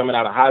 coming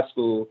out of high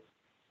school,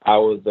 I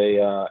was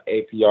a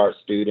AP art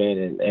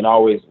student and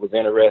always was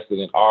interested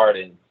in art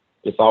and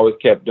just always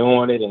kept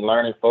doing it and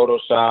learning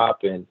Photoshop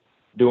and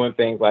doing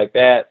things like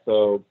that.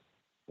 So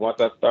once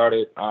I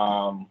started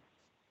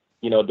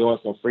doing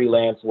some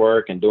freelance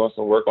work and doing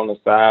some work on the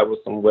side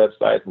with some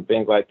websites and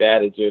things like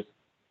that, it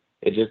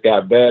just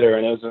got better.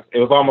 And it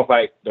was almost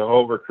like the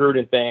whole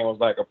recruiting thing was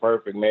like a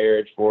perfect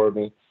marriage for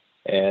me.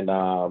 And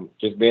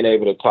just being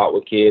able to talk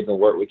with kids and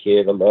work with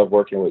kids. I love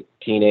working with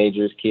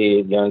teenagers,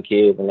 kids, young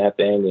kids, and that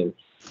thing.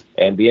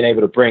 And being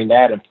able to bring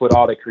that and put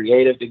all the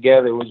creative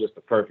together, it was just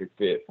a perfect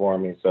fit for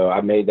me. So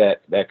I made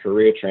that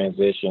career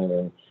transition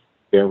and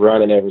been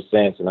running ever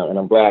since. And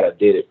I'm glad I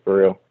did it for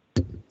real.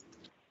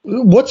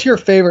 What's your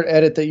favorite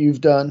edit that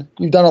you've done?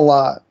 You've done a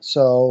lot,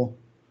 so.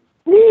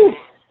 Woo.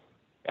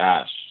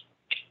 Gosh.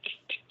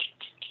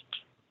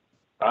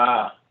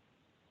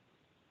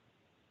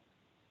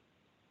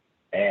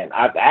 And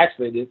I've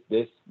actually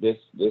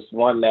this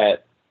one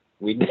that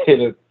we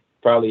did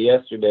probably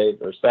yesterday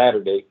or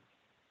Saturday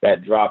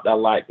that dropped. I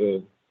liked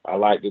it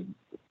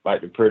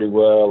pretty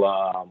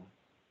well.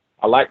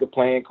 I like the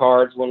playing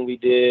cards when we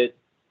did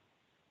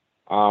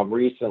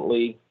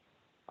recently.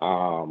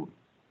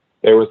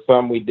 There was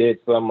some we did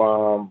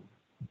some.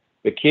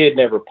 The kid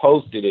never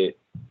posted it.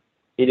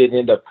 He didn't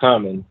end up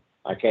coming.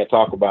 I can't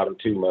talk about him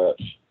too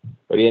much,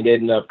 but he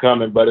ended up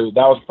coming. But that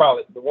was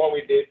probably the one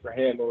we did for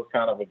him. It was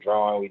kind of a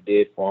drawing we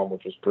did for him,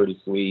 which was pretty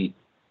sweet.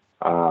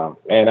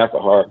 Man, that's a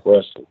hard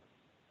question.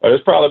 But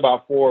there's probably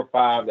about 4 or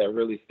 5 that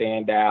really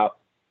stand out.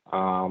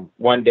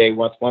 One day,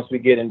 once we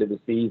get into the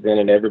season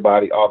and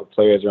all the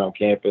players are on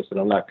campus and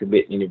I'm not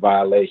committing any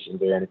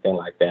violations or anything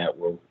like that,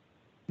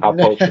 I'll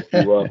post a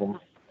few of them.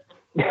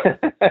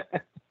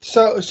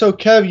 So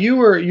Kev, you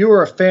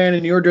were a fan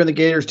and you were doing the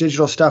Gators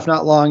digital stuff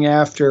not long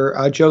after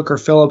Joker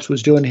Phillips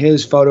was doing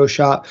his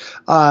Photoshop.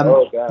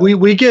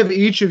 We give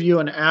each of you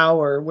an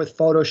hour with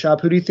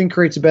Photoshop. Who do you think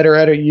creates a better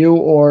edit, you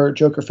or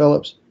Joker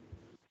Phillips?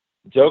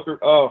 Joker.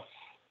 Oh.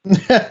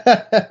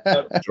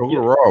 Joker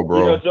raw,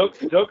 bro.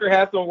 Joker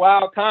has some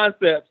wild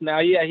concepts now.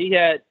 Yeah, he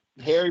had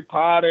Harry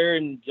Potter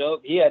and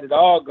Joker. He had it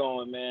all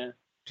going, man.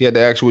 He had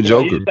the actual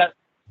Joker.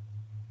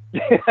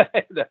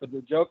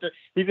 The Joker.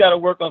 He's got to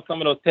work on some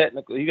of those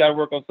technical. He got to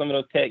work on some of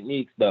those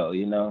techniques,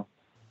 though.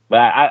 But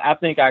I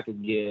think I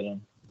could get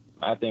him.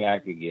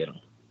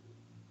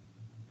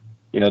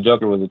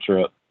 Joker was a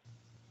trip.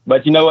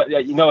 But you know what?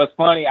 It's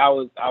funny. I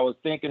was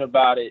thinking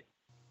about it.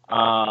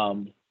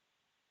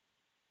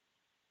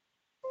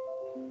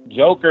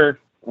 Joker,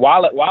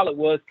 while it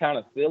was kind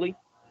of silly,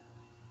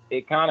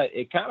 it kind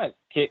of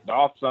kicked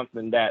off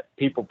something that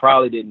people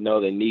probably didn't know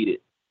they needed.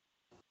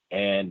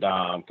 And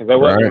because there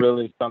wasn't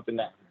really something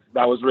that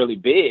was really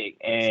big.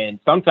 And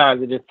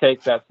sometimes it just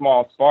takes that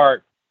small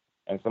spark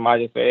and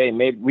somebody just say, hey,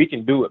 maybe we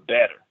can do it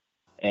better.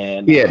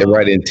 And he had the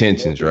right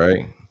intentions,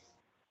 right?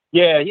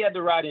 Yeah, he had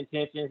the right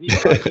intentions. He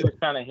was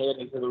kind of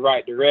heading to the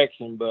right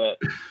direction, but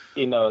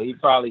he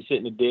probably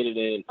shouldn't have did it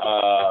in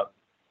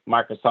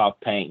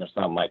Microsoft Paint or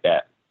something like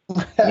that.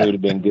 It would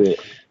have been good.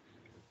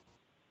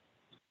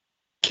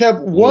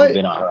 Kev, what?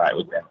 Been all right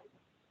with that.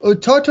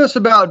 Talk to us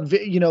about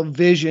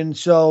vision.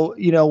 So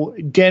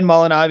Dan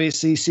Mullen,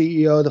 obviously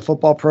CEO of the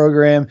football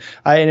program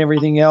and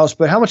everything else.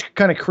 But how much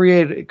kind of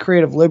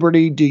creative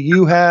liberty do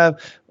you have,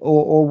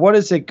 or what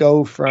does it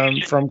go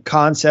from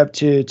concept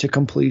to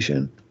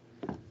completion?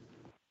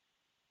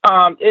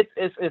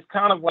 It's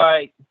kind of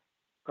like,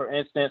 for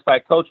instance,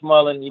 like Coach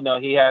Mullen.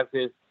 He has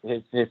his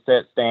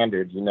set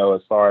standards.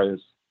 As far as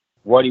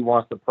what he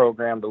wants the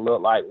program to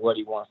look like, what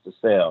he wants to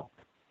sell.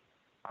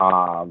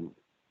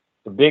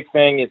 The big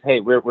thing is, hey,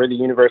 we're the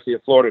University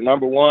of Florida.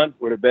 Number one,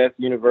 we're the best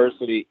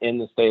university in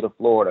the state of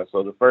Florida.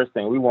 So the first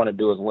thing we want to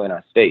do is win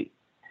our state.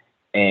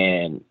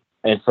 And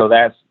so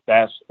that's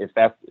if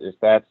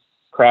that's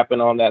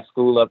crapping on that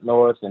school up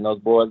north and those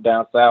boys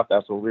down south,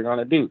 that's what we're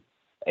gonna do.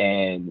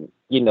 And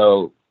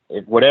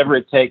if whatever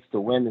it takes to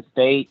win the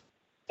state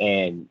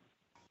and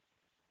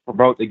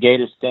promote the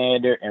Gator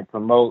standard and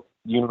promote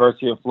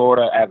University of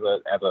Florida as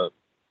a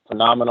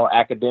phenomenal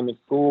academic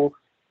school,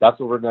 that's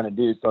what we're going to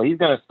do. So he's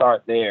going to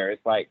start there.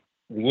 It's like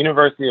the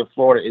University of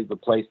Florida is the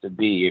place to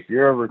be. If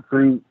you're a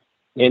recruit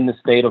in the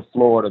state of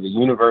Florida, the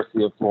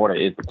University of Florida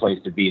is the place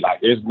to be. Like,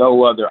 there's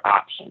no other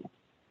option.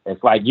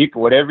 It's like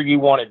whatever you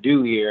want to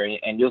do here,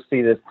 and you'll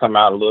see this come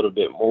out a little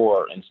bit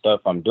more and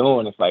stuff I'm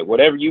doing. It's like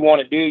whatever you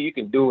want to do, you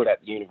can do it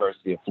at the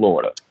University of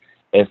Florida.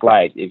 It's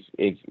like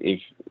if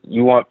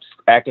you want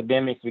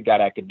academics, we got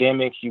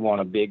academics. You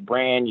want a big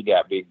brand, you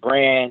got big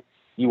brand.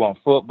 You want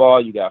football,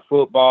 you got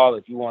football.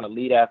 If you want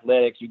elite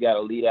athletics, you got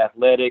elite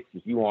athletics.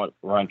 If you want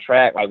to run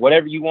track, like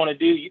whatever you want to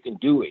do, you can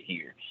do it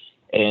here.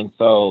 And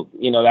so,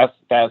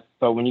 that's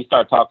so when you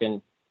start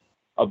talking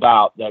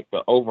about like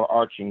the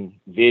overarching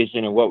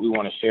vision and what we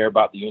want to share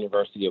about the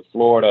University of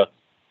Florida,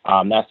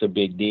 that's a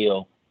big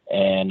deal.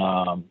 And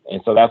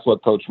so that's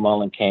what Coach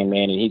Mullen came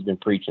in, and he's been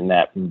preaching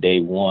that from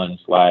day one.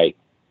 It's like,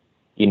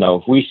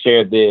 if we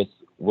share this,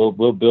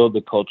 we'll build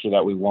the culture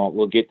that we want.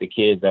 We'll get the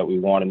kids that we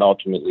want, and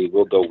ultimately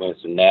we'll go win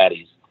some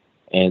natties.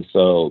 And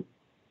so,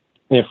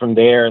 and from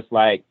there, it's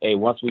like, hey,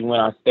 once we win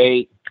our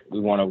state, we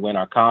want to win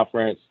our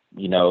conference.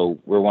 We're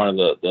one of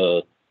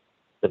the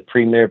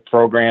premier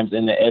programs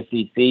in the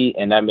SEC,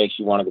 and that makes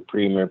you one of the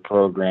premier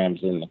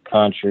programs in the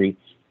country.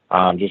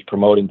 just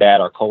promoting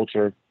that, our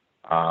culture.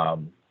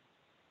 And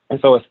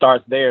so it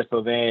starts there.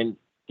 So then,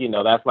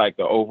 that's like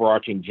the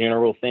overarching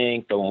general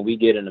thing. So when we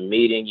get in a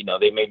meeting,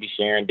 they may be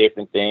sharing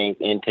different things,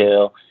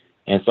 intel.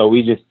 And so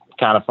we just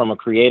kind of from a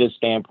creative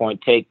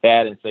standpoint, take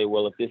that and say,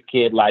 well, if this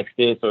kid likes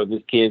this, or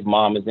this kid's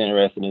mom is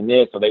interested in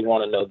this, or they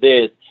want to know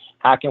this,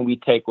 how can we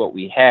take what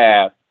we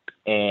have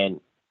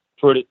and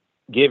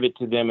give it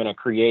to them in a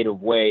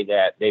creative way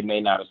that they may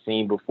not have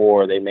seen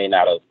before, they may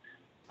not have,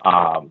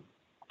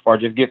 or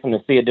just get them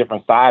to see a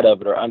different side of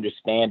it or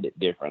understand it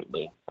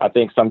differently. I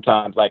think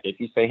sometimes, like if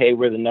you say, hey,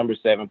 we're the number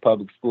 7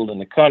 public school in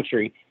the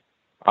country,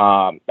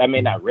 that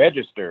may not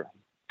register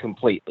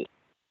completely.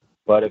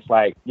 But it's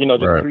like,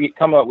 just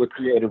come up with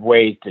creative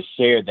ways to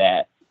share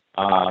that.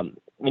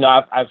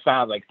 I've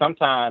found like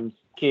sometimes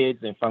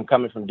kids and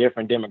coming from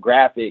different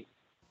demographics,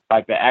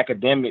 like the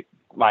academic,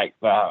 like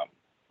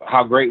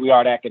how great we are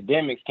at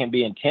academics can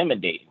be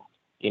intimidating.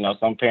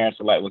 Some parents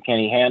are like, well, can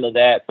he handle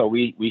that? So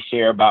we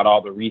share about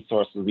all the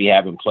resources we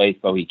have in place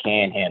so he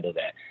can handle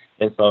that.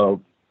 And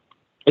so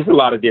it's a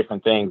lot of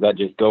different things that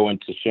just go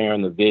into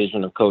sharing the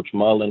vision of Coach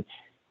Mullen.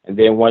 And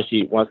then once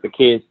the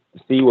kids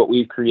see what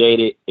we've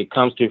created, it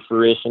comes to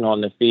fruition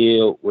on the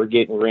field. We're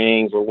getting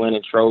rings, we're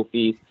winning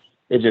trophies.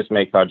 It just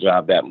makes our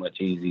job that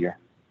much easier.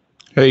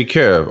 Hey,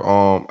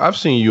 Kev, I've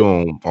seen you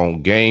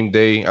on game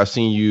day. I've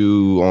seen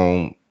you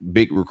on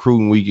big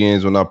recruiting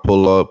weekends when I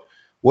pull up.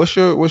 What's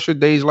your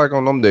days like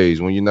on them days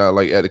when you're not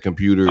like at the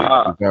computer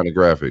kind of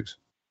graphics?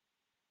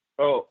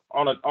 So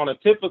on a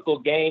typical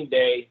game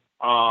day,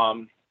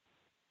 some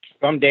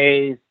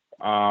days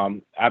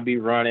I'd be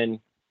running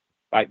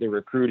like the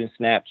recruiting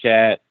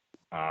Snapchat.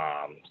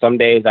 Some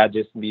days I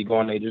just be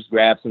going to just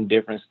grab some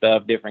different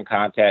stuff, different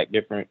content,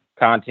 different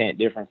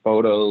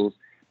photos.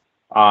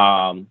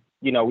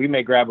 We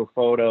may grab a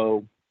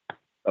photo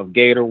of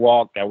Gator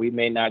Walk that we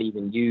may not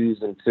even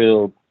use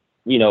until,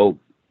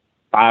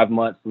 5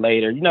 months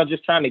later,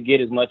 just trying to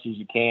get as much as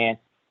you can.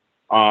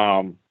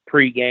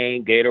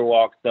 Pre-game, Gator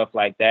Walk, stuff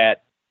like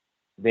that.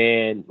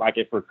 Then like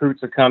if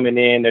recruits are coming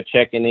in, they're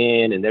checking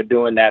in and they're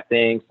doing that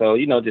thing. So,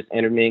 just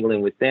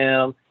intermingling with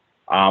them.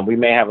 We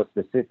may have a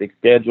specific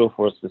schedule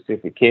for a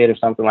specific kid or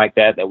something like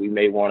that we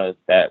may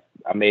that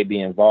I may be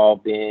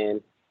involved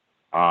in.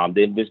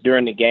 Then just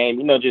during the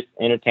game, just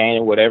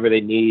entertaining whatever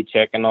they need,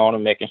 checking on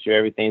them, making sure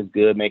everything's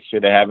good, make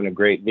sure they're having a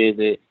great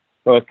visit.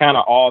 So it's kind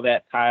of all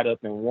that tied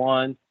up in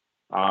one.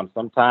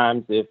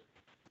 Sometimes if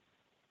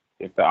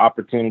the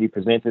opportunity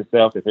presents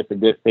itself, if it's a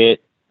good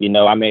fit,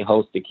 I may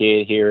host a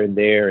kid here and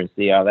there and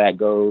see how that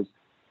goes.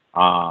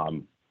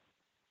 And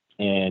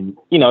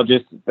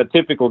just the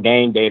typical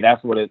game day,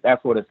 that's what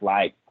it's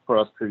like for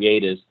us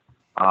creatives.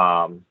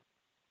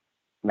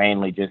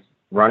 Mainly just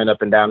running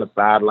up and down the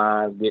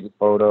sidelines, getting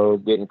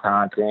photos, getting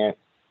content.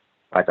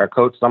 Like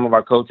some of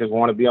our coaches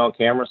want to be on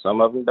camera,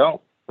 some of them don't.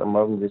 Some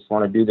of them just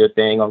want to do their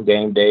thing on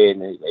game day and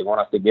they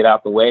want us to get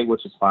out the way,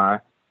 which is fine.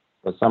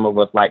 But some of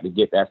us like to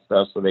get that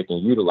stuff so they can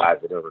utilize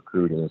it in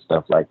recruiting and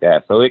stuff like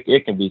that. So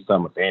it can be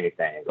some of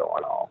anything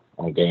going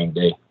on game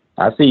day.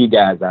 I see you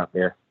guys out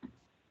there.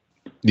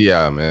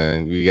 Yeah,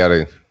 man.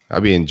 I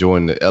be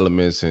enjoying the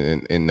elements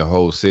in the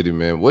whole city,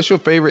 man. What's your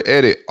favorite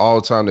edit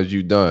all time that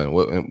you've done?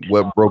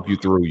 What broke you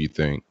through, you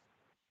think?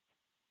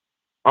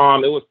 It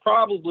was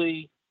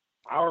probably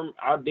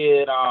I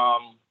did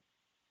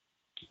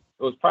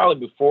it was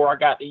probably before I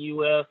got to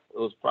UF. It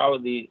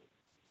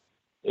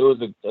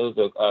was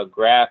a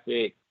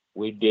graphic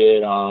we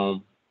did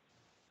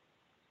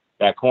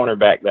that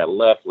cornerback that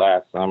left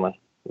last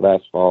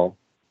fall.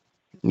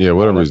 Yeah,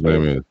 whatever his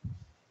name is.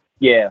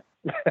 Yeah.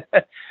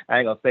 I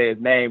ain't gonna say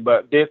his name,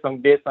 but did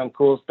some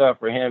cool stuff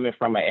for him and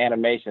from an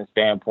animation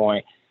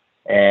standpoint.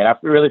 And I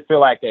really feel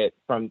like that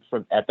from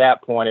at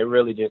that point it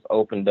really just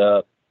opened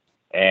up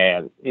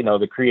and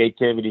the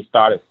creativity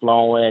started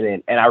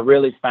flowing and I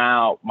really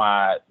found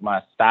my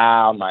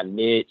style, my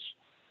niche,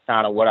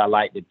 kind of what I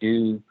like to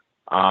do.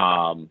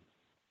 And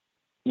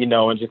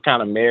just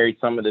kind of married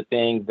some of the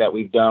things that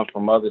we've done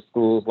from other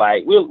schools.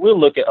 Like we'll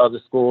look at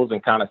other schools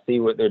and kind of see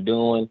what they're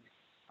doing.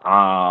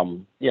 A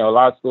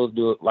lot of schools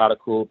do a lot of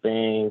cool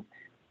things,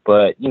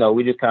 but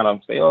we just kind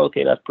of say, oh,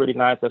 okay, that's pretty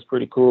nice, that's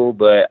pretty cool.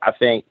 But I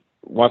think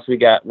once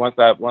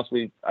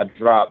I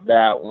dropped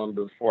that one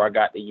before I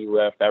got to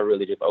UF, that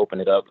really just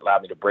opened it up,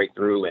 allowed me to break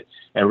through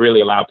and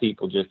really allow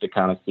people just to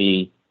kind of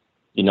see,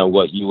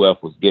 what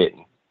UF was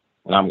getting.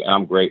 And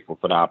I'm grateful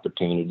for the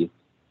opportunity.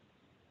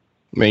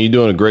 Man, you're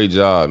doing a great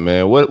job,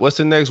 man. What's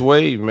the next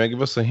wave, man?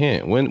 Give us a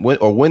hint.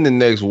 When the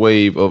next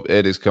wave of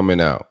edits coming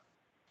out?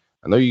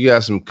 I know you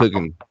got some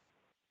cooking.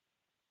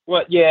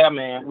 Well, yeah,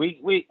 man.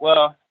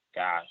 Well,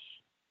 gosh,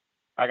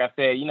 like I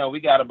said, we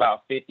got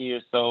about 50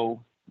 or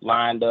so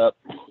lined up,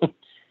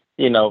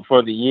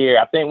 for the year.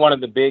 I think one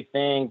of the big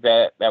things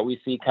that we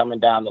see coming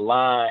down the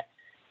line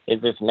is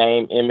this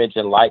name, image,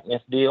 and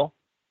likeness deal,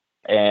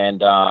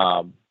 and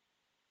how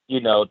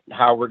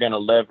we're going to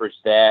leverage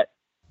that.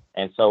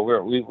 And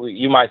so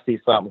you might see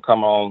something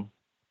come on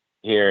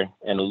here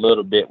in a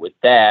little bit with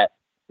that.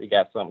 We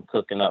got something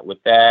cooking up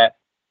with that.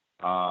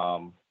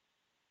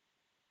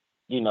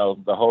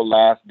 the whole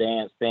Last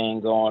Dance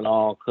thing going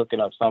on, cooking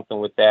up something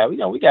with that. We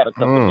got a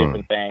couple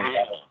different things.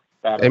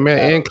 Hey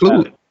man,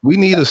 include. We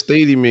need a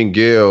Stadium and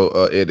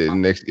Gale edit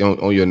next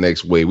on your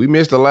next wave. We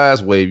missed the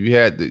last wave. You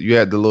had the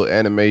little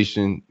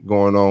animation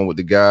going on with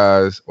the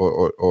guys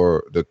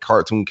or the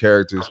cartoon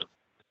characters.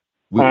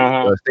 We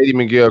Stadium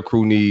and Gale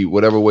crew need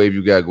whatever wave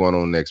you got going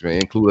on next, man.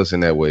 Include us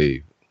in that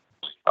wave.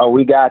 Oh,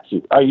 we got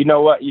you. Oh, you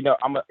know what? You know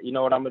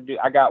what I'm gonna do?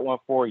 I got one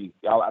for you,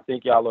 y'all. I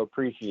think y'all will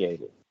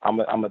appreciate it. I'm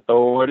gonna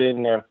throw it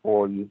in there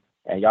for you,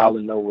 and y'all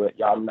will know what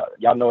y'all know.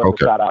 Y'all know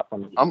it's a shout out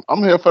from me.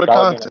 I'm here for the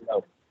content.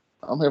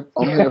 I'm here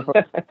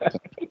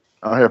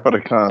for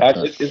the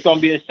content. It's gonna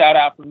be a shout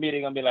out for me.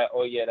 They're gonna be like,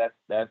 oh yeah,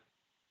 that's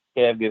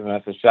Kev giving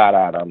us a shout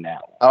out on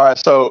that one. All right,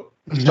 so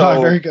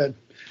very good.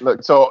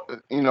 Look, so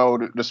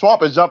the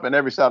swamp is jumping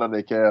every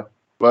Saturday, Kev.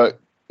 But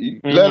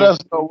let us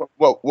know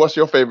what's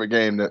your favorite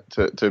game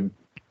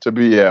to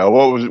be at.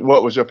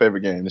 What was your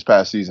favorite game this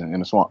past season in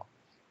the swamp?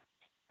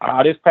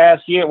 This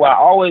past year, well, I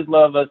always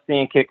love us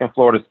seeing kicking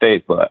Florida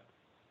State, but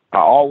I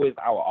will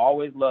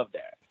always love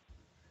that.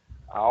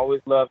 I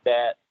always loved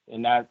that.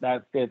 And that's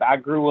because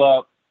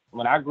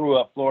when I grew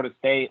up, Florida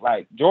State,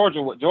 like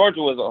Georgia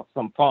was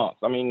some punks.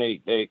 I mean,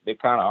 they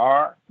kind of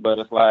are, but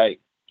it's like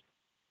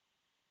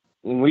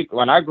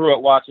when I grew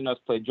up watching us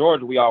play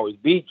Georgia, we always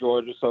beat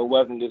Georgia, so it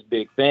wasn't this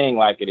big thing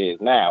like it is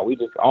now. We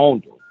just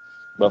owned them.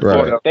 But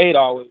Florida State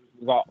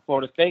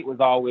was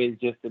always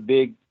just a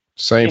big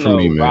for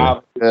me,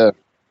 man.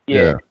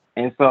 Yeah.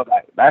 And so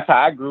that's how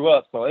I grew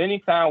up. So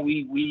anytime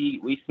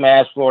we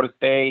smash Florida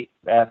State,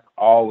 that's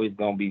always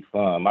gonna be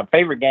fun. My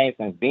favorite game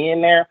since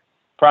being there,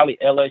 probably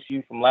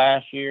LSU from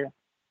last year.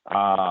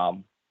 That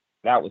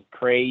was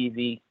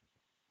crazy.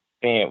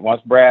 And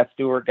once Brad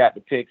Stewart got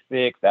the pick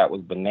six, that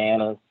was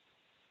bananas.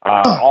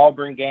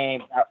 Auburn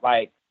game,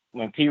 like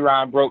when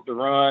P-Ron broke the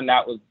run,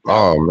 that was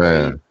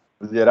man.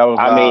 Yeah, that was.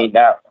 I mean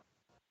that.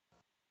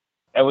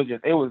 It was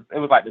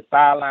like the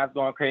sidelines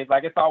going crazy.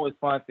 Like it's always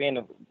fun seeing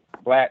the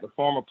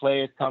former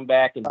players come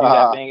back and do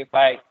that thing. It's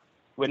like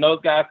when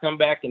those guys come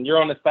back and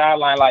you're on the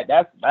sideline, like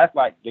that's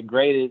like the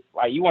greatest.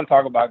 Like you want to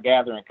talk about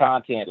gathering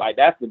content, like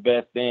that's the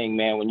best thing,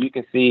 man. When you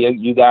can see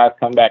you guys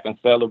come back and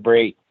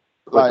celebrate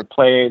with the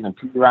players and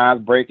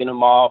P-Ron's breaking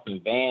them off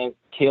and Van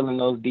killing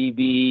those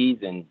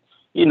DBs, and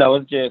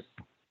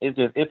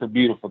it's a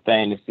beautiful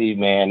thing to see,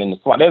 man. In the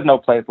swamp, there's no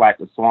place like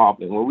the swamp,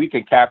 and when we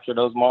can capture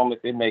those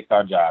moments, it makes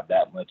our job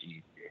that much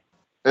easier.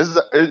 It's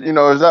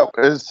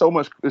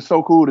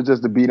so cool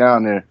to be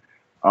down there,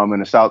 in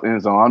the south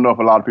end zone. I don't know if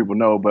a lot of people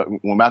know, but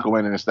when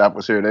McElwain and his staff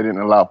was here, they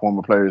didn't allow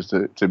former players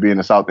to be in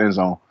the south end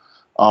zone,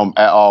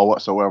 at all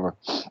whatsoever.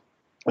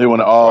 They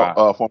wanted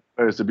all former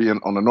players to be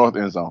on the north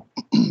end zone.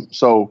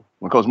 So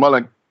when Coach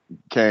Mullen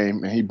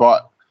came and he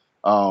bought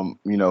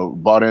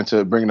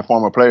into bringing the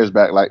former players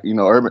back, like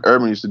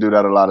Urban used to do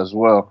that a lot as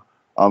well.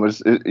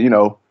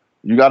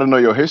 You got to know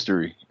your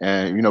history,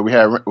 and we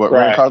had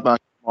Rand Carthon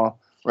came on.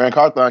 Rand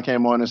Carthon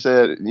came on and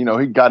said,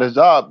 he got his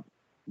job,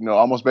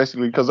 almost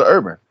basically because of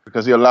Urban,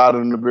 because he allowed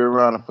him to be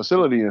around a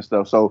facility and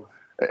stuff. So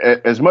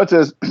as much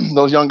as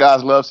those young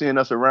guys love seeing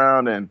us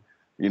around and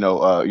get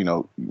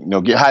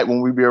hyped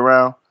when we be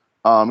around,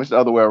 it's the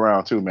other way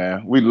around too,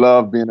 man. We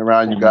love being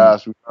around you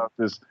guys. We love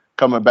just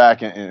coming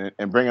back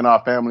and bringing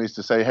our families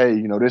to say,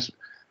 hey, this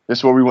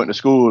is where we went to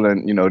school,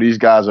 and these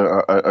guys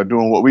are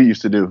doing what we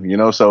used to do.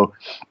 So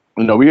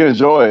we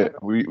enjoy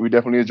it. We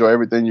definitely enjoy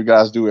everything you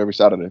guys do every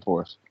Saturday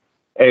for us.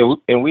 Hey,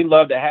 and we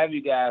love to have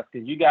you guys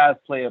because you guys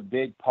play a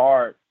big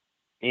part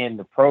in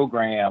the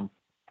program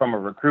from a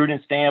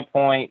recruiting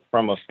standpoint,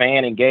 from a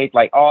fan engagement,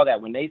 like all that.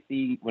 When they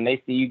see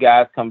you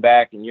guys come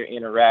back and you're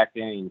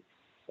interacting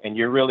and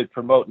you're really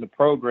promoting the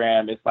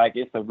program, it's like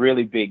it's a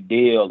really big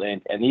deal.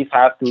 And these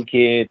high school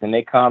kids, and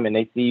they come and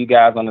they see you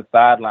guys on the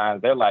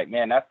sidelines, they're like,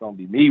 man, that's gonna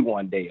be me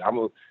one day.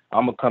 I'm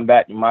gonna come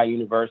back to my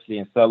university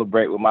and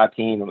celebrate with my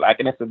team. Like,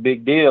 and it's a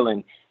big deal.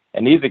 And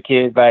these are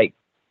kids like,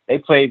 they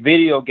play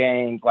video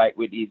games like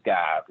with these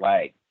guys.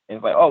 Like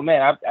it's like, oh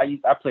man,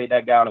 I played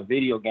that guy on a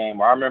video game,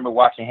 or I remember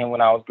watching him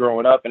when I was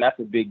growing up, and that's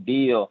a big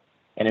deal.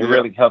 And it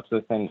really helps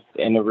us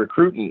in the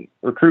recruiting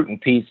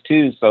piece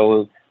too.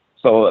 So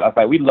I was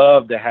like, we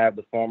love to have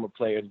the former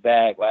players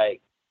back. Like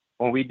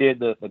when we did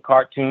the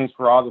cartoons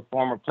for all the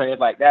former players,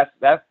 like that's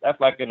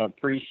like an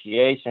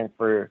appreciation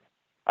for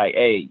like,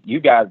 hey,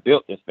 you guys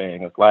built this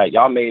thing. It's like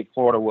y'all made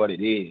Florida what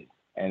it is,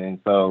 and then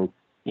so.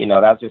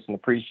 That's just an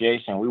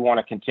appreciation. We want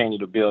to continue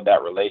to build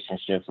that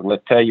relationship. So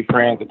let's tell your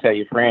friends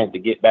to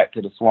get back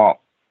to the swamp.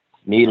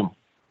 Need them.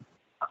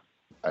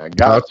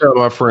 I'll tell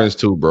my friends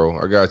too, bro.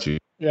 I got you.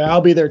 Yeah, I'll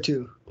be there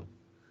too.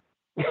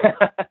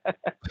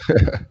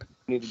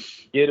 Need to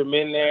get them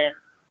in there,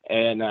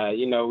 and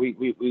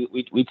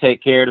we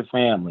take care of the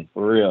family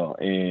for real.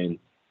 And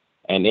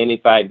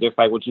anything just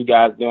like what you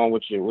guys doing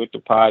with the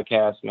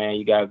podcast, man.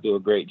 You guys do a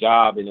great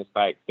job, and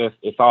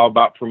it's all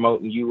about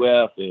promoting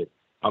UF.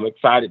 I'm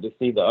excited to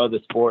see the other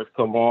sports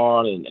come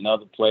on and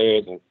other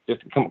players, and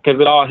just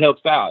because it all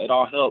helps out. It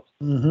all helps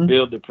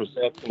build the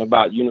perception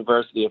about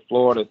University of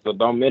Florida. So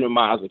don't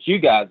minimize what you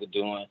guys are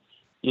doing,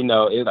 you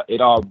know,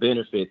 it all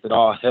benefits, it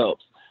all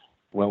helps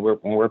when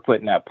we're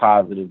putting that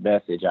positive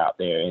message out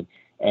there.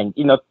 And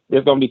you know,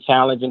 there's gonna be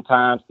challenging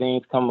times,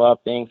 things come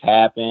up, things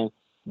happen,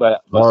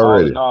 but all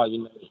in all,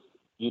 you know,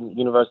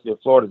 University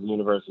of Florida is the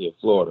University of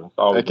Florida. It's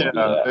always They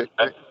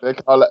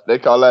gonna they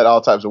call that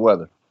all types of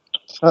weather.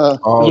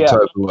 All types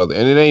of weather,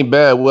 and it ain't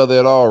bad weather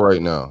at all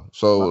right now.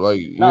 So, like,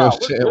 you know what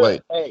I'm saying? Good.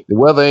 Like, hey, the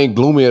weather ain't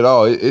gloomy at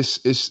all.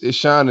 It's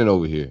shining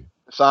over here.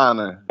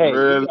 Shining, hey,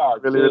 really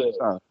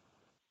shining.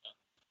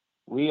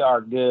 We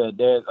are good.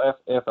 There's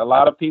a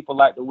lot of people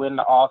like to win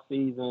the off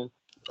season.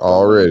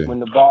 Already. When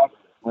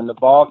the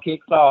ball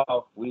kicks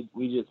off, we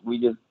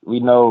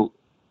know,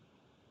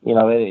 you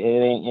know,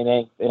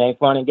 it ain't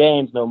fun and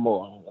games no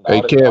more.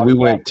 Hey, Kev, we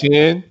went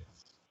 10,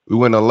 we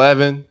went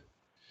 11.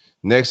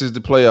 Next is the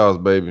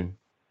playoffs, baby.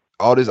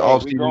 All this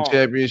off-season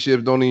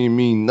championships don't even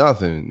mean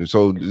nothing.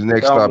 So the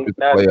next stop is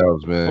the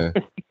playoffs, man.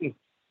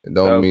 It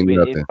don't mean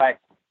nothing. It's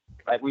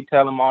like we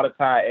tell them all the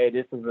time, hey,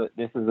 this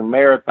is a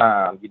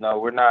marathon. You know,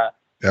 we're not.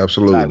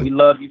 Absolutely. We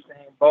love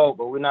Usain Bolt,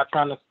 but we're not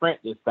trying to sprint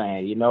this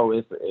thing. You know,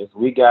 it's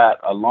we got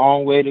a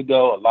long way to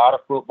go, a lot of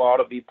football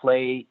to be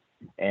played,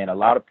 and a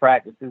lot of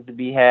practices to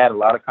be had, a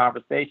lot of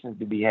conversations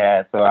to be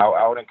had. So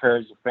I would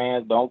encourage the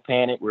fans, don't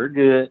panic. We're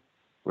good.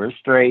 We're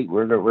straight.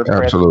 We're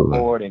pressing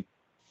forward, and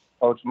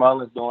Coach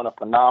Mullen's doing a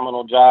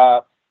phenomenal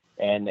job.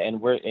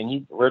 And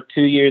we're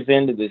 2 years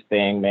into this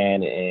thing,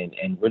 man,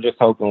 and we're just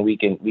hoping we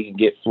can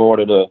get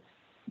Florida to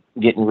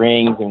getting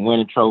rings and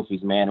winning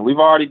trophies, man. And we've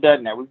already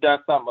done that. We've done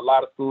something a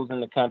lot of schools in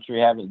the country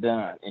haven't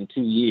done in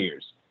 2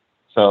 years.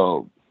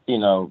 So, you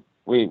know,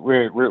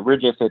 we're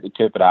just at the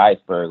tip of the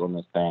iceberg on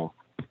this thing.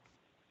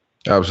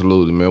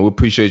 Absolutely, man. We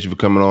appreciate you for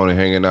coming on and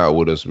hanging out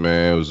with us,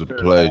 man. It was a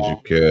pleasure,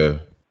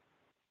 Kev.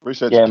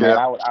 Appreciate you, man.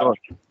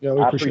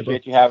 I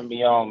appreciate you having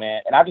me on,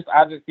 man. And I just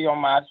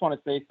want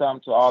to say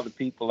something to all the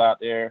people out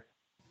there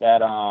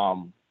that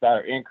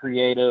are in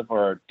creative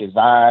or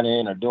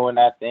designing or doing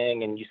that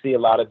thing, and you see a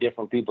lot of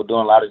different people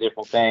doing a lot of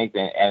different things.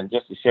 And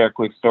just to share a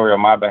quick story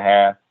on my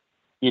behalf,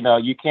 you know,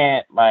 you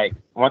can't, like,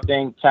 one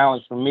thing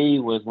challenge for me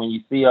was when you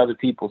see other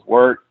people's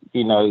work,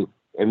 you know,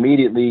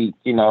 immediately,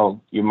 you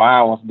know, your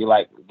mind wants to be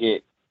like,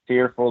 get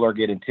fearful or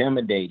get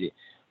intimidated.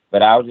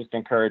 But I would just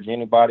encourage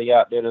anybody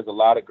out there. There's a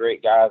lot of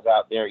great guys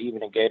out there,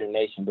 even in Gator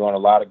Nation, doing a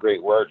lot of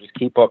great work. Just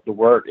keep up the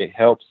work. It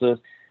helps us.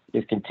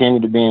 Just continue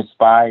to be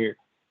inspired.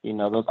 You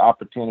know, those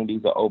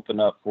opportunities will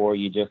open up for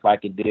you just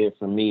like it did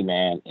for me,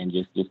 man. And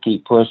just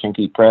keep pushing,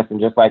 keep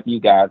pressing, just like you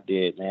guys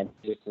did, man.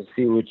 Just to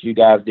see what you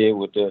guys did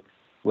with the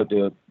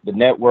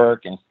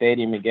network and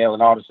Stadium Miguel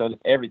and all the shows,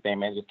 everything,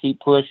 man. Just keep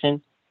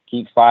pushing,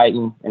 keep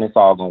fighting, and it's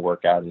all gonna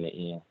work out in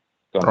the end.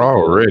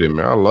 Already,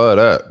 man. I love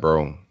that,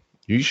 bro.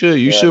 You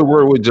should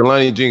work with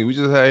Jelani Jenkins. We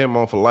just had him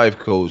on for life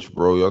coach,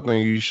 bro. I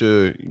think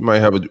you might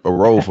have a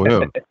role for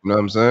him. You know what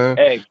I'm saying?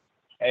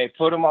 Hey,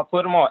 put him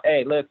on.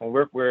 Hey, listen,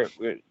 we're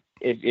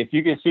if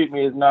you can shoot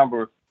me his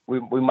number, we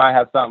might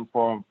have something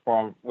for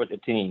him with the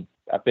team.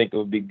 I think it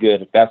would be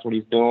good if that's what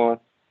he's doing.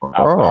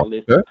 I'll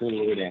listen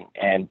to it,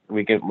 and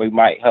we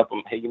might help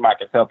him. He might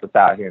just help us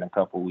out here in a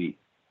couple of weeks.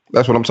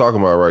 That's what I'm talking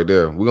about right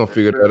there. We're gonna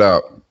figure that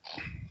out.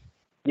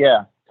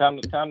 Yeah, tell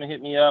him to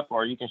hit me up,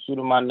 or you can shoot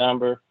him my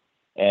number.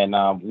 And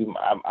I'll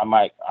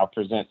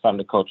present something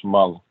to Coach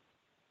Mullen.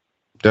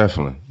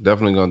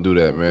 Definitely gonna do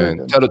that,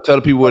 man. Tell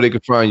the people where they can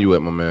find you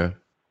at, my man.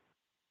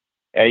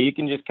 Yeah, you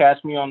can just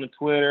catch me on the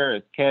Twitter.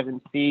 It's Kevin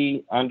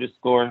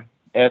C_SR,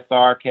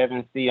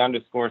 Kevin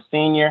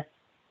C_senior.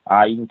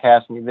 You can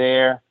catch me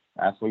there.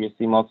 That's where you'll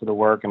see most of the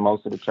work and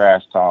most of the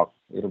trash talk.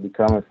 It'll be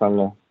coming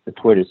from the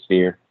Twitter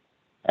sphere.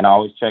 And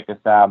always check us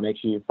out. Make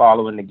sure you're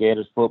following the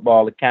Gators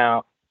football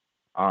account.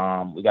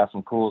 We got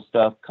some cool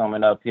stuff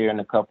coming up here in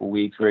a couple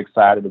weeks. We're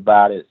excited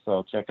about it,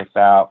 so check us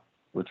out.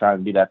 We're trying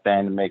to do that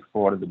thing to make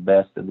Florida the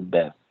best of the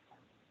best.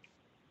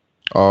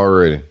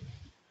 Already.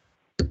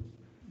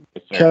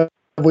 Kev,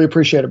 we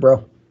appreciate it,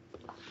 bro.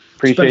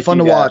 It's been fun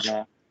to watch.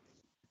 Man.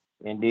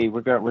 Indeed,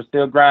 we're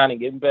still grinding,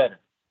 getting better.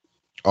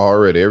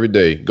 Already, every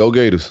day. Go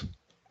Gators.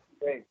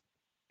 Okay.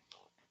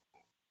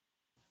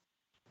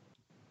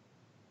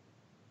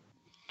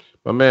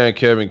 My man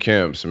Kevin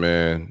Camps,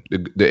 man,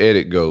 the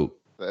edit goat.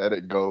 The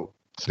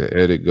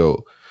edit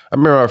goat. I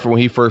remember when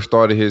he first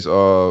started his I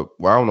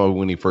don't know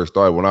when he first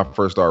started. When I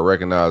first started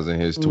recognizing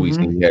his tweets,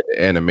 and he had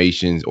the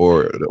animations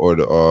or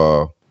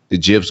the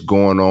GIFs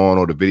going on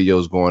or the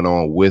videos going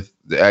on with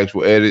the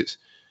actual edits.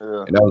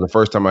 Yeah. And that was the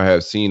first time I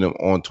had seen him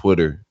on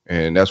Twitter,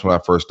 and that's when I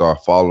first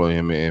started following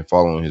him and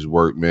following his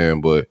work,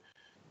 man. But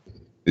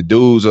the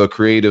dude's a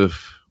creative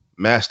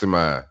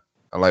mastermind.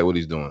 I like what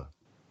he's doing.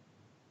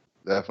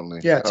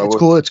 Definitely. Yeah, it's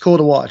cool. It's cool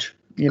to watch.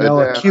 You know,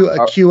 a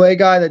QA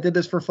guy that did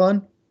this for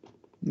fun.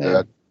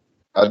 Man.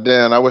 Yeah,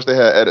 Dan, I wish they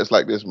had edits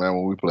like this, man,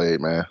 when we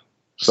played, man.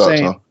 Sucks,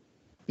 Same. Huh?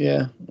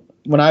 Yeah.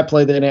 When I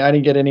played, I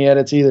didn't get any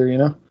edits either, you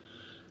know?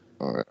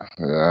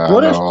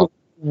 Yeah.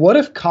 What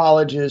if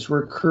colleges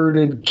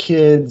recruited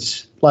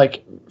kids,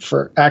 like,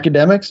 for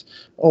academics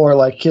or,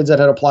 like, kids that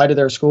had applied to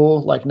their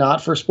school, like,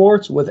 not for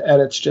sports, with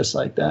edits just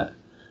like that?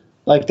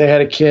 Like they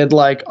had a kid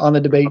like on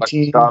the debate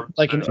team,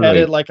 like an Right.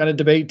 edit like on a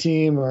debate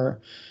team, or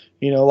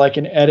like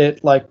an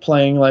edit like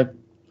playing like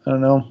I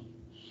don't know.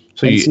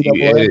 So you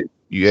NCAA.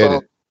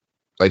 edit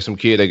like some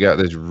kid that got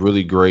this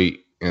really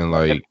great and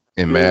like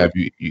in math,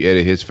 you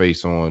edit his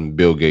face on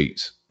Bill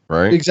Gates,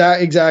 right?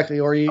 Exactly.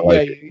 Or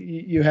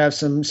you have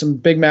some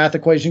big math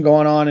equation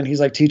going on, and he's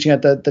like teaching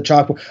at the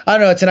chalkboard. I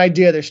don't know. It's an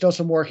idea. There's still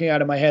some working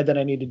out in my head that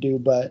I need to do,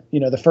 but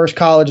the first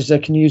colleges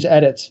that can use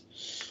edits,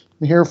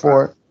 I'm here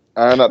for it.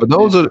 But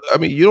those are, I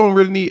mean, you don't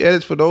really need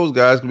edits for those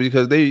guys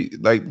because they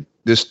like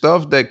the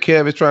stuff that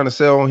Kev is trying to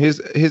sell on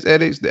his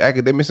edits, the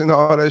academics and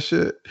all that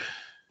shit.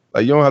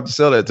 Like you don't have to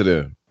sell that to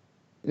them.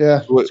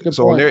 Yeah.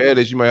 So on their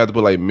edits, you might have to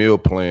put like meal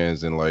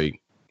plans and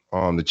like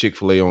the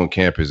Chick-fil-A on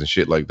campus and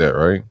shit like that,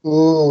 right?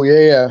 Oh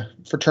yeah.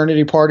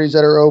 Fraternity parties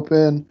that are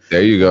open.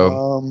 There you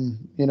go.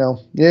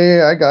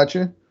 Yeah, I got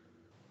you.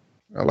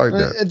 I like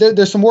that.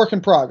 There's some work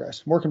in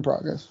progress.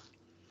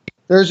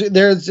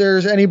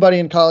 There's anybody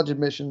in college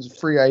admissions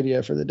free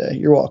idea for the day.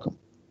 You're welcome.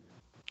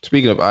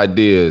 Speaking of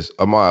ideas,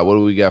 Ahmad, what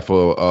do we got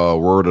for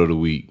word of the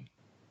week?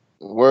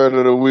 Word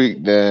of the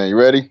week, Dan. You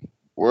ready?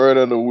 Word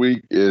of the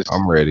week is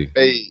I'm ready.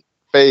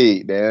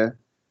 Fade, Dan.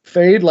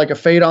 Fade like a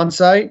fade on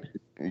site.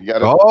 You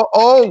gotta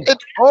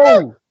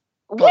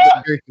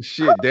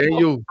Shit,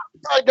 Daniel.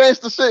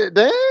 Gangsta shit,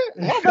 Dan.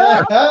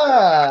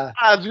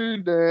 I do,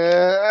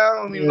 Dan. I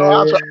don't even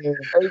know.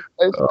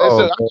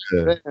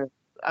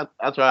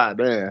 I tried,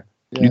 Dan.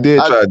 You did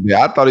try.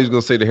 I thought he was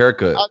gonna say the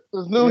haircut. I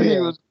just knew he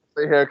was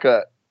gonna say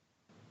haircut.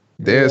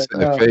 Dan said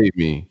to fade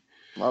me.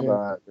 My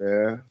bad,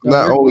 man.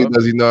 Not only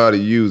does he know how to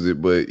use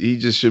it, but he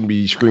just shouldn't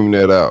be screaming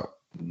that out.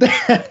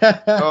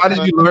 How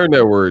did you learn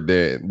that word,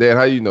 Dan? Dan,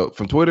 how you know?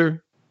 From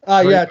Twitter?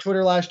 Yeah,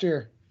 Twitter last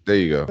year. There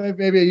you go.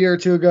 Maybe a year or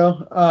two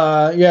ago.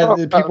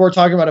 People were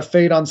talking about a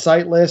fade on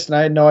site list, and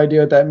I had no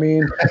idea what that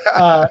means.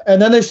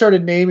 And then they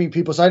started naming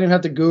people, so I didn't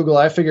have to Google.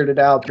 I figured it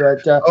out.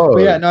 But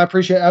yeah, no, I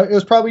appreciate it. It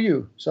was probably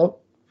you. So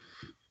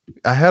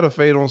I had a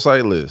fade on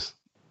site list.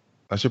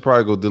 I should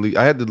probably go delete.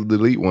 I had to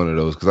delete one of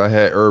those because I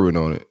had Urban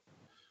on it.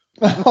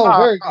 Oh,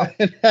 very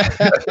good.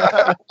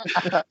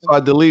 So I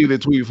deleted the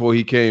tweet before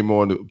he came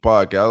on the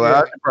podcast. I was like,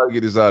 I should probably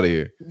get this out of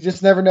here. You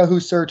just never know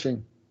who's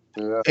searching.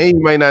 Yeah. And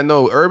you may not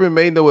know. Urban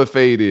may know what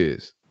fade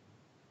is.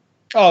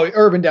 Oh,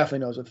 Urban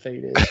definitely knows what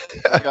fade is.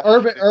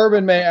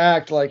 Urban may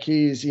act like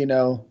he's, good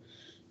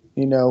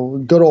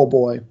old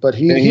boy, but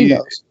he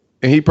knows.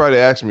 And he probably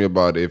asked me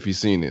about it if he's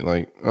seen it.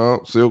 Like,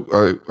 Silk,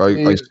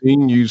 I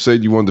seen you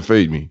said you wanted to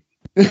fade me.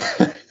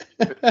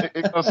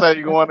 He's gonna say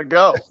you want to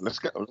go. Let's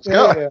go.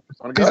 Yeah.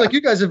 He's like,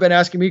 you guys have been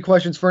asking me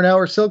questions for an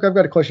hour. Silk, I've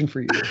got a question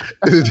for you.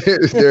 There it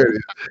is.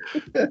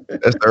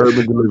 That's the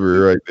Urban delivery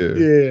right there.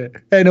 Yeah.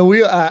 Hey, no,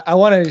 I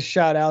want to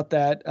shout out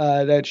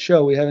that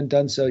show. We haven't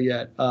done so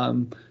yet.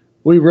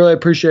 We really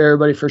appreciate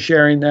everybody for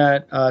sharing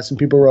that. Some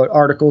people wrote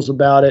articles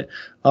about it,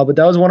 but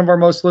that was one of our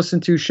most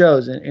listened to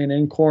shows. And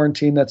in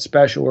quarantine, that's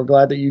special. We're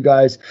glad that you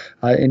guys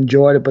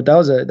enjoyed it. But that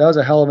was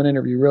a hell of an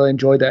interview. Really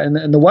enjoyed that.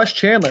 And the Wes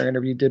Chandler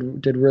interview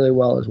did really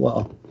well as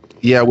well.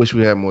 Yeah, I wish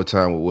we had more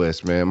time with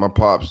Wes, man. My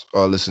pops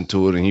listened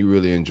to it, and he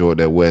really enjoyed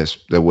that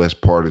Wes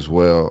part as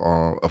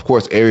well. Of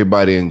course,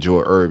 everybody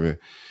enjoyed Urban,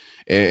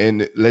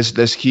 and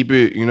let's keep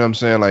it. You know what I'm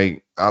saying?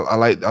 Like I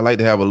like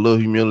to have a little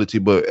humility,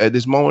 but at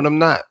this moment, I'm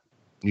not.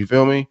 You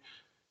feel me?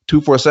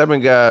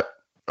 247 got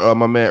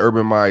my man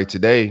Urban Meyer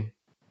today,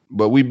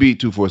 but we beat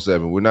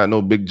 247. We're not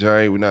no big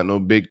giant. We're not no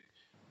big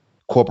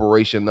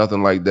corporation,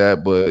 nothing like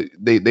that. But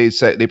they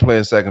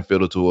playing second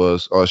fiddle to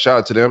us. Shout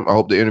out to them. I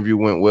hope the interview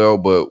went well,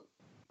 but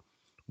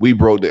we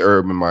broke the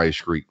Urban Meyer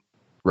streak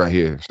right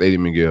here,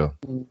 Stadium Miguel.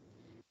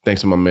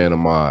 Thanks to my man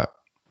Ahmad.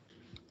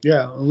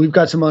 Yeah, we've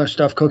got some other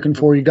stuff cooking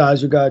for you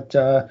guys. We've got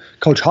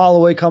Coach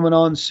Holloway coming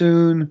on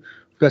soon.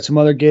 We've got some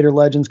other Gator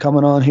legends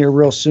coming on here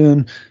real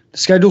soon. The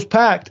schedule's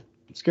packed.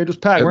 We're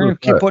going to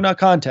keep putting out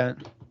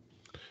content.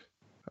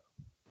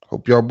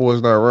 Hope y'all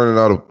boys not running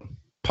out of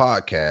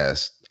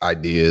podcast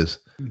ideas.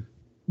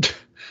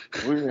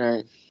 We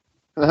ain't.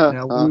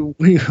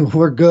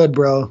 We're good,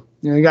 bro.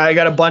 I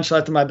got a bunch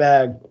left in my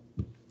bag.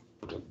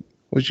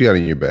 What you got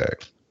in your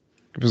bag?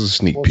 Give us a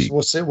sneak peek.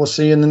 We'll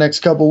see you in the next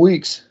couple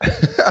weeks.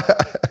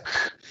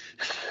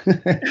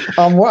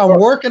 I'm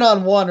working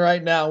on one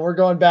right now. We're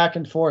going back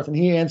and forth, and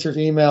he answers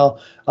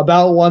email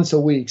about once a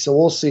week, so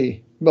we'll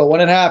see. But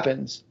when it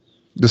happens,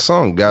 the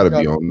song got to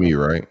be on me,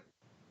 right?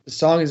 The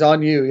song is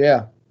on you,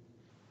 yeah.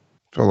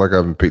 I feel like I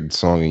haven't picked the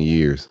song in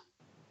years.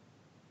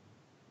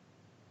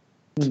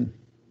 And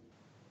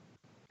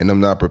I'm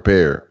not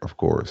prepared, of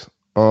course.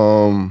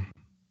 Trying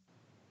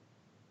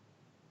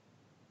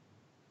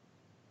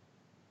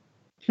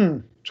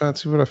to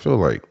see what I feel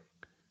like.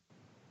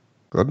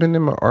 I've been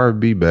in my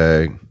R&B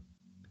bag,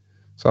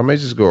 so I may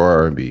just go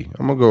R&B.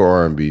 I'm gonna go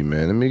R&B,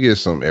 man. Let me get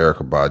some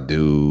Erykah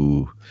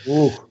Badu.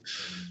 Ooh.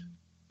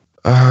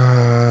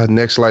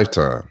 Next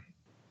Lifetime.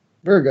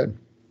 Very good.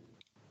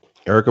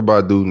 Erykah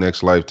Badu,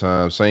 Next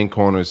Lifetime. Same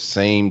corner,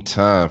 same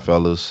time,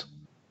 fellas.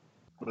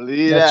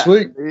 Next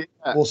week.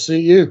 We'll see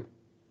you.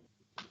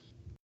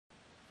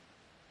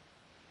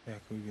 Yeah,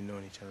 we've been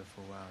knowing each other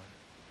for a while.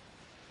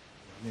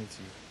 meant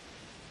to you.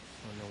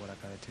 I don't know what I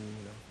gotta do,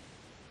 you know,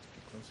 to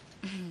get closer to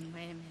you.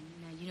 Wait a minute.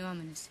 Now, you know I'm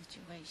in a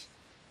situation.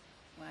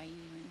 Why are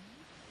you in...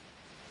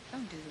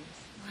 Don't do this.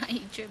 Why are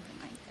you tripping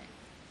like that?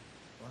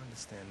 Well, I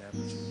understand that,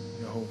 but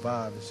your whole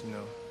vibe is, you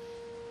know,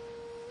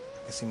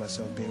 I can see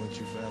myself being with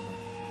you forever.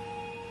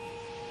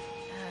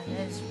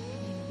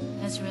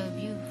 That's really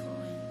beautiful.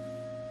 And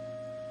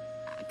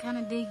I kind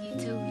of dig you,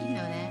 too. You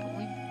know that.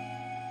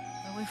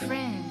 We're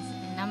friends,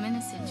 and I'm in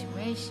a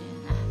situation.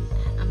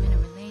 I'm in a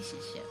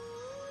relationship.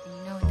 And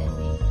you know what that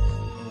means.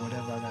 Well,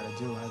 whatever I gotta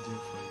do, I'll do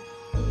for you.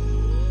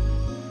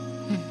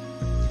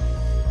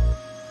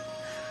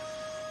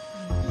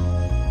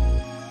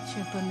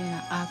 Sure put me in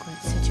an awkward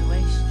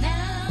situation.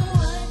 Now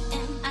what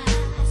am I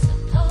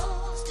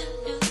supposed to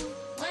do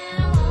when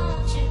I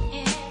want you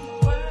in the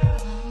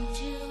world? Want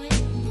you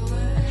in the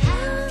world?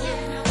 How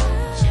can I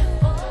want you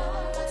for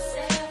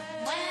myself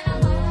when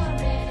I'm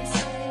already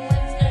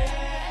someone's girl?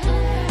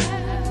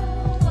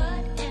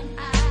 What am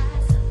I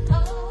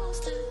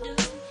supposed to do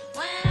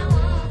when I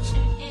want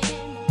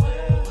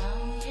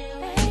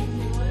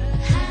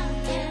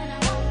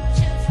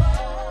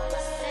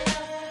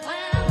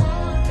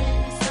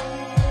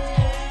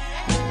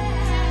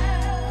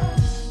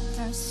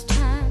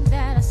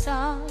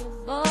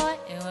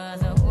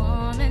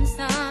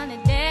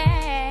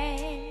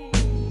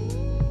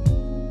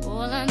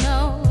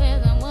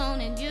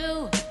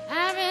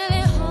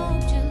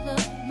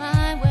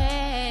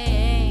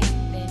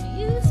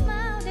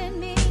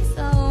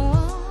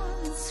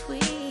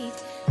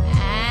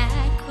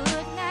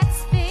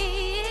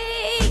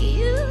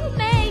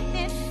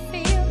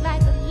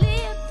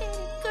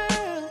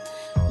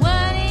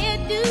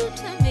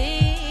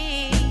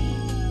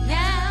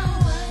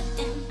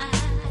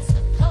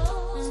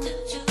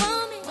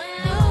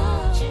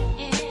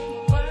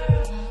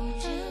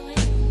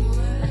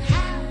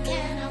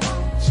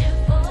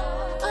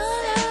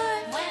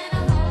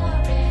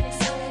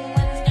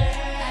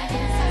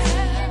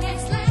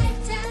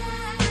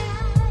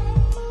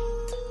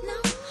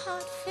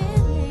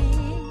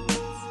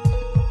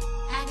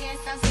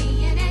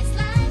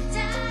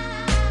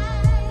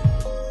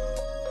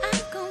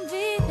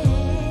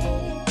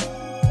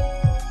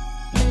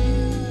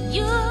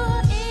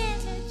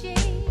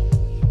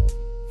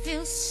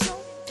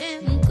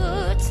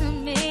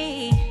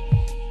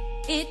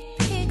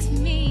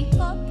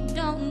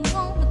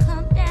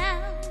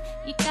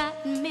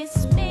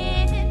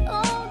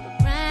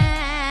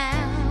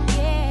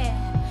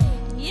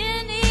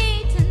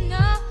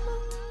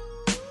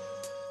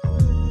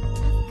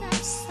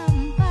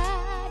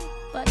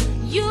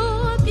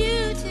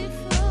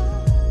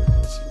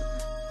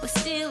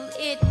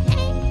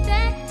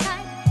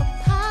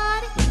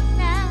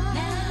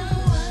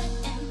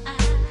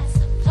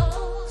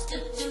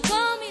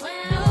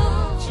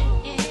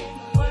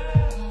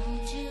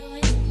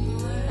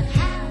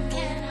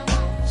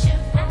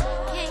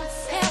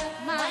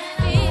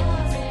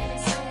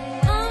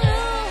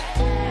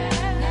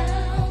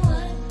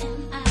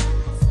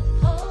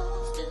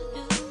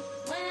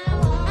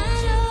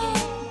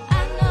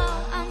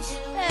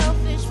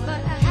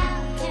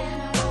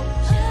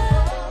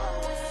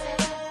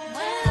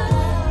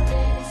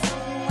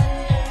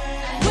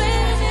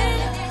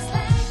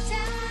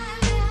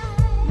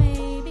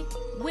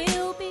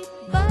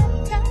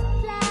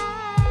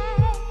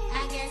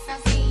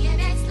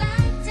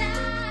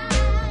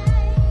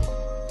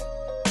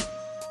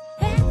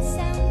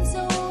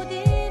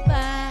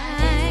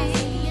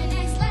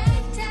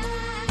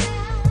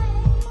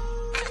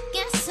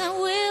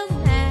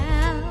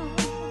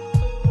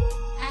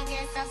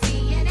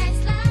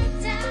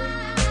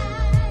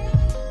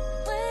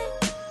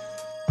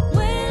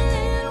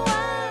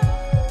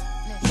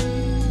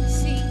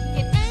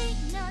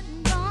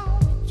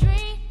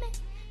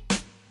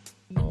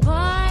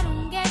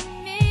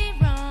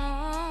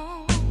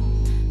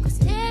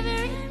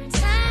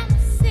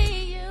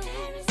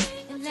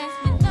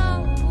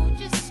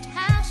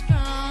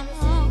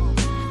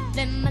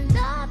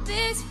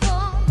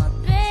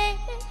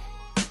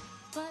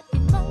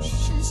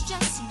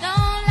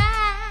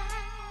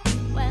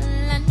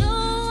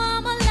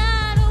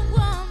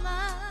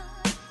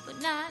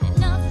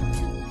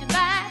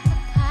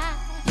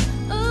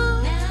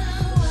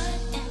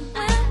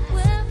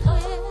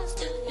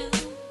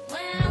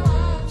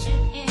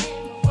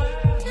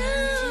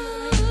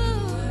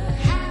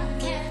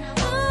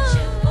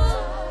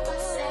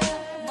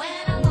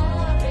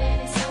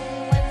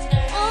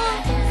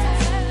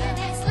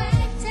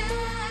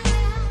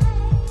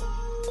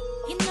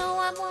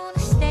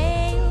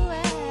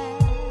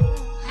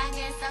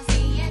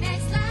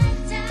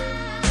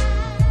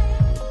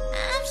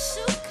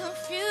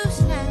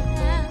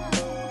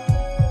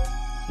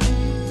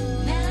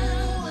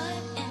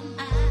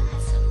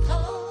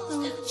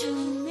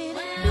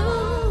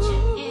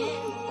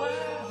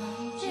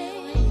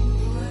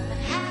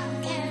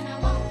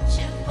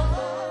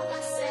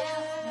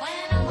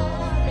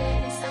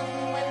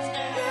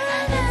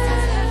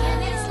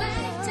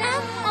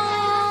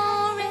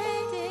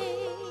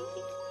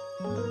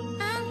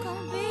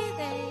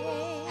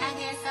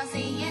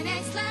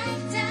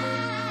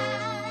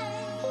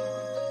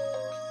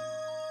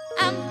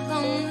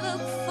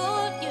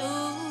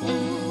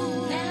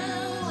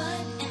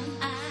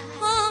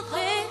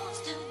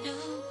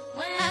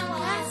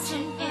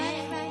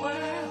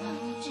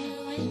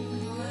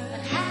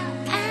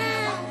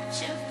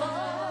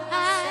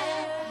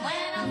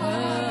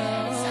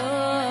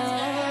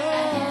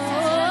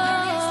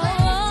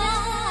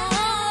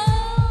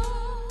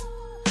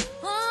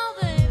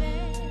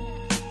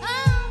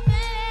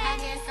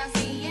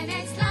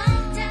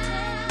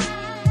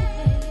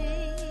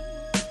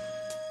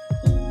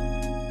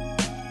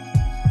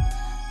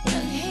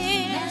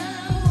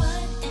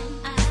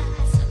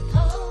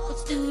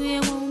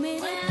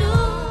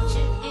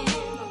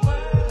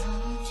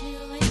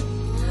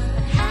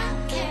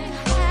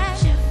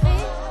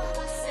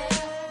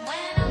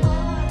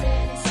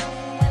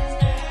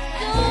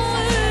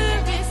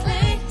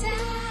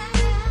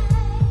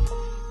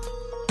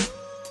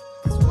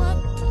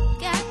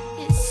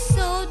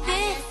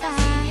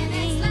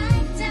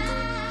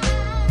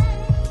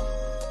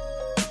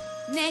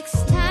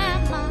Next time